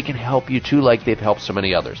think they can help you too, like they've helped so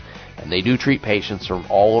many others. And they do treat patients from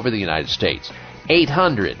all over the United States.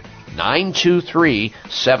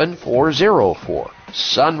 800-923-7404.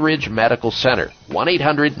 Sunridge Medical Center.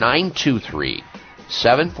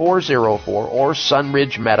 1-800-923-7404 or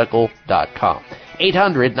sunridgemedical.com.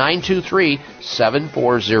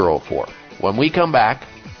 800-923-7404. When we come back,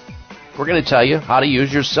 we're going to tell you how to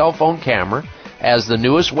use your cell phone camera as the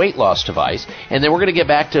newest weight loss device, and then we're going to get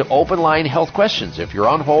back to open line health questions. If you're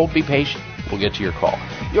on hold, be patient. We'll get to your call.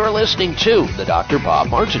 You're listening to The Dr. Bob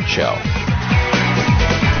Martin Show.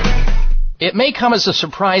 It may come as a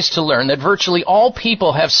surprise to learn that virtually all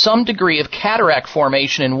people have some degree of cataract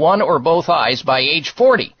formation in one or both eyes by age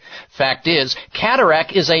 40. Fact is,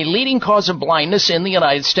 cataract is a leading cause of blindness in the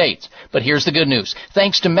United States. But here's the good news.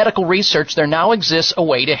 Thanks to medical research, there now exists a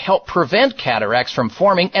way to help prevent cataracts from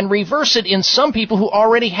forming and reverse it in some people who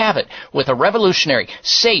already have it with a revolutionary,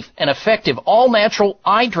 safe, and effective all-natural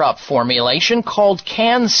eye drop formulation called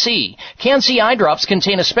Can-C. Can-C eye drops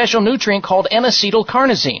contain a special nutrient called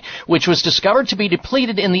N-acetylcarnosine, which was discovered to be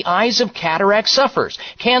depleted in the eyes of cataract sufferers.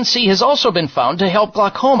 Can-C has also been found to help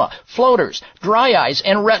glaucoma, floaters, dry eyes,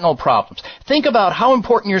 and retinal problems. Think about how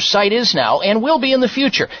important your sight is now and will be in the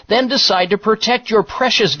future. Then decide to protect your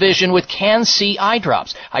precious vision with Can-C eye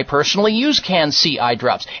drops. I personally use Can-C eye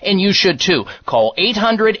drops, and you should too. Call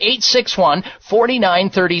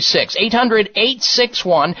 800-861-4936.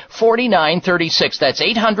 800-861-4936. That's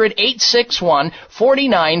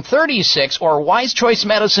 800-861-4936 or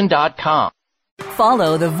wisechoicemedicine.com.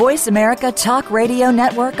 Follow the Voice America Talk Radio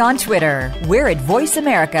Network on Twitter. We're at Voice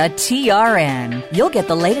America TRN. You'll get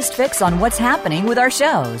the latest fix on what's happening with our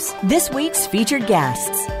shows, this week's featured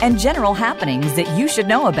guests, and general happenings that you should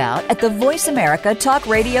know about at the Voice America Talk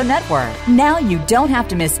Radio Network. Now you don't have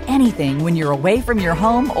to miss anything when you're away from your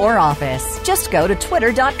home or office. Just go to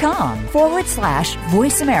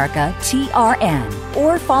twitter.com/Voice America TRN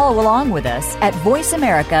or follow along with us at Voice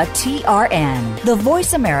America TRN. The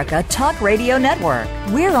Voice America Talk Radio Network.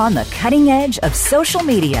 We're on the cutting edge of social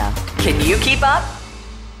media. Can you keep up?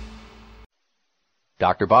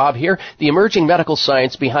 Dr. Bob here. The emerging medical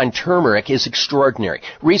science behind turmeric is extraordinary.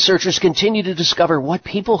 Researchers continue to discover what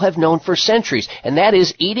people have known for centuries, and that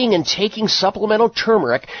is eating and taking supplemental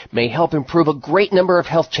turmeric may help improve a great number of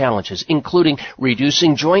health challenges, including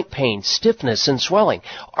reducing joint pain, stiffness, and swelling,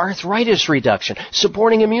 arthritis reduction,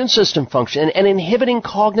 supporting immune system function, and inhibiting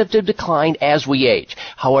cognitive decline as we age.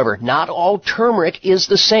 However, not all turmeric is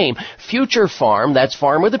the same. Future Farm, that's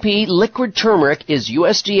farm with a P, liquid turmeric is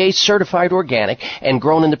USDA certified organic, and and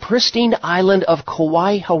grown in the pristine island of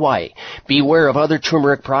Kauai, Hawaii. Beware of other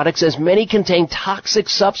turmeric products, as many contain toxic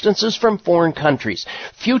substances from foreign countries.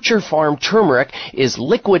 Future Farm turmeric is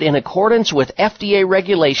liquid in accordance with FDA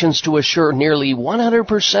regulations to assure nearly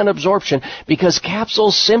 100% absorption, because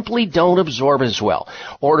capsules simply don't absorb as well.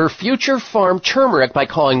 Order Future Farm turmeric by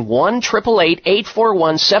calling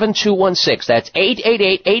 1-888-841-7216. That's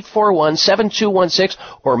 888-841-7216,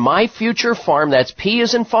 or My Future Farm. That's P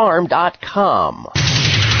as in farm.com.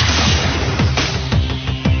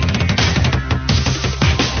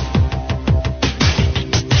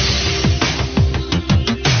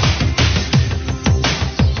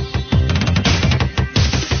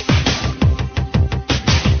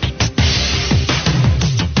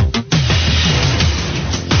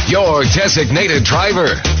 Your designated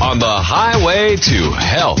driver on the highway to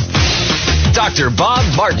health. Dr. Bob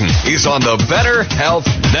Martin is on the Better Health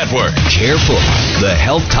Network. Careful. The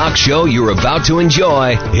health talk show you're about to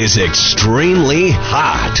enjoy is extremely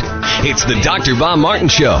hot. It's the Dr. Bob Martin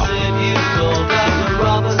Show.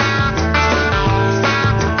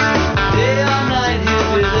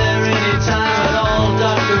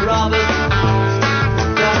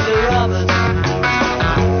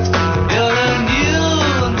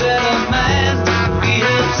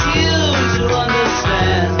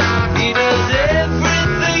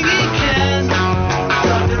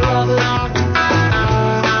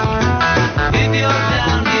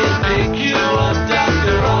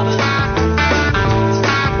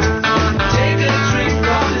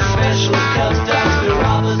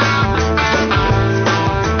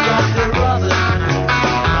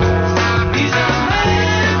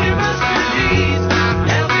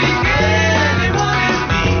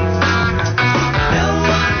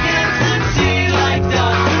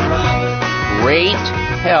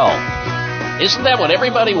 Health. Isn't that what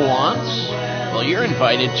everybody wants? Well, you're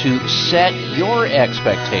invited to set your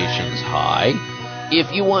expectations high.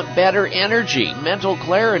 If you want better energy, mental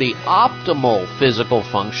clarity, optimal physical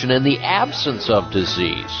function, and the absence of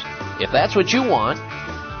disease, if that's what you want,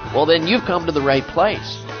 well, then you've come to the right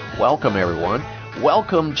place. Welcome, everyone.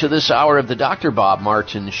 Welcome to this hour of the Dr. Bob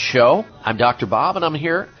Martin Show. I'm Dr. Bob, and I'm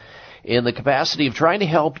here in the capacity of trying to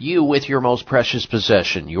help you with your most precious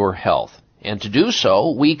possession, your health. And to do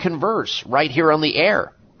so, we converse right here on the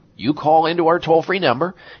air. You call into our toll-free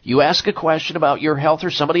number, you ask a question about your health or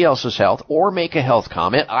somebody else's health, or make a health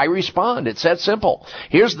comment. I respond. It's that simple.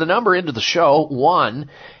 Here's the number into the show,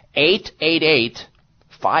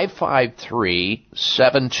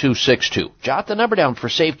 1-888-553-7262. Jot the number down for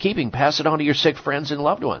safekeeping. Pass it on to your sick friends and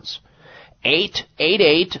loved ones.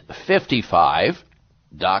 888-55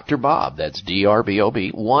 Dr. Bob, that's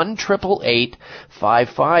D-R-B-O-B,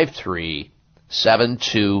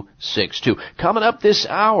 1-888-553-7262. Coming up this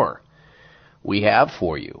hour, we have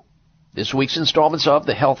for you this week's installments of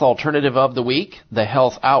the Health Alternative of the Week, the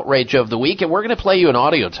Health Outrage of the Week, and we're going to play you an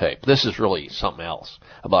audio tape. This is really something else,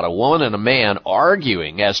 about a woman and a man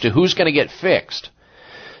arguing as to who's going to get fixed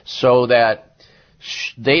so that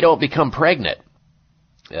they don't become pregnant.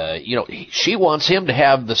 She wants him to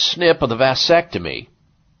have the snip of the vasectomy,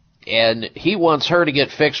 and he wants her to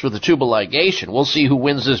get fixed with the tubal ligation. We'll see who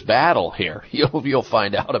wins this battle here. You'll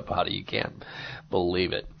find out about it. You can't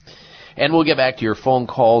believe it. And we'll get back to your phone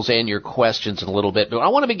calls and your questions in a little bit. But I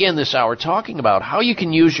want to begin this hour talking about how you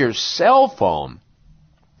can use your cell phone.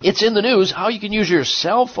 It's in the news how you can use your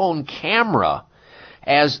cell phone camera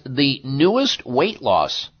as the newest weight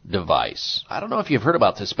loss device. I don't know if you've heard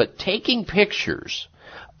about this, but taking pictures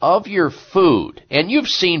of your food, and you've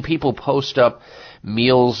seen people post up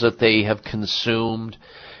meals that they have consumed.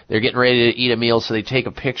 They're getting ready to eat a meal, so they take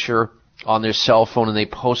a picture on their cell phone and they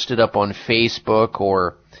post it up on Facebook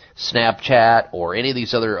or Snapchat or any of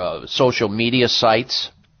these other social media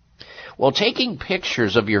sites. Well, taking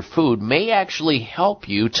pictures of your food may actually help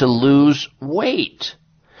you to lose weight.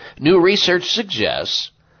 New research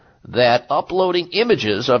suggests that uploading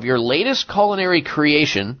images of your latest culinary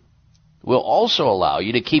creation will also allow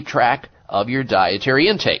you to keep track of your dietary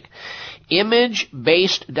intake.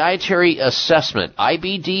 Image-based dietary assessment,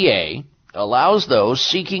 IBDA, allows those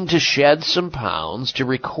seeking to shed some pounds to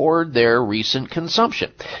record their recent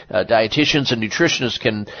consumption. Dietitians and nutritionists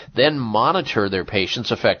can then monitor their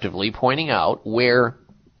patients effectively, pointing out where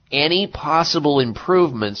any possible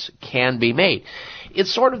improvements can be made.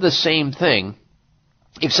 It's sort of the same thing,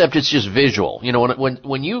 except it's just visual. You know,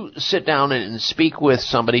 when you sit down and speak with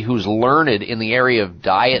somebody who's learned in the area of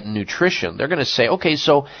diet and nutrition, they're going to say, okay,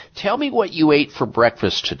 so tell me what you ate for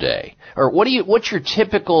breakfast today, or what's your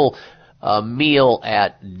typical meal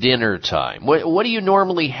at dinner time? What do you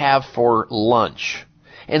normally have for lunch?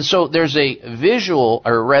 And so there's a visual,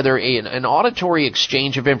 or rather an auditory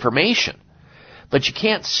exchange of information, but you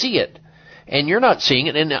can't see it. And you're not seeing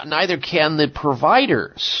it, and neither can the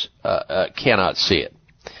providers cannot see it.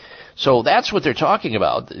 So that's what they're talking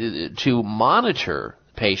about, to monitor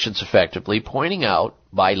patients effectively, pointing out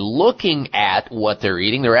by looking at what they're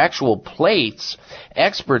eating, their actual plates.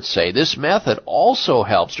 Experts say this method also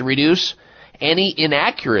helps to reduce any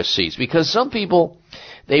inaccuracies, because some people,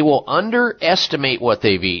 they will underestimate what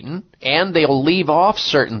they've eaten, and they'll leave off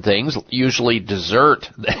certain things, usually dessert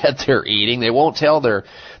that they're eating. They won't tell the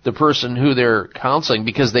person who they're counseling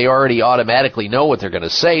because they already automatically know what they're going to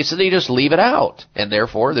say, so they just leave it out, and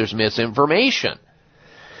therefore there's misinformation.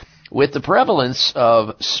 With the prevalence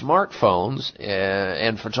of smartphones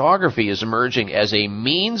and photography is emerging as a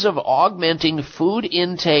means of augmenting food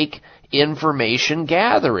intake information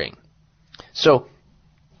gathering. So,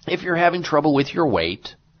 if you're having trouble with your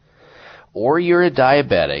weight, or you're a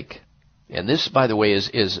diabetic, and this, by the way,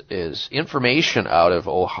 is information out of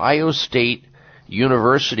Ohio State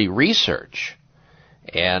University research,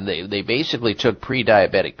 and they basically took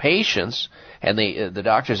pre-diabetic patients, and the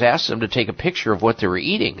doctors asked them to take a picture of what they were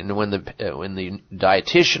eating, and when the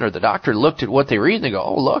dietitian or the doctor looked at what they were eating, they go,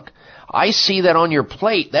 "Oh, look, I see that on your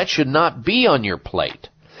plate. That should not be on your plate."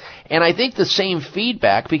 And I think the same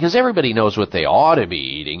feedback, because everybody knows what they ought to be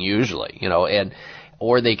eating usually,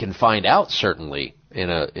 or they can find out certainly in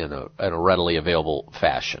a readily available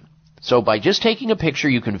fashion. So by just taking a picture,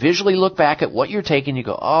 you can visually look back at what you're taking. You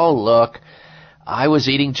go, "Oh, look, I was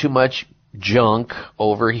eating too much junk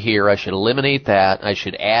over here. I should eliminate that. I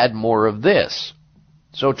should add more of this."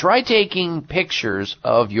 So try taking pictures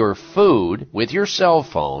of your food with your cell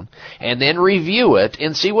phone and then review it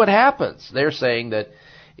and see what happens. They're saying that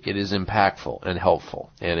it is impactful and helpful,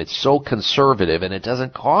 and it's so conservative, and it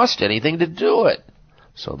doesn't cost anything to do it.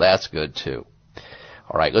 So that's good, too.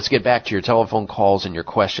 All right, let's get back to your telephone calls and your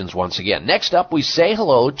questions once again. Next up, we say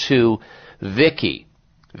hello to Vicki.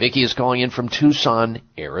 Vicki is calling in from Tucson,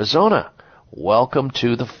 Arizona. Welcome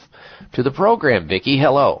to the program, Vicki.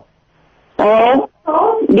 Hello. Hello?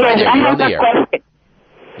 Yes, there, I you're have on the a air. question.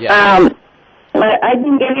 Yeah. I've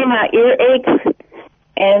been getting earaches,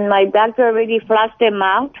 and my doctor already flushed them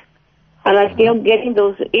out, but I'm still getting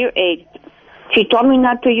those earaches. She told me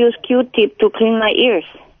not to use Q-tip to clean my ears.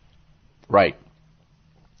 Right.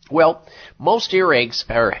 Well, most earaches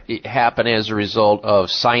happen as a result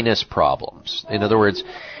of sinus problems. In other words,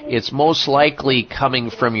 it's most likely coming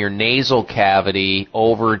from your nasal cavity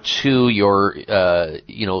over to your,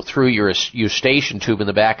 through your eustachian tube in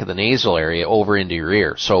the back of the nasal area over into your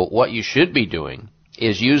ear. So what you should be doing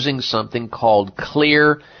is using something called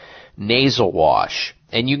Clear Nasal Wash.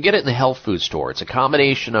 And you get it in the health food store. It's a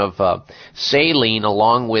combination of saline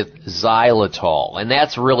along with xylitol. And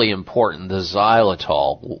that's really important, the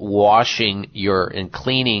xylitol, washing and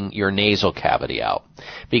cleaning your nasal cavity out.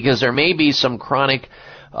 Because there may be some chronic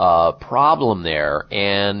problem there,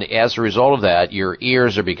 and as a result of that, your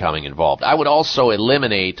ears are becoming involved. I would also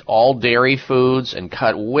eliminate all dairy foods and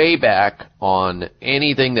cut way back on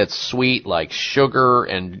anything that's sweet like sugar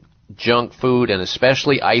and junk food, and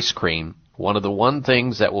especially ice cream. One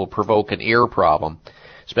things that will provoke an ear problem,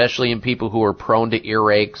 especially in people who are prone to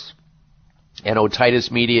earaches and otitis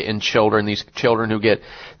media in children, these children who get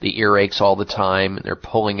the earaches all the time, and they're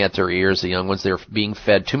pulling at their ears, the young ones, they're being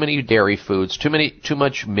fed too many dairy foods, too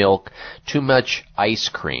much milk, too much ice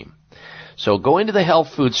cream. So go into the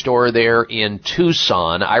health food store there in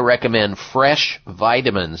Tucson. I recommend Fresh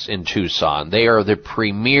Vitamins in Tucson. They are the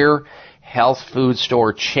premier health food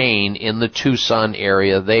store chain in the Tucson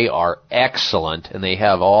area. They are excellent, and they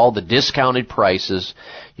have all the discounted prices.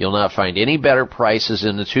 You'll not find any better prices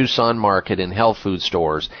in the Tucson market in health food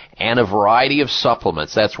stores, and a variety of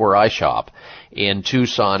supplements. That's where I shop, in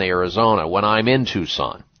Tucson, Arizona, when I'm in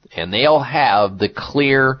Tucson. And they'll have the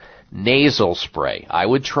Clear Nasal Spray. I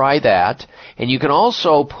would try that. And you can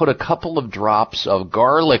also put a couple of drops of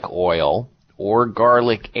garlic oil or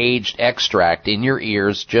garlic aged extract in your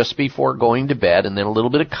ears just before going to bed, and then a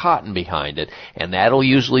little bit of cotton behind it, and that'll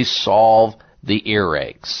usually solve the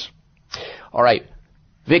earaches. All right,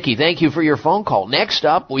 Vicki, thank you for your phone call. Next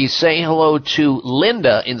up, we say hello to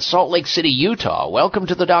Linda in Salt Lake City, Utah. Welcome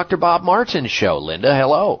to the Dr. Bob Martin Show. Linda,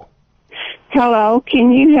 hello. Hello,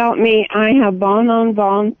 can you help me? I have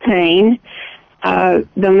bone-on-bone pain. The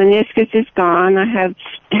meniscus is gone. I have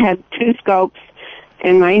had 2 scopes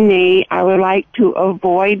in my knee. I would like to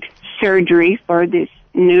avoid surgery for this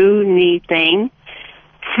new knee thing.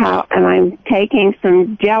 And I'm taking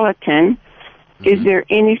some gelatin. Is there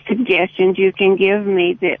any suggestions you can give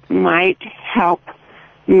me that might help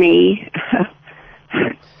me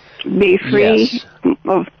be free, Yes.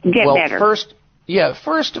 get well, better?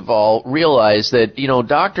 First of all, realize that,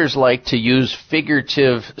 doctors like to use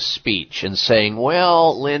figurative speech and saying,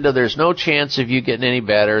 well, Linda, there's no chance of you getting any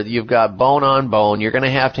better. You've got bone on bone. You're going to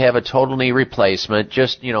have a total knee replacement.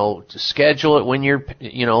 Just, schedule it when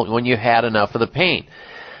when you had enough of the pain.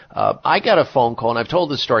 I got a phone call, and I've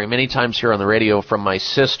told this story many times here on the radio, from my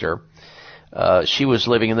sister. She was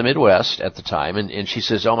living in the Midwest at the time, and she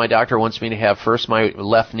says, my doctor wants me to have first my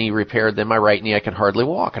left knee repaired, then my right knee. I can hardly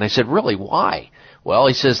walk. And I said, really, why? Well,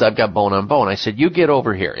 he says, I've got bone on bone. I said, you get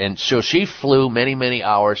over here. And so she flew many, many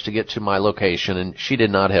hours to get to my location, and she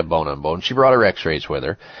did not have bone on bone. She brought her x-rays with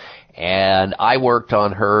her. And I worked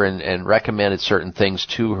on her and recommended certain things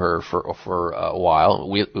to her for a while.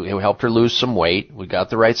 We helped her lose some weight. We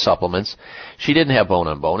got the right supplements. She didn't have bone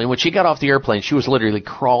on bone. And when she got off the airplane, she was literally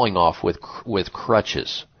crawling off with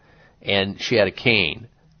crutches. And she had a cane.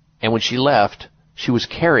 And when she left, she was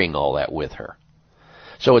carrying all that with her.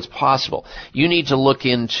 So it's possible. You need to look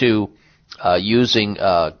into using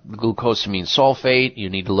glucosamine sulfate. You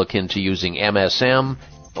need to look into using MSM,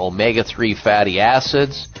 omega-3 fatty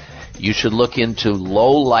acids. You should look into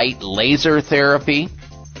low-light laser therapy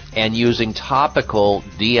and using topical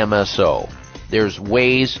DMSO. There's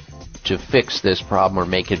ways to fix this problem or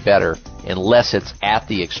make it better unless it's at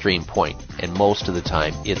the extreme point, and most of the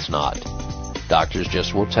time it's not. Doctors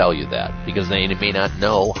just will tell you that because they may not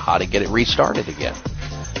know how to get it restarted again.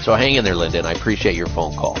 So hang in there, Linda, and I appreciate your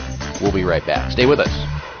phone call. We'll be right back. Stay with us.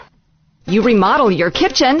 You remodel your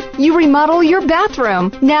kitchen, you remodel your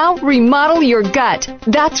bathroom. Now remodel your gut.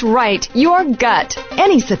 That's right, your gut.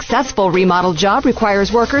 Any successful remodel job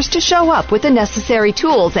requires workers to show up with the necessary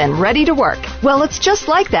tools and ready to work. Well, it's just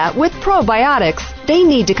like that with probiotics. They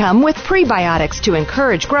need to come with prebiotics to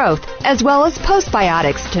encourage growth, as well as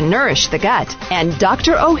postbiotics to nourish the gut. And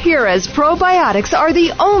Dr. Ohhira's probiotics are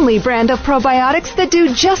the only brand of probiotics that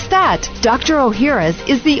do just that. Dr. Ohhira's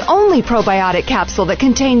is the only probiotic capsule that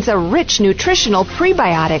contains a rich nutritional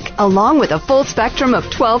prebiotic, along with a full spectrum of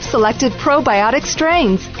 12 selected probiotic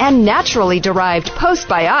strains and naturally derived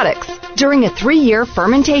postbiotics. During a 3-year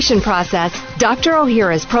fermentation process, Dr.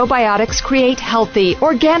 Ohhira's probiotics create healthy,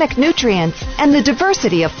 organic nutrients and the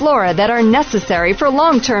diversity of flora that are necessary for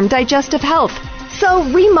long-term digestive health. So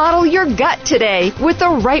remodel your gut today with the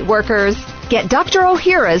right workers. Get Dr.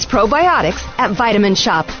 Ohhira's probiotics at Vitamin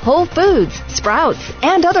Shop, Whole Foods, Sprouts,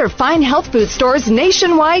 and other fine health food stores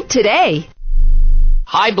nationwide today.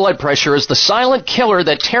 High blood pressure is the silent killer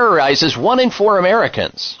that terrorizes 1 in 4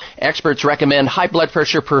 Americans. Experts recommend high blood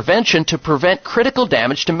pressure prevention to prevent critical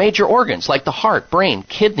damage to major organs like the heart, brain,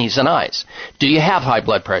 kidneys, and eyes. Do you have high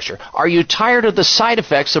blood pressure? Are you tired of the side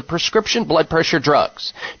effects of prescription blood pressure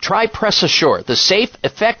drugs? Try Press Assure, the safe,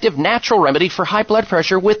 effective, natural remedy for high blood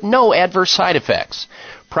pressure with no adverse side effects.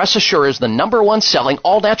 Press Assure is the #1 selling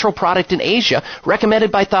all-natural product in Asia,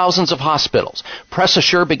 recommended by thousands of hospitals. Press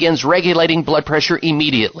Assure begins regulating blood pressure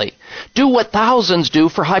immediately. Do what thousands do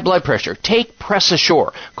for high blood pressure. Take Press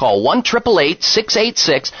Assure. Call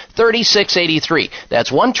 1-888-686-3683.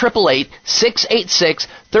 That's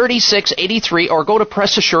 1-888-686-3683, or go to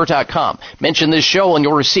PressAssure.com. Mention this show and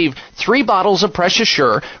you'll receive 3 bottles of Press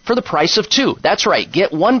Assure for the price of 2. That's right.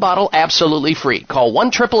 Get 1 bottle absolutely free. Call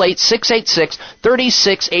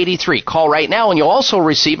 1-888-686-3683. Call right now and you'll also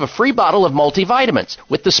receive a free bottle of multivitamins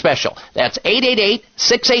with the special. That's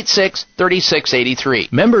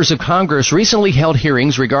 888-686-3683. Members of Congress recently held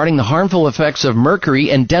hearings regarding the harmful effects of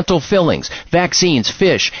mercury in dental fillings, vaccines,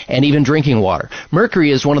 fish, and even drinking water.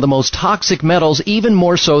 Mercury is one of the most toxic metals, even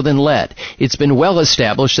more so than lead. It's been well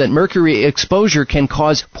established that mercury exposure can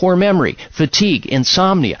cause poor memory, fatigue,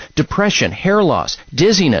 insomnia, depression, hair loss,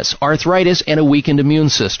 dizziness, arthritis, and a weakened immune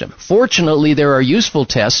system. Fortunately, there are useful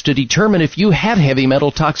tests to determine if you have heavy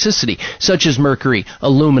metal toxicity, such as mercury,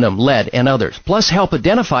 aluminum, lead, and others. Plus, help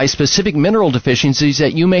identify specific mineral deficiencies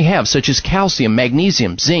that you may have, such as calcium,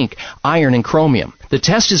 magnesium, zinc, iron, and chromium. The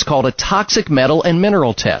test is called a toxic metal and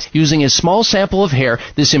mineral test. Using a small sample of hair,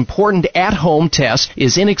 this important at-home test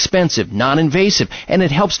is inexpensive, non-invasive, and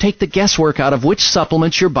it helps take the guesswork out of which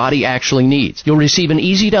supplements your body actually needs. You'll receive an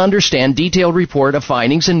easy-to-understand, detailed report of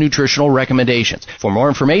findings and nutritional recommendations. For more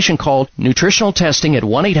information, call Nutritional Testing at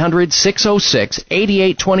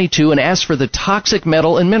 1-800-606-8822 and ask for the toxic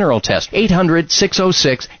metal and mineral test.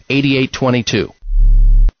 800-606-8822.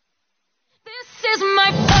 This is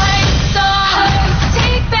my fight song.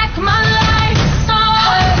 Take back my life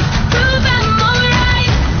song. Prove I'm alright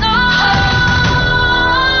song.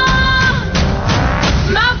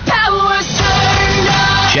 My power's turned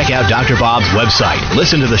on. Check out Dr. Dr. Bob's website.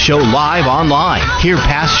 Listen to the show live online. Hear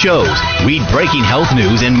past shows. Read breaking health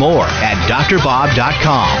news and more at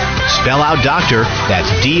drbob.com. Spell out doctor,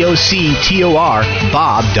 that's DOCTOR,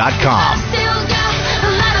 Bob.com.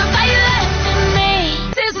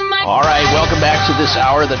 All right, welcome back to this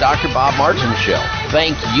hour of the Dr. Bob Martin Show.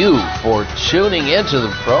 Thank you for tuning into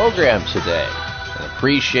the program today. I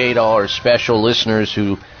appreciate all our special listeners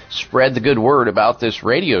who spread the good word about this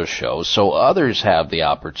radio show so others have the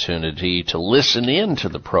opportunity to listen in to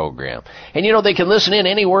the program. And, you know, they can listen in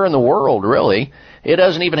anywhere in the world, really. It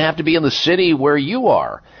doesn't even have to be in the city where you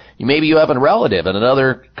are. Maybe you have a relative in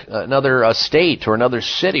another state or another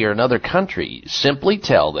city or another country. Simply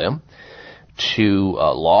tell them to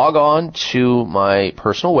log on to my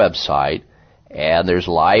personal website, and there's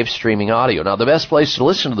live streaming audio. Now, the best place to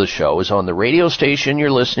listen to the show is on the radio station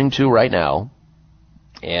you're listening to right now,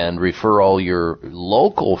 and refer all your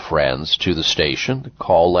local friends to the station, the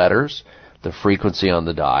call letters, the frequency on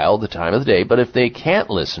the dial, the time of the day. But if they can't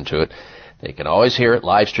listen to it, they can always hear it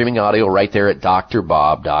live streaming audio right there at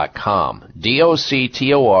drbob.com.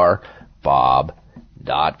 DOCTOR,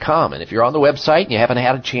 Bob.com. And if you're on the website and you haven't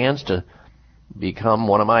had a chance to become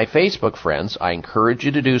one of my Facebook friends, I encourage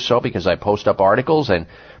you to do so, because I post up articles and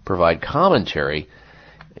provide commentary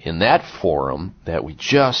in that forum that we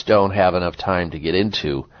just don't have enough time to get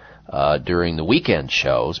into during the weekend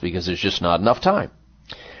shows, because there's just not enough time.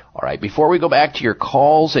 All right, before we go back to your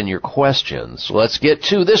calls and your questions, let's get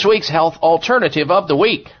to this week's Health Alternative of the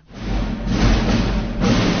Week.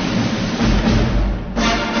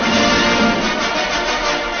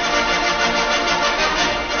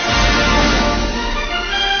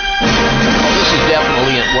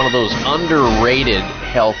 One of those underrated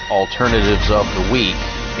health alternatives of the week,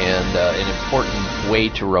 and an important way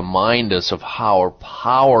to remind us of how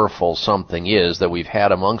powerful something is that we've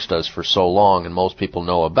had amongst us for so long and most people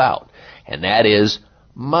know about, and that is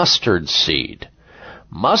mustard seed.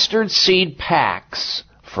 Mustard seed packs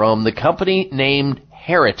from the company named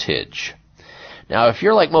Heritage. Now, if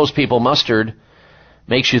you're like most people, mustard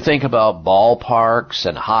makes you think about ballparks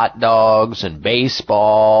and hot dogs and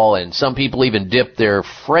baseball, and some people even dip their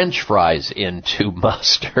French fries into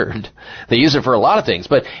mustard. They use it for a lot of things,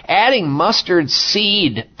 but adding mustard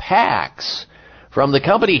seed packs from the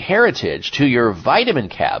company Heritage to your vitamin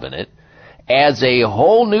cabinet adds a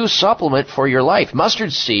whole new supplement for your life.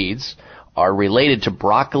 Mustard seeds are related to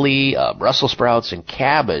broccoli, Brussels sprouts, and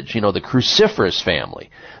cabbage, you know, the cruciferous family,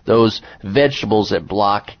 those vegetables that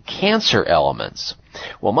block cancer elements.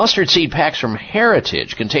 Well, mustard seed packs from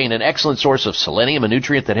Heritage contain an excellent source of selenium, a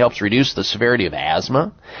nutrient that helps reduce the severity of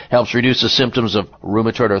asthma, helps reduce the symptoms of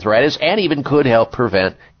rheumatoid arthritis, and even could help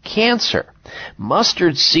prevent cancer.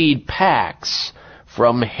 Mustard seed packs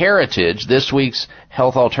from Heritage, this week's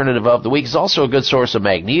health alternative of the week, is also a good source of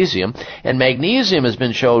magnesium, and magnesium has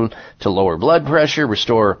been shown to lower blood pressure,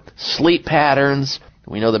 restore sleep patterns.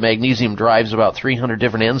 We know that magnesium drives about 300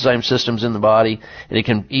 different enzyme systems in the body, and it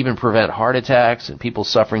can even prevent heart attacks and people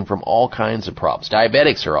suffering from all kinds of problems.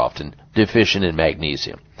 Diabetics are often deficient in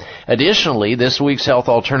magnesium. Additionally, this week's health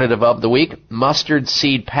alternative of the week, mustard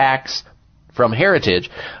seed packs from Heritage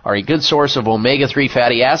are a good source of omega-3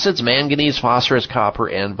 fatty acids, manganese, phosphorus, copper,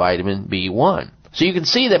 and vitamin B1. So you can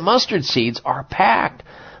see that mustard seeds are packed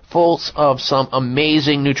full of some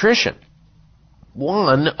amazing nutrition.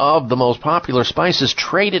 One of the most popular spices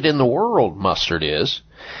traded in the world, mustard is.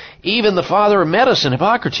 Even the father of medicine,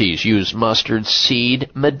 Hippocrates, used mustard seed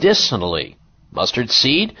medicinally. Mustard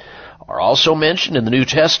seed are also mentioned in the New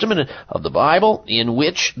Testament of the Bible, in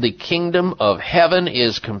which the kingdom of heaven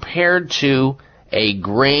is compared to a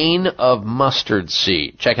grain of mustard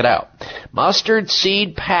seed. Check it out. Mustard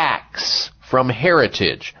seed packs from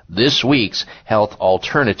Heritage, this week's health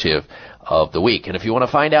alternative of the week. And if you want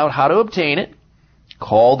to find out how to obtain it,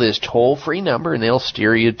 call this toll-free number, and they'll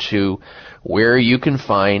steer you to where you can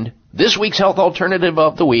find this week's health alternative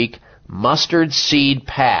of the week, mustard seed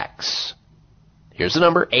packs. Here's the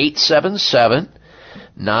number,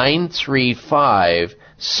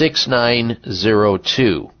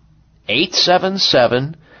 877-935-6902.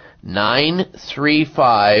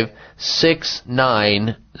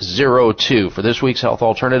 877-935-6902 for this week's health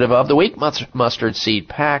alternative of the week, mustard seed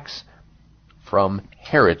packs from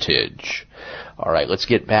Heritage. All right, let's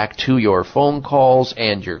get back to your phone calls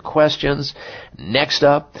and your questions. Next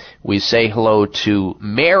up, we say hello to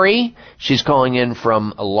Mary. She's calling in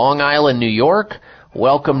from Long Island, New York.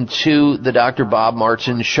 Welcome to the Dr. Bob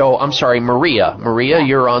Martin Show. I'm sorry, Maria. Maria,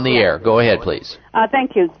 you're on the air. Go ahead, please.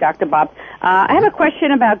 Thank you, Dr. Bob. I have a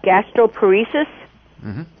question about gastroparesis.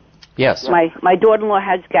 Yes. My daughter-in-law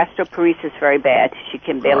has gastroparesis very bad. She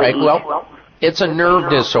can barely eat. Well, It's a nerve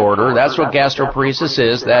disorder. That's what gastroparesis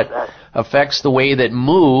is. That affects the way that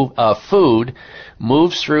food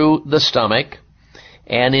moves through the stomach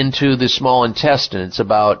and into the small intestine. It's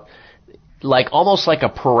about almost like a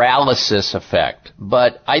paralysis effect.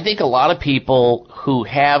 But I think a lot of people who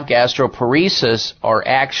have gastroparesis are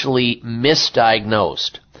actually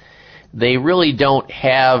misdiagnosed. They really don't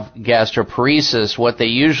have gastroparesis. What they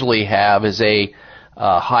usually have is a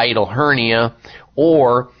hiatal hernia,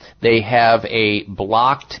 or they have a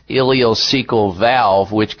blocked ileocecal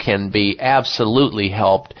valve, which can be absolutely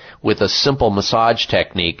helped with a simple massage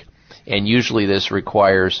technique. And usually this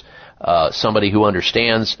requires somebody who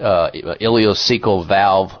understands ileocecal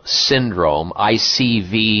valve syndrome,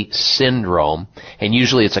 ICV syndrome, and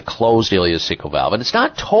usually it's a closed ileocecal valve. And it's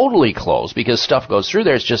not totally closed because stuff goes through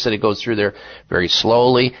there. It's just that it goes through there very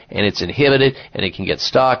slowly, and it's inhibited, and it can get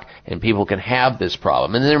stuck, and people can have this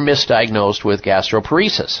problem. And they're misdiagnosed with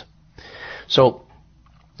gastroparesis. So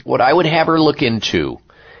what I would have her look into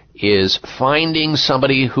is finding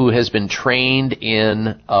somebody who has been trained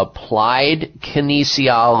in applied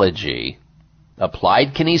kinesiology,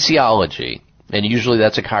 and usually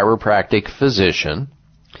that's a chiropractic physician,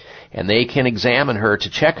 and they can examine her to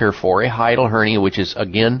check her for a hiatal hernia, which is,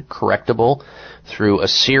 again, correctable through a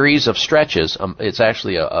series of stretches. It's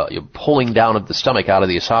actually a pulling down of the stomach out of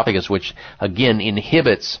the esophagus, which, again,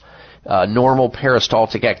 inhibits normal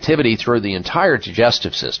peristaltic activity through the entire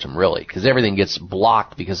digestive system, really, because everything gets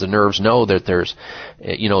blocked because the nerves know that there's,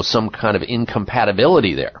 some kind of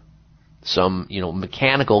incompatibility there, some,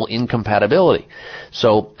 mechanical incompatibility.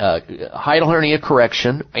 So, hiatal hernia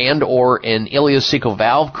correction and or an ileocecal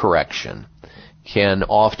valve correction can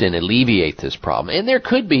often alleviate this problem. And there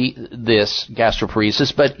could be this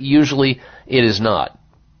gastroparesis, but usually it is not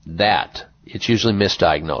that. It's usually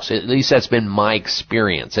misdiagnosed. At least that's been my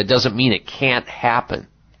experience. It doesn't mean it can't happen.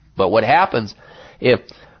 But what happens if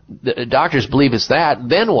the doctors believe it's that,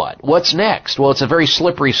 then what? What's next? Well, it's a very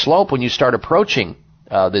slippery slope when you start approaching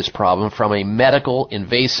this problem from a medical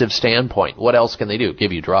invasive standpoint. What else can they do?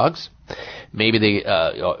 Give you drugs? Maybe they,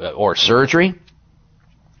 or surgery?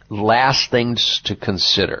 Last things to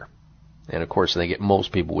consider. And of course,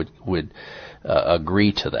 most people would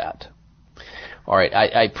agree to that. All right,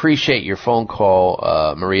 I appreciate your phone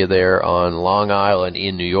call, Maria, there on Long Island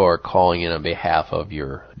in New York, calling in on behalf of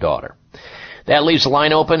your daughter. That leaves the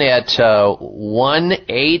line open at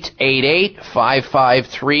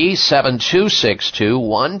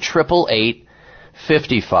 1-888-553-7262,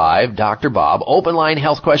 1-888-55 Dr. Bob. Open line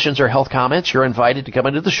health questions or health comments. You're invited to come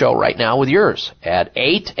into the show right now with yours at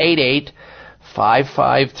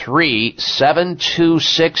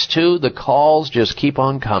 888-553-7262. The calls just keep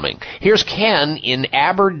on coming. Here's Ken in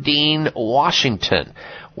Aberdeen, Washington.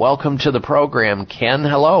 Welcome to the program, Ken.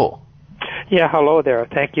 Hello. Yeah, hello there.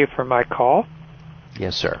 Thank you for my call.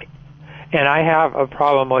 Yes, sir. And I have a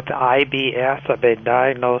problem with IBS. I've been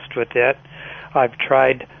diagnosed with it. I've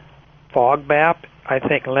tried FODMAP, I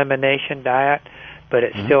think elimination diet, but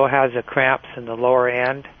it still has the cramps in the lower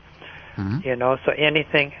end. So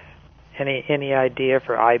anything... Any idea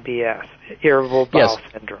for IBS, irritable bowel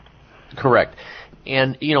syndrome? Correct.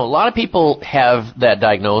 And, a lot of people have that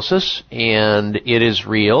diagnosis, and it is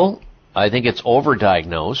real. I think it's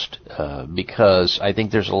overdiagnosed because I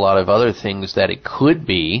think there's a lot of other things that it could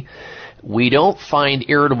be. We don't find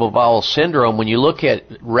irritable bowel syndrome when you look at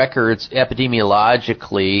records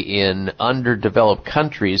epidemiologically in underdeveloped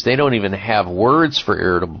countries. They don't even have words for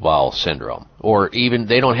irritable bowel syndrome, or even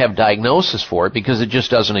they don't have diagnosis for it because it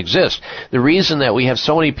just doesn't exist. The reason that we have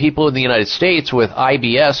so many people in the United States with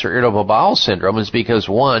IBS or irritable bowel syndrome is because,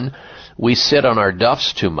 one, we sit on our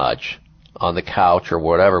duffs too much on the couch or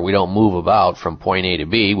whatever. We don't move about from point A to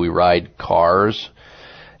B. We ride cars,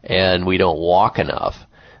 and we don't walk enough.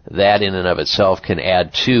 That in and of itself can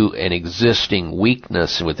add to an existing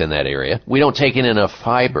weakness within that area. We don't take in enough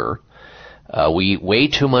fiber. We eat way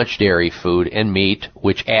too much dairy food and meat,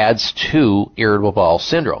 which adds to irritable bowel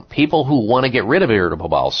syndrome. People who want to get rid of irritable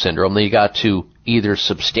bowel syndrome, they got to either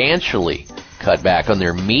substantially cut back on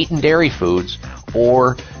their meat and dairy foods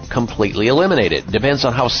or completely eliminate it. Depends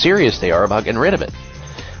on how serious they are about getting rid of it.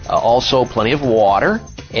 Also, plenty of water,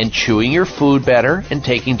 and chewing your food better, and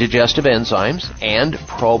taking digestive enzymes and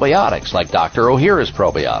probiotics, like Dr. Ohhira's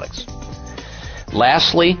probiotics.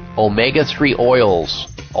 Lastly, omega-3 oils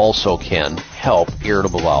also can help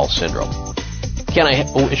irritable bowel syndrome. Ken, I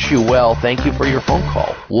wish you well. Thank you for your phone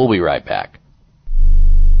call. We'll be right back.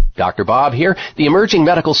 Dr. Bob here. The emerging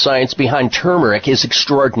medical science behind turmeric is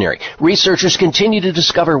extraordinary. Researchers continue to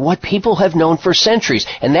discover what people have known for centuries,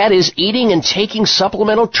 and that is eating and taking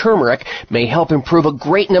supplemental turmeric may help improve a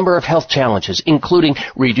great number of health challenges, including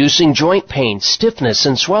reducing joint pain, stiffness,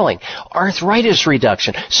 and swelling, arthritis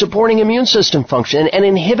reduction, supporting immune system function, and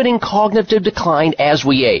inhibiting cognitive decline as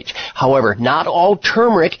we age. However, not all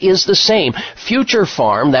turmeric is the same. Future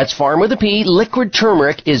Farm, that's farm with a P, liquid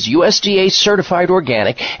turmeric is USDA certified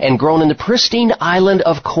organic and grown in the pristine island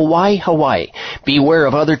of Kauai, Hawaii. Beware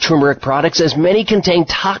of other turmeric products, as many contain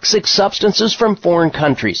toxic substances from foreign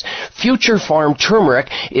countries. Future Farm turmeric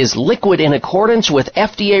is liquid in accordance with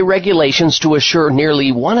FDA regulations to assure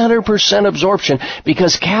nearly 100% absorption,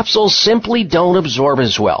 because capsules simply don't absorb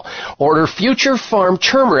as well. Order Future Farm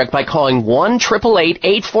turmeric by calling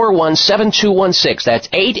 1-888-841-7216. That's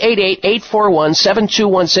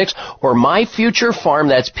 888-841-7216, or MyFutureFarm,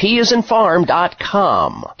 that's P as in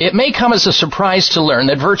farm.com. It may come as a surprise to learn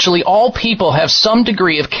that virtually all people have some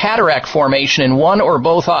degree of cataract formation in one or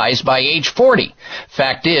both eyes by age 40.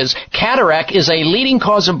 Fact is, cataract is a leading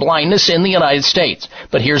cause of blindness in the United States.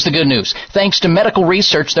 But here's the good news. Thanks to medical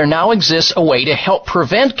research, there now exists a way to help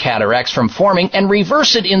prevent cataracts from forming and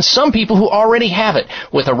reverse it in some people who already have it,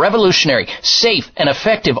 with a revolutionary, safe, and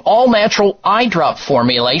effective all-natural eye drop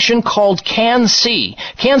formulation called Can-C.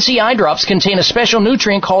 Can-C eye drops contain a special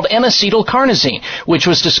nutrient called N-acetylcarnosine, which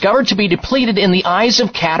was discovered to be depleted in the eyes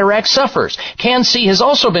of cataract sufferers. Can-C has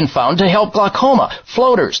also been found to help glaucoma,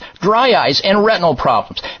 floaters, dry eyes, and retinal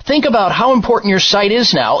problems. Think about how important your sight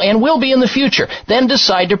is now and will be in the future. Then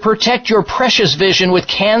decide to protect your precious vision with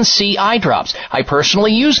Can-C eye drops. I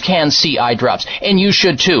personally use Can-C eye drops, and you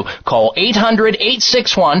should too. Call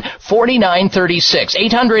 800-861-4936.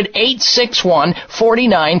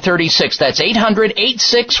 800-861-4936. That's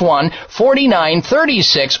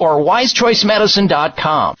 800-861-4936, or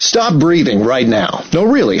wisechoicemedicine.com. Stop breathing right now. No,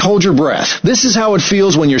 really, hold your breath. This is how it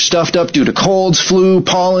feels when you're stuffed up due to colds, flu,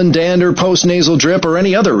 pollen, dander, postnasal drip, or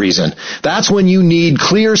any other reason. That's when you need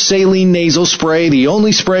Clear Saline Nasal Spray, the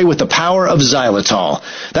only spray with the power of xylitol.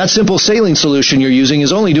 That simple saline solution you're using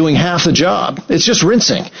is only doing half the job. It's just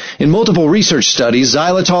rinsing. In multiple research studies,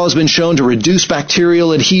 xylitol has been shown to reduce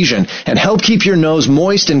bacterial adhesion and help keep your nose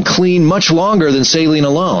moist and clean much longer than saline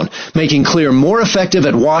alone, making Clear more effective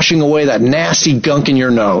at washing away that nasty gunk in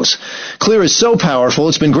your nose. Clear is so powerful,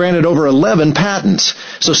 it's been granted over 11 patents.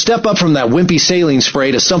 So step up from that wimpy saline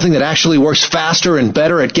spray to something that actually works faster and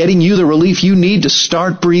better at getting you the relief you need to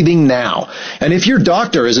start breathing now. And if your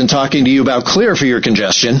doctor isn't talking to you about Clear for your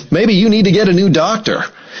congestion, maybe you need to get a new doctor.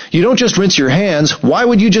 You don't just rinse your hands. Why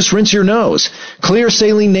would you just rinse your nose? Clear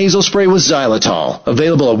Saline Nasal Spray with xylitol.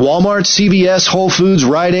 Available at Walmart, CVS, Whole Foods,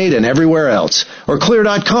 Rite Aid, and everywhere else. Or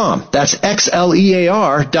Clear.com. That's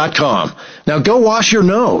XLEAR.com. Now go wash your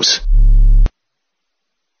nose.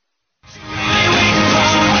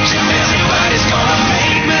 Everybody's gonna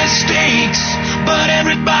make mistakes, but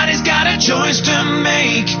everybody's got a choice to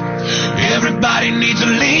make. Everybody needs a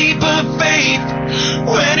leap of faith.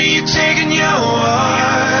 When are you taking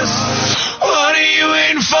yours? What are you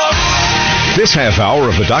waiting for? This half hour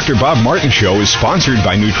of the Dr. Bob Martin Show is sponsored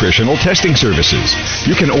by Nutritional Testing Services.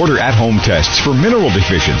 You can order at-home tests for mineral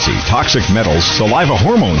deficiency, toxic metals, saliva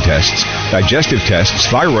hormone tests, digestive tests,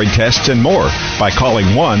 thyroid tests, and more by calling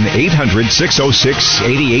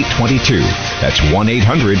 1-800-606-8822. That's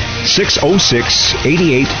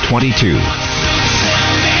 1-800-606-8822.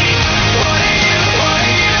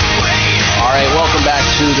 All right, welcome back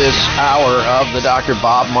to this hour of the Dr.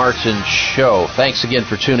 Bob Martin Show. Thanks again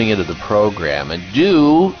for tuning into the program. And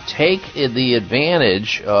do take the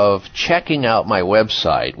advantage of checking out my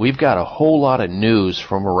website. We've got a whole lot of news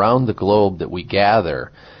from around the globe that we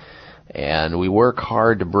gather. And we work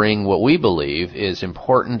hard to bring what we believe is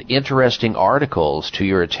important, interesting articles to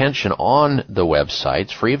your attention on the website.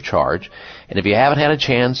 It's free of charge. And if you haven't had a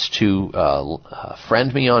chance to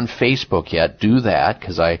friend me on Facebook yet, do that,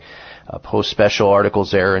 because I post special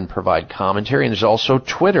articles there and provide commentary. And there's also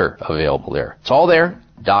Twitter available there. It's all there,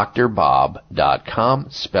 drbob.com.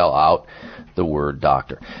 Spell out the word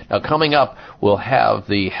doctor. Now, coming up, we'll have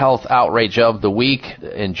the health outrage of the week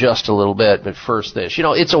in just a little bit. But first this. You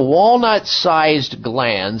know, it's a walnut-sized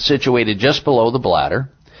gland situated just below the bladder.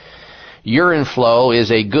 Urine flow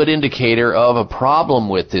is a good indicator of a problem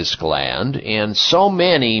with this gland, and so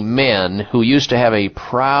many men who used to have a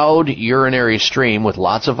proud urinary stream with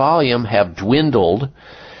lots of volume have dwindled.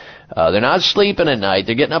 They're not sleeping at night.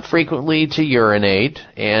 They're getting up frequently to urinate,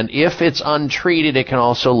 and if it's untreated, it can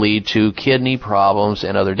also lead to kidney problems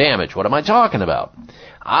and other damage. What am I talking about?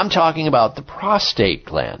 I'm talking about the prostate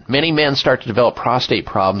gland. Many men start to develop prostate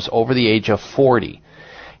problems over the age of 40.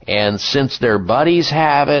 And since their buddies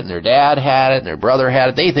have it, and their dad had it, and their brother had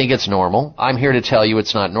it, they think it's normal. I'm here to tell you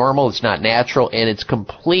it's not normal, it's not natural, and it's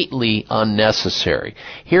completely unnecessary.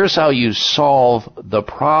 Here's how you solve the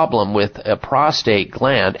problem with a prostate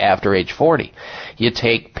gland after age 40. You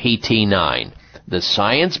take PT9, the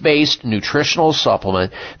science-based nutritional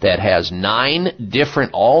supplement that has 9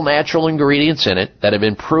 different all-natural ingredients in it that have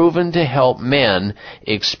been proven to help men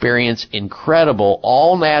experience incredible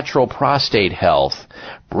all-natural prostate health,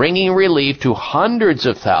 bringing relief to hundreds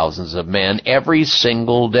of thousands of men every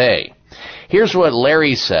single day. Here's what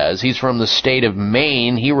Larry says. He's from the state of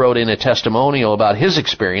Maine. He wrote in a testimonial about his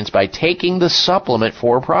experience by taking the supplement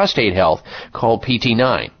for prostate health called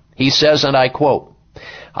PT9. He says, and I quote,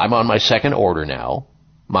 "I'm on my second order now.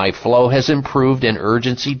 My flow has improved and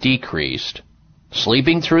urgency decreased.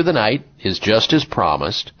 Sleeping through the night is just as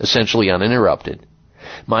promised, essentially uninterrupted.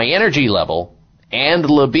 My energy level and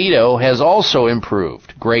libido has also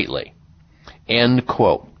improved greatly." End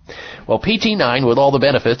quote. Well, PT9, with all the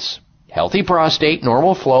benefits, healthy prostate,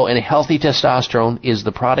 normal flow, and healthy testosterone, is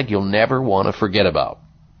the product you'll never want to forget about.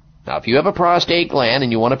 Now, if you have a prostate gland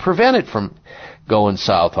and you want to prevent it from going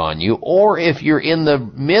south on you, or if you're in the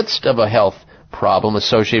midst of a health problem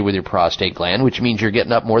associated with your prostate gland, which means you're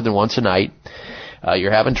getting up more than once a night,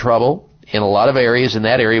 you're having trouble in a lot of areas in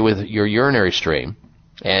that area with your urinary stream,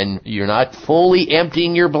 and you're not fully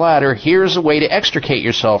emptying your bladder, here's a way to extricate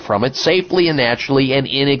yourself from it safely and naturally and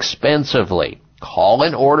inexpensively. Call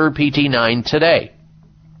and order PT9 today.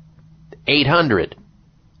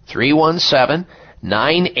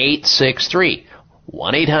 800-317-9863.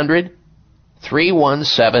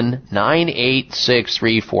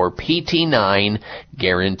 1-800-317-9863 for PT9,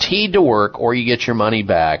 guaranteed to work, or you get your money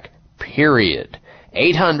back, period.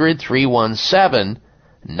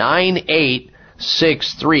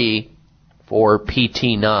 800-317-9863 for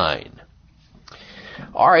PT9.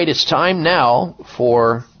 All right, it's time now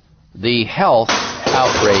for the health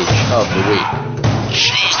outrage of the week.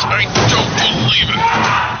 Jeez, I don't believe it.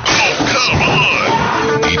 Oh, come on.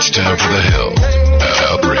 It's time for the health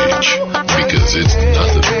outrage, because it's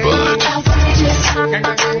nothing but.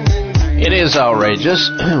 It is outrageous.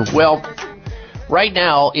 Well, right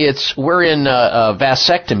now we're in a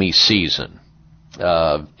vasectomy season.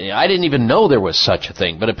 I didn't even know there was such a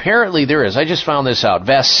thing, but apparently there is. I just found this out.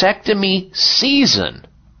 Vasectomy season.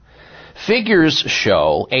 Figures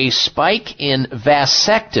show a spike in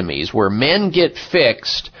vasectomies where men get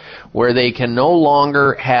fixed where they can no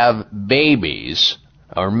longer have babies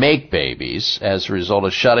or make babies as a result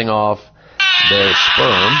of shutting off their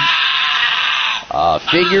sperm.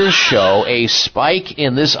 Figures show a spike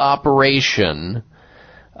in this operation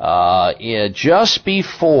just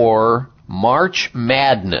before March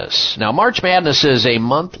Madness. Now, March Madness is a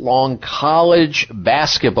month-long college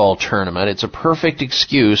basketball tournament. It's a perfect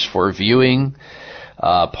excuse for viewing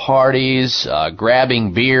parties,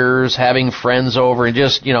 grabbing beers, having friends over, and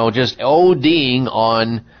just ODing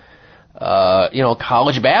on,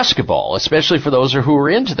 college basketball, especially for those who are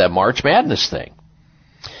into that March Madness thing,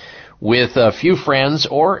 with a few friends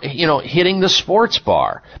or, hitting the sports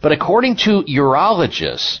bar. But according to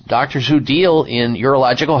urologists, doctors who deal in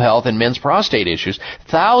urological health and men's prostate issues,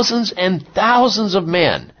 thousands and thousands of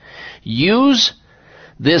men use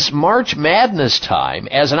this March Madness time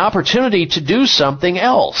as an opportunity to do something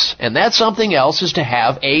else. And that something else is to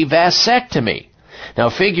have a vasectomy. Now,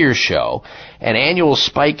 figures show an annual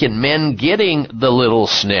spike in men getting the little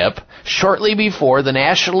snip shortly before the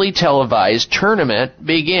nationally televised tournament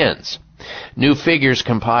begins. New figures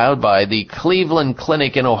compiled by the Cleveland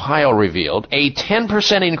Clinic in Ohio revealed a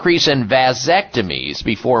 10% increase in vasectomies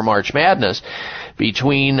before March Madness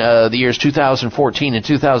between the years 2014 and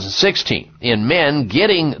 2016 in men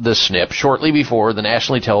getting the snip shortly before the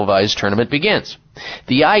nationally televised tournament begins.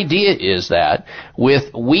 The idea is that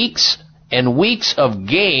with weeks and weeks of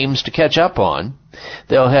games to catch up on,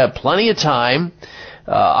 they'll have plenty of time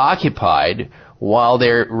occupied while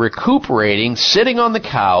they're recuperating, sitting on the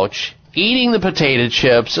couch, eating the potato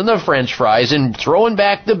chips and the french fries and throwing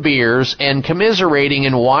back the beers and commiserating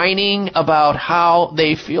and whining about how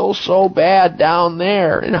they feel so bad down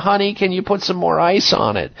there. And honey, can you put some more ice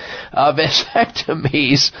on it?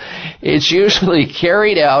 Vasectomies, it's usually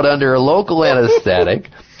carried out under a local anesthetic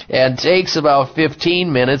and takes about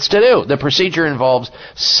 15 minutes to do. The procedure involves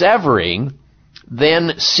severing,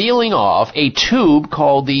 then sealing off a tube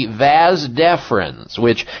called the vas deferens,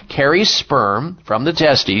 which carries sperm from the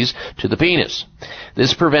testes to the penis.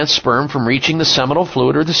 This prevents sperm from reaching the seminal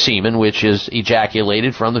fluid or the semen, which is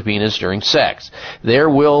ejaculated from the penis during sex. There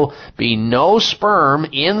will be no sperm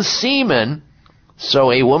in semen,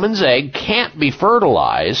 so a woman's egg can't be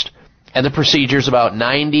fertilized, And the procedure is about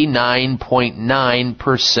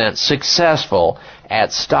 99.9% successful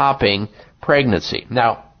at stopping pregnancy.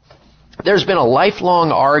 Now, there's been a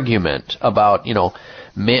lifelong argument about,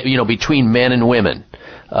 between men and women.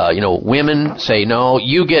 Women say, no,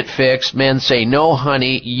 you get fixed. Men say, no,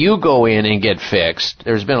 honey, you go in and get fixed.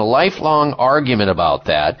 There's been a lifelong argument about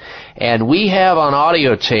that. And we have on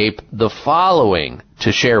audio tape the following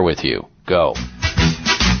to share with you. Go.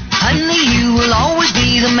 Honey, you will always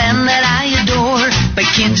be the man that I adore. But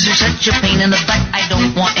kids are such a pain in the butt, I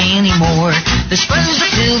don't want any more. The sperms that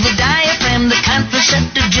fill the diaphragm, the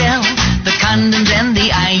contraceptive gel, the condoms and the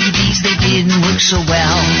IUDs, they didn't work so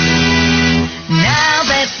well. Now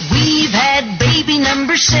that we've had baby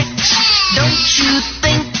number 6, don't you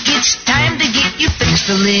think it's time to get you fixed?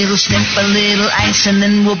 A little snip, a little ice, and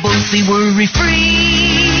then we'll both be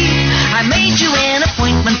worry-free. I made you an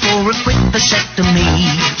appointment for a quick vasectomy.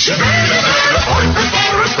 She made an appointment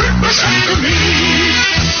for a quick vasectomy.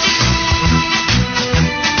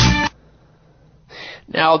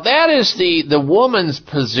 Now, that is the woman's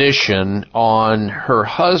position on her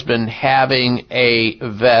husband having a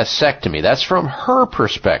vasectomy. That's from her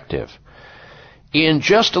perspective. In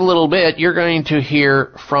just a little bit, you're going to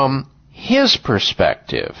hear from his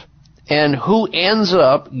perspective and who ends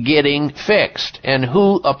up getting fixed and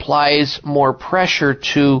who applies more pressure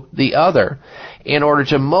to the other in order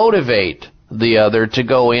to motivate the other to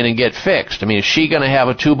go in and get fixed. I mean, is she going to have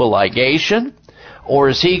a tubal ligation? Or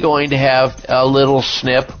is he going to have a little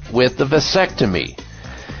snip with the vasectomy?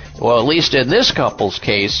 Well, at least in this couple's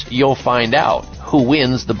case, you'll find out who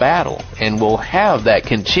wins the battle. And we'll have that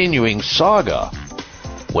continuing saga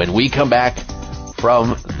when we come back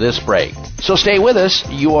from this break. So stay with us.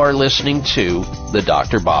 You are listening to The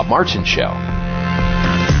Dr. Bob Martin Show.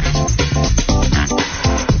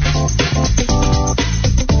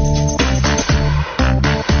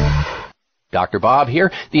 Dr. Bob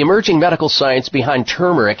here. The emerging medical science behind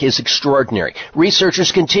turmeric is extraordinary.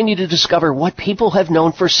 Researchers continue to discover what people have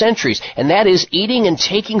known for centuries, and that is eating and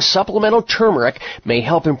taking supplemental turmeric may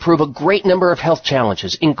help improve a great number of health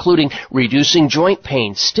challenges, including reducing joint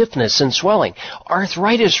pain, stiffness, and swelling,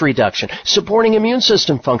 arthritis reduction, supporting immune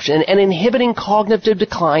system function, and inhibiting cognitive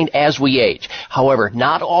decline as we age. However,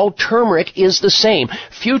 not all turmeric is the same.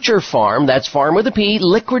 Future Farm, that's Farm with a P,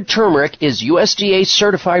 liquid turmeric, is USDA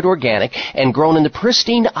certified organic and grown in the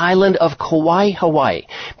pristine island of Kauai, Hawaii.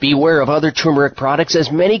 Beware of other turmeric products,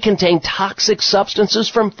 as many contain toxic substances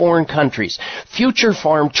from foreign countries. Future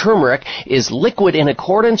Farm turmeric is liquid in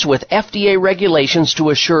accordance with FDA regulations to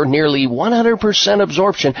assure nearly 100%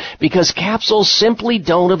 absorption, because capsules simply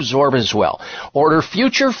don't absorb as well. Order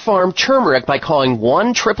Future Farm turmeric by calling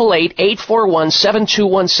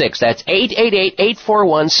 1-888-841-7216. That's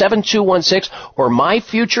 888-841-7216, or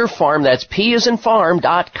MyFutureFarm, that's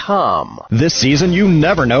PAsInFarm.com. This season, you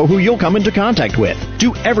never know who you'll come into contact with.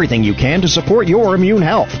 Do everything you can to support your immune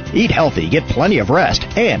health. Eat healthy, get plenty of rest,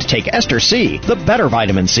 and take Ester C, the better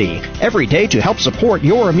vitamin C, every day to help support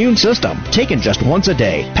your immune system. Taken just once a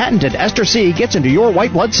day, patented Ester C gets into your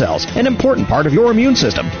white blood cells, an important part of your immune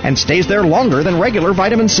system, and stays there longer than regular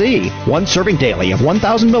vitamin C. One serving daily of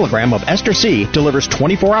 1,000 milligram of Ester C delivers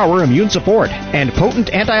 24-hour immune support and potent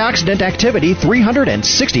antioxidant activity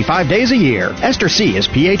 365 days a year. Ester C is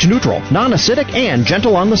pH neutral, non-acidic, and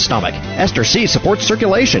gentle on the stomach. Ester C supports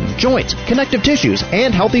circulation, joints, connective tissues,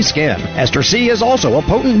 and healthy skin. Ester C is also a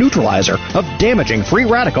potent neutralizer of damaging free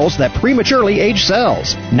radicals that prematurely age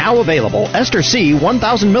cells. Now available, Ester C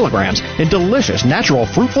 1,000 milligrams in delicious natural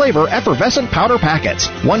fruit flavor effervescent powder packets.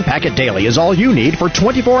 One packet daily is all you need for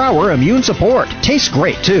 24-hour immune support. Tastes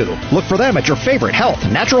great, too. Look for them at your favorite health,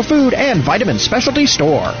 natural food, and vitamin specialty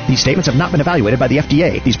store. These statements have not been evaluated by the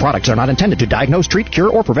FDA. These products are not intended to diagnose, treat, cure,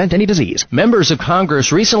 or prevent any disease. Members of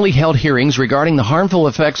Congress recently held hearings regarding the harmful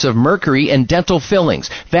effects of mercury in dental fillings,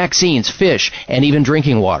 vaccines, fish, and even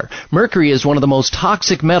drinking water. Mercury is one of the most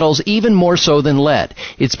toxic metals, even more so than lead.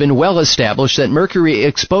 It's been well established that mercury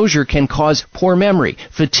exposure can cause poor memory,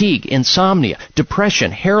 fatigue, insomnia,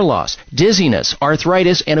 depression, hair loss, dizziness,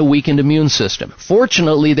 arthritis, and a weakened immune system.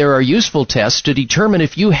 Fortunately, there are useful tests to determine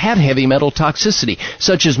if you have heavy metal toxicity,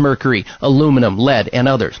 such as mercury, aluminum, lead, and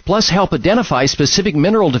others. Plus, help identify specific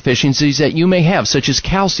mineral deficiencies that you may have, such as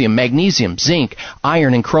calcium, magnesium, zinc,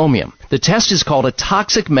 iron, and chromium. The test is called a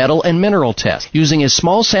toxic metal and mineral test. Using a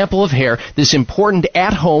small sample of hair, this important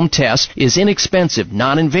at-home test is inexpensive,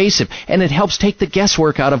 non-invasive, and it helps take the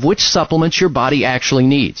guesswork out of which supplements your body actually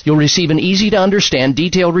needs. You'll receive an easy-to-understand,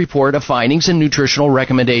 detailed report of findings and nutritional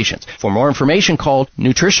recommendations. For more information, call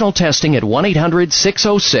Nutritional Testing at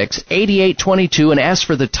 1-800-606-8822 and ask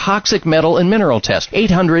for the toxic metal and mineral test.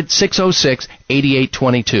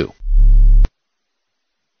 800-606-8822.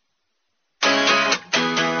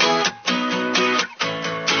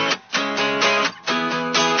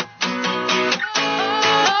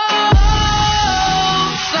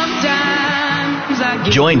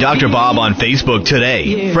 Join Dr. Bob on Facebook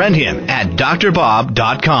today. Friend him at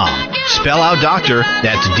drbob.com. Spell out doctor,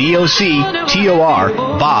 that's D-O-C-T-O-R,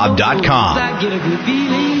 bob.com. I get a good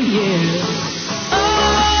feeling, yeah.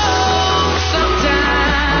 Oh,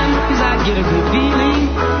 sometimes I get a good feeling.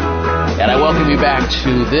 And I welcome you back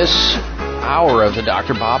to this hour of the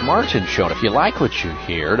Dr. Bob Martin Show. And if you like what you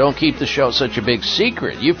hear, don't keep the show such a big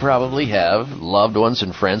secret. You probably have loved ones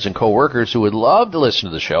and friends and coworkers who would love to listen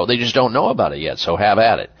to the show. They just don't know about it yet, so have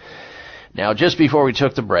at it. Now, just before we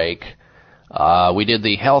took the break, we did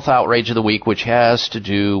the health outrage of the week, which has to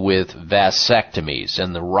do with vasectomies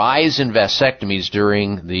and the rise in vasectomies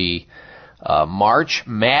during the March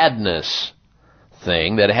Madness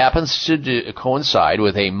thing that happens to coincide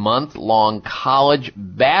with a month-long college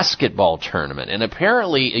basketball tournament. And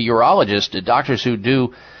apparently urologists, doctors who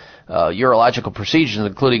do urological procedures,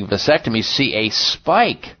 including vasectomies, see a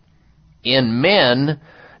spike in men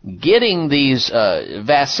getting these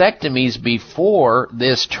vasectomies before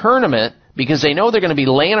this tournament because they know they're going to be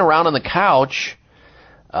laying around on the couch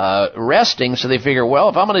resting, so they figure, well,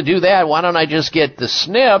 if I'm going to do that, why don't I just get the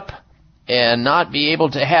snip and not be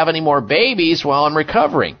able to have any more babies while I'm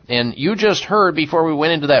recovering? And you just heard, before we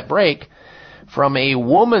went into that break, from a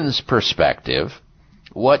woman's perspective,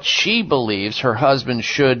 what she believes her husband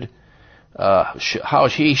should, how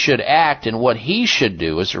he should act and what he should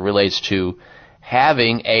do as it relates to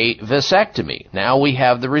having a vasectomy. Now we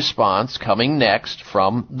have the response coming next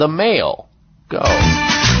from the male. Go.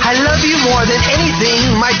 I love you more than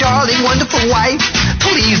anything, my darling, wonderful wife.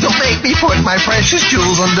 Please don't make me put my precious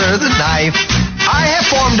jewels under the knife. I have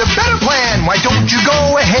formed a better plan. Why don't you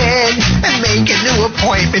go ahead and make a new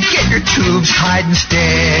appointment? Get your tubes tied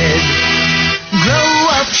instead. Grow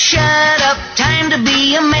up, shut up, time to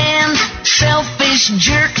be a man. Selfish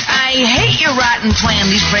jerk, I hate your rotten plan.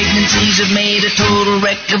 These pregnancies have made a total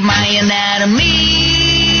wreck of my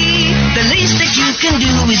anatomy. The least that you can do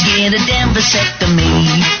is get a damn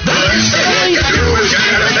vasectomy. The least that you can do is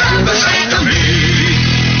get a damn vasectomy.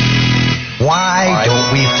 Why don't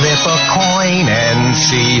we flip a coin and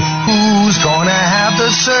see who's gonna have the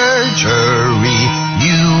surgery?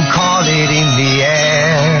 You call it in the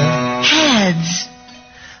air. Heads.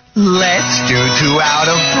 Let's do 2 out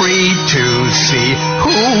of 3 to see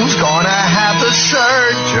who's gonna have the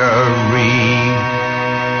surgery.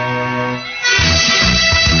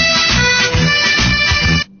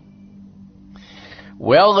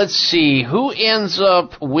 Well, let's see. Who ends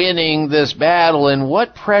up winning this battle and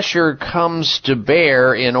what pressure comes to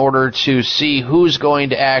bear in order to see who's going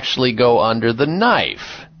to actually go under the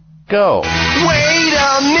knife? Go. Wait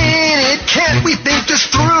a minute, can't we think this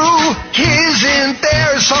through? Isn't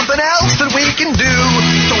there something else that we can do?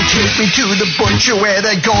 Don't take me to the butcher where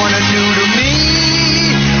they're gonna neuter me.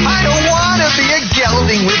 I don't wanna be a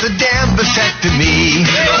gelding with a damn vasectomy.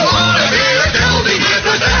 I don't wanna be a gelding with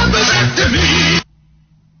a damn vasectomy.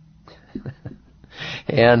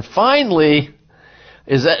 And finally,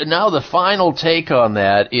 is that now the final take on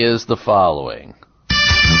that is the following.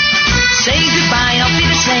 Say goodbye, auf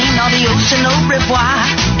Wiedersehen, adios and au revoir.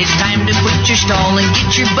 It's time to quit your stall and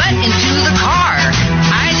get your butt into the car.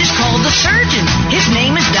 I just called the surgeon. His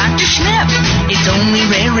name is Dr. Snip. It's only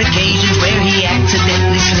rare occasions where he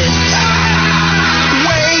accidentally slips.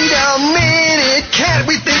 Wait a minute, can't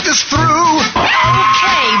we think this through?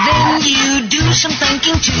 Okay, then you do some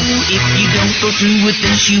thinking too. If you don't go through with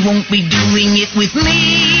this, you won't be doing it with me.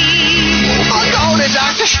 I'll go to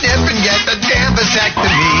Dr. Snip and get the damn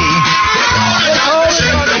vasectomy. Dr.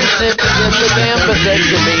 Snip and get the damn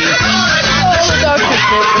vasectomy. Dr.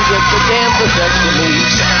 Snip and get the damn vasectomy.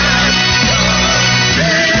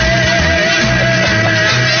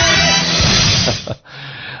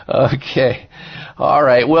 Okay. All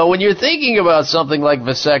right. Well, when you're thinking about something like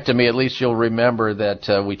vasectomy, at least you'll remember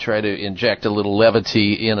that we try to inject a little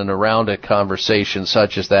levity in and around a conversation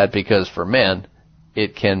such as that, because for men,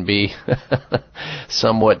 it can be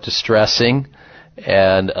somewhat distressing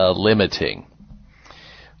and limiting.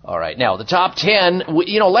 All right. Now, the top 10,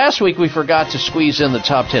 last week we forgot to squeeze in the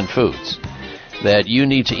top 10 foods that you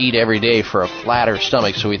need to eat every day for a flatter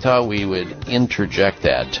stomach, so we thought we would interject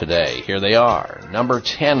that today. Here they are. Number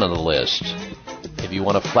 10 on the list. If you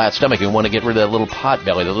want a flat stomach, you want to get rid of that little pot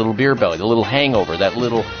belly, the little beer belly, the little hangover, that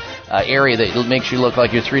little area that makes you look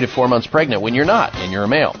like you're 3 to 4 months pregnant when you're not, and you're a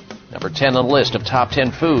male. Number 10 on the list of top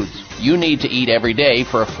 10 foods you need to eat every day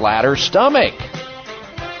for a flatter stomach.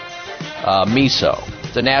 Miso.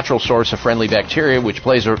 It's a natural source of friendly bacteria which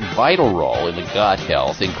plays a vital role in the gut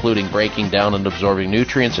health, including breaking down and absorbing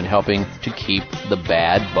nutrients and helping to keep the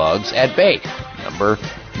bad bugs at bay. Number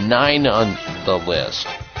 9 on the list.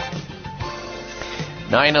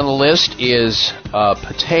 9 on the list is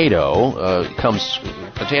potato.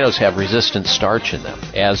 Potatoes have resistant starch in them,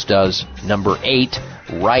 as does number 8,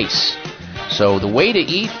 rice. So the way to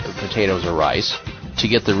eat potatoes or rice to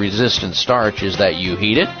get the resistant starch is that you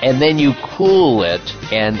heat it and then you cool it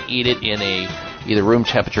and eat it in a either room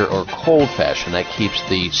temperature or cold fashion. That keeps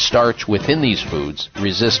the starch within these foods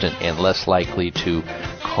resistant and less likely to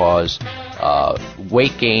cause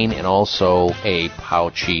weight gain and also a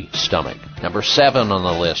pouchy stomach. Number 7 on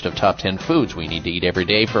the list of top 10 foods we need to eat every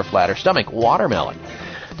day for a flatter stomach, watermelon.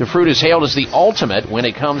 The fruit is hailed as the ultimate when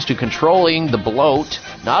it comes to controlling the bloat.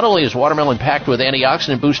 Not only is watermelon packed with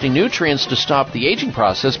antioxidant-boosting nutrients to stop the aging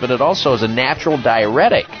process, but it also is a natural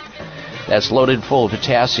diuretic that's loaded full of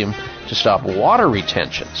potassium to stop water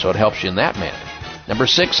retention, so it helps you in that manner. Number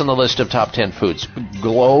 6 on the list of top 10 foods,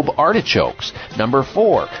 globe artichokes. Number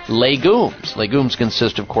 4, legumes. Legumes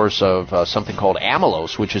consist, of course, of something called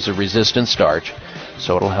amylose, which is a resistant starch,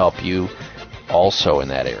 so it'll help you also in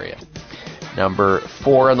that area. Number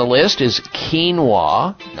 4 on the list is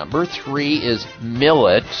quinoa. Number 3 is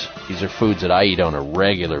millet. These are foods that I eat on a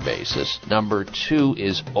regular basis. Number 2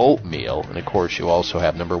 is oatmeal. And, of course, you also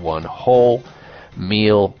have number 1, whole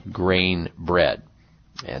meal grain bread.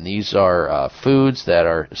 And these are foods that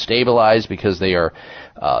are stabilized because they are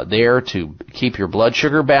there to keep your blood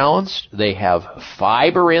sugar balanced. They have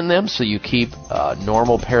fiber in them, so you keep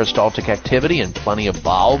normal peristaltic activity and plenty of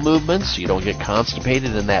bowel movements, so you don't get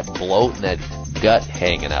constipated and that bloat and that gut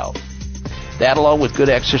hanging out. That, along with good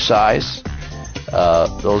exercise,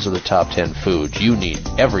 those are the top 10 foods you need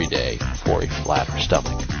every day for a flatter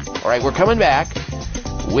stomach. All right, we're coming back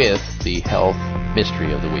with the health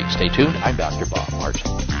mystery of the week. Stay tuned. I'm Dr. Bob Martin.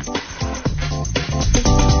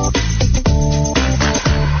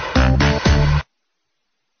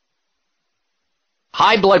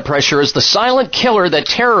 High blood pressure is the silent killer that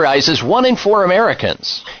terrorizes 1 in 4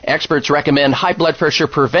 Americans. Experts recommend high blood pressure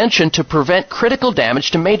prevention to prevent critical damage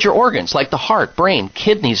to major organs like the heart, brain,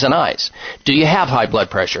 kidneys, and eyes. Do you have high blood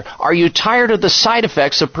pressure? Are you tired of the side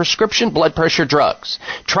effects of prescription blood pressure drugs?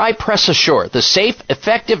 Try Press Assure, the safe,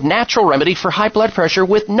 effective, natural remedy for high blood pressure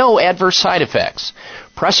with no adverse side effects.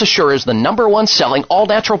 Press Assure is the #1 selling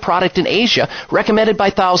all-natural product in Asia, recommended by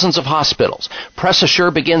thousands of hospitals. Press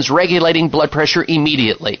Assure begins regulating blood pressure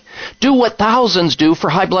immediately. Do what thousands do for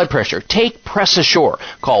high blood pressure. Take Press Assure.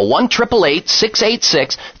 Call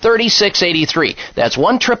 1-888-686-3683. That's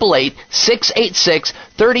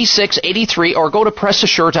 1-888-686-3683, or go to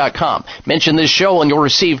PressAssure.com. Mention this show and you'll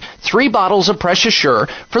receive 3 bottles of Press Assure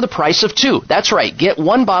for the price of 2. That's right. Get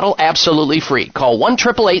 1 bottle absolutely free. Call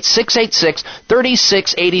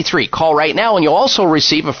 1-888-686-3683. Call right now and you'll also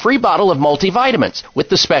receive a free bottle of multivitamins with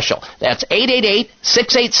the special. That's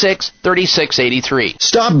 888-686-3683.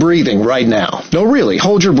 Stop breathing right now. No, really,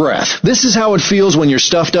 hold your breath. This is how it feels when you're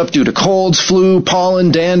stuffed up due to colds, flu,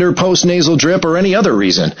 pollen, dander, postnasal drip, or any other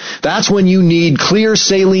reason. That's when you need Clear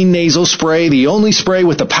Saline Nasal Spray, the only spray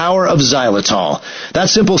with the power of xylitol. That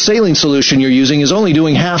simple saline solution you're using is only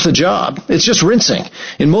doing half the job. It's just rinsing.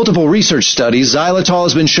 In multiple research studies, xylitol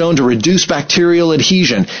has been shown to reduce bacterial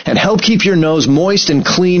adhesion and help keep your nose moist and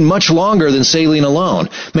clean much longer than saline alone,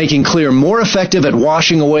 making Clear more effective at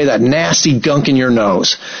washing away that nasty gunk in your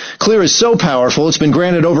nose. Clear is so powerful it's been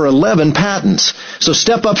granted over 11 patents. So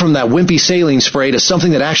step up from that wimpy saline spray to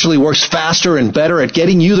something that actually works faster and better at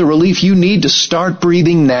getting you the relief you need to start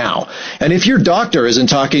breathing now. And if your doctor isn't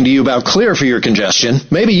talking to you about Clear for your congestion,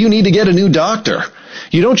 maybe you need to get a new doctor.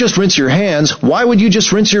 You don't just rinse your hands. Why would you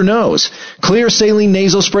just rinse your nose? Clear Saline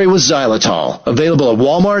Nasal Spray with xylitol. Available at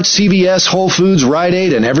Walmart, CVS, Whole Foods, Rite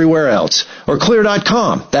Aid, and everywhere else. Or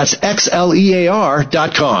Clear.com. That's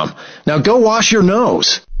XLEAR.com. Now go wash your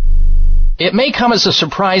nose. It may come as a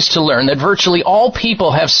surprise to learn that virtually all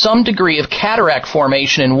people have some degree of cataract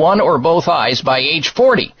formation in one or both eyes by age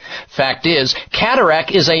 40. Fact is, cataract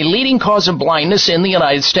is a leading cause of blindness in the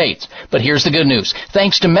United States. But here's the good news.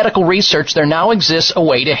 Thanks to medical research, there now exists a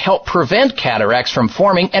way to help prevent cataracts from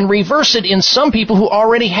forming and reverse it in some people who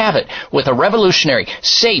already have it with a revolutionary,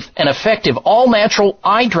 safe, and effective all-natural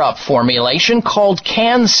eye drop formulation called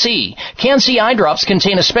Can-C. Can-C eye drops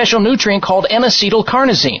contain a special nutrient called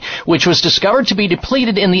N-acetylcarnosine, which was discovered to be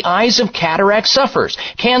depleted in the eyes of cataract sufferers.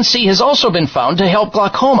 Can-C has also been found to help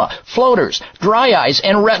glaucoma, floaters, dry eyes,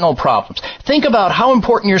 and retinal problems. Think about how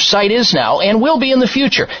important your sight is now and will be in the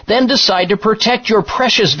future. Then decide to protect your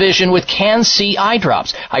precious vision with Can-C eye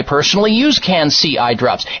drops. I personally use Can-C eye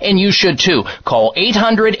drops, and you should too. Call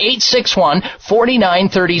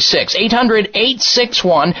 800-861-4936.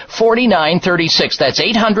 800-861-4936. That's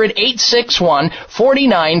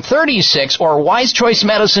 800-861-4936 or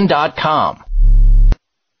wisechoicemedicine.com.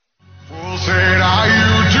 Said, are you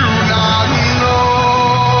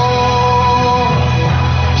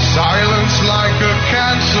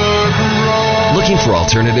Looking for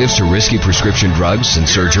alternatives to risky prescription drugs and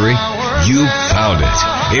surgery? You found it.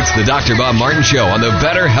 It's the Dr. Bob Martin Show on the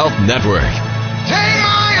Better Health Network.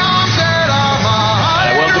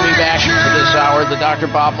 I welcome you back for this hour of the Dr.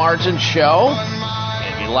 Bob Martin Show.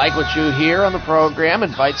 If you like what you hear on the program,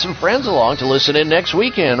 invite some friends along to listen in next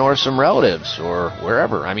weekend, or some relatives, or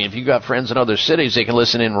wherever. I mean, if you've got friends in other cities, they can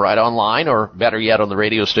listen in right online, or better yet, on the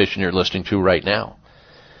radio station you're listening to right now.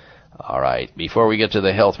 All right. Before we get to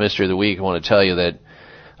the Health Mystery of the Week, I want to tell you that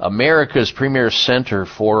America's premier center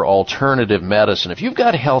for alternative medicine. If you've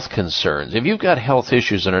got health concerns, if you've got health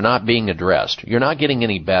issues that are not being addressed, you're not getting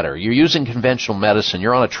any better, you're using conventional medicine,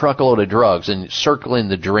 you're on a truckload of drugs and circling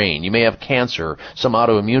the drain, you may have cancer, some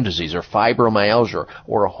autoimmune disease, or fibromyalgia,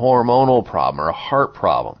 or a hormonal problem, or a heart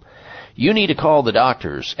problem, you need to call the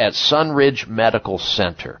doctors at Sunridge Medical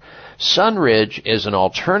Center. Sunridge is an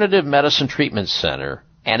alternative medicine treatment center,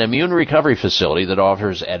 an immune recovery facility that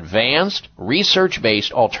offers advanced,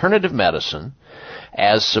 research-based alternative medicine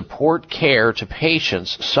as support care to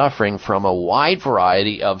patients suffering from a wide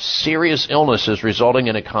variety of serious illnesses resulting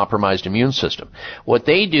in a compromised immune system. What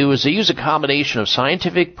they do is they use a combination of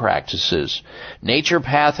scientific practices,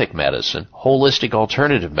 naturopathic medicine, holistic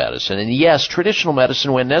alternative medicine, and yes, traditional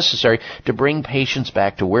medicine when necessary to bring patients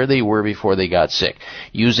back to where they were before they got sick,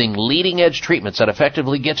 using leading-edge treatments that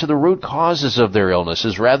effectively get to the root causes of their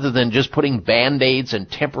illnesses rather than just putting Band-Aids and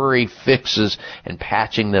temporary fixes and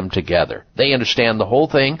patching them together. They understand the whole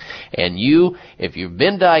thing, and you, if you've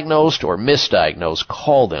been diagnosed or misdiagnosed,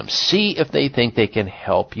 call them. See if they think they can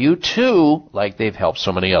help you too, like they've helped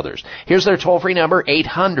so many others. Here's their toll-free number,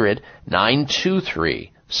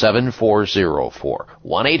 800-923-7404.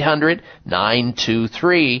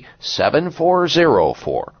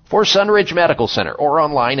 1-800-923-7404. For Sunridge Medical Center, or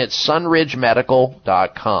online at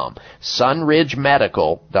sunridgemedical.com.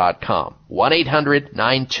 sunridgemedical.com.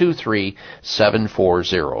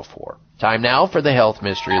 1-800-923-7404. Time now for the Health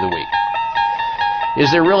Mystery of the Week.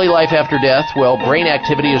 Is there really life after death? Well, brain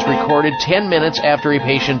activity is recorded 10 minutes after a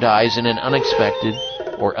patient dies in an unexpected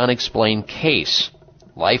or unexplained case.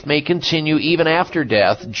 Life may continue even after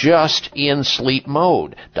death, just in sleep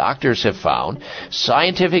mode. Doctors have found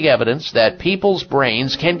scientific evidence that people's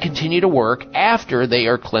brains can continue to work after they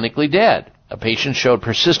are clinically dead. A patient showed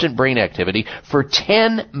persistent brain activity for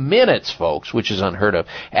 10 minutes, folks, which is unheard of,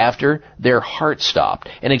 after their heart stopped,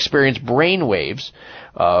 and experienced brain waves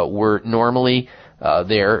were normally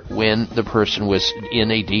there when the person was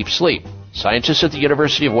in a deep sleep. Scientists at the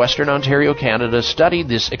University of Western Ontario, Canada, studied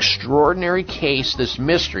this extraordinary case, this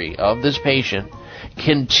mystery of this patient,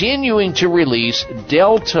 continuing to release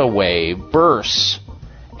delta wave bursts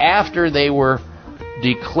after they were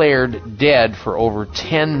declared dead for over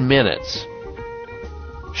 10 minutes.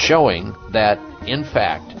 Showing that, in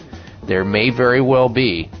fact, there may very well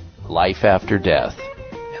be life after death.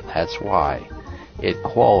 And that's why it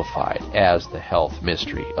qualified as the Health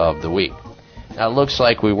Mystery of the Week. Now, it looks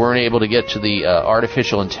like we weren't able to get to the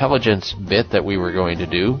artificial intelligence bit that we were going to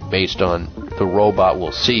do based on the robot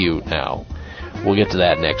will see you now. We'll get to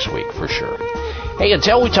that next week for sure. Hey,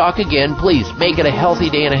 until we talk again, please make it a healthy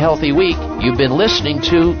day and a healthy week. You've been listening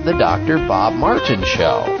to the Dr. Bob Martin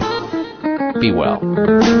Show. Be well.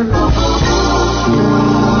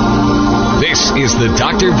 This is the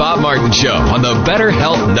Dr. Bob Martin Show on the Better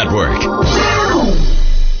Health Network.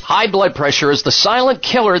 High blood pressure is the silent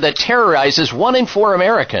killer that terrorizes 1 in 4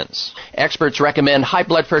 Americans. Experts recommend high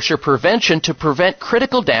blood pressure prevention to prevent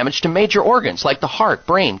critical damage to major organs like the heart,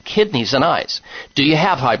 brain, kidneys, and eyes. Do you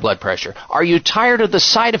have high blood pressure? Are you tired of the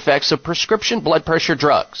side effects of prescription blood pressure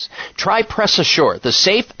drugs? Try Press Assure, the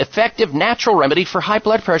safe, effective, natural remedy for high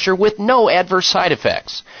blood pressure with no adverse side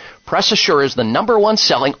effects. Press Assure is the #1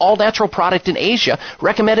 selling all-natural product in Asia,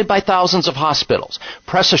 recommended by thousands of hospitals.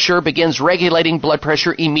 Press Assure begins regulating blood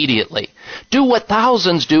pressure immediately. Do what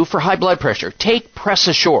thousands do for high blood pressure. Take Press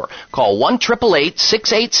Assure. Call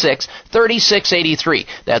 1-888-686-3683.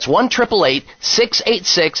 That's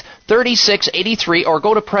 1-888-686-3683, or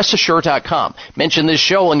go to PressAssure.com. Mention this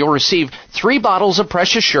show and you'll receive 3 bottles of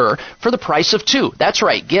Press Assure for the price of 2. That's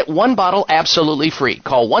right. Get 1 bottle absolutely free.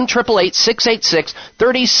 Call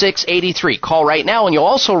 1-888-686-3683. Call right now and you'll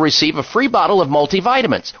also receive a free bottle of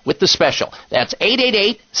multivitamins with the special. That's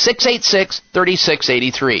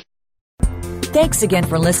 888-686-3683. Thanks again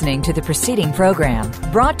for listening to the preceding program,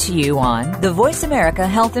 brought to you on the Voice America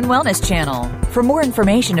Health and Wellness Channel. For more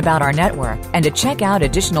information about our network and to check out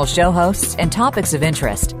additional show hosts and topics of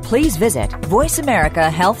interest, please visit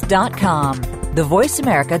voiceamericahealth.com. The Voice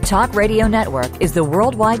America Talk Radio Network is the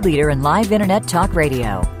worldwide leader in live Internet talk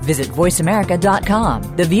radio. Visit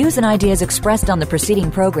voiceamerica.com. The views and ideas expressed on the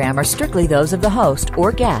preceding program are strictly those of the host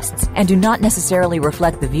or guests and do not necessarily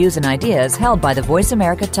reflect the views and ideas held by the Voice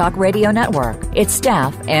America Talk Radio Network, its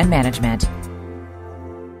staff, and management.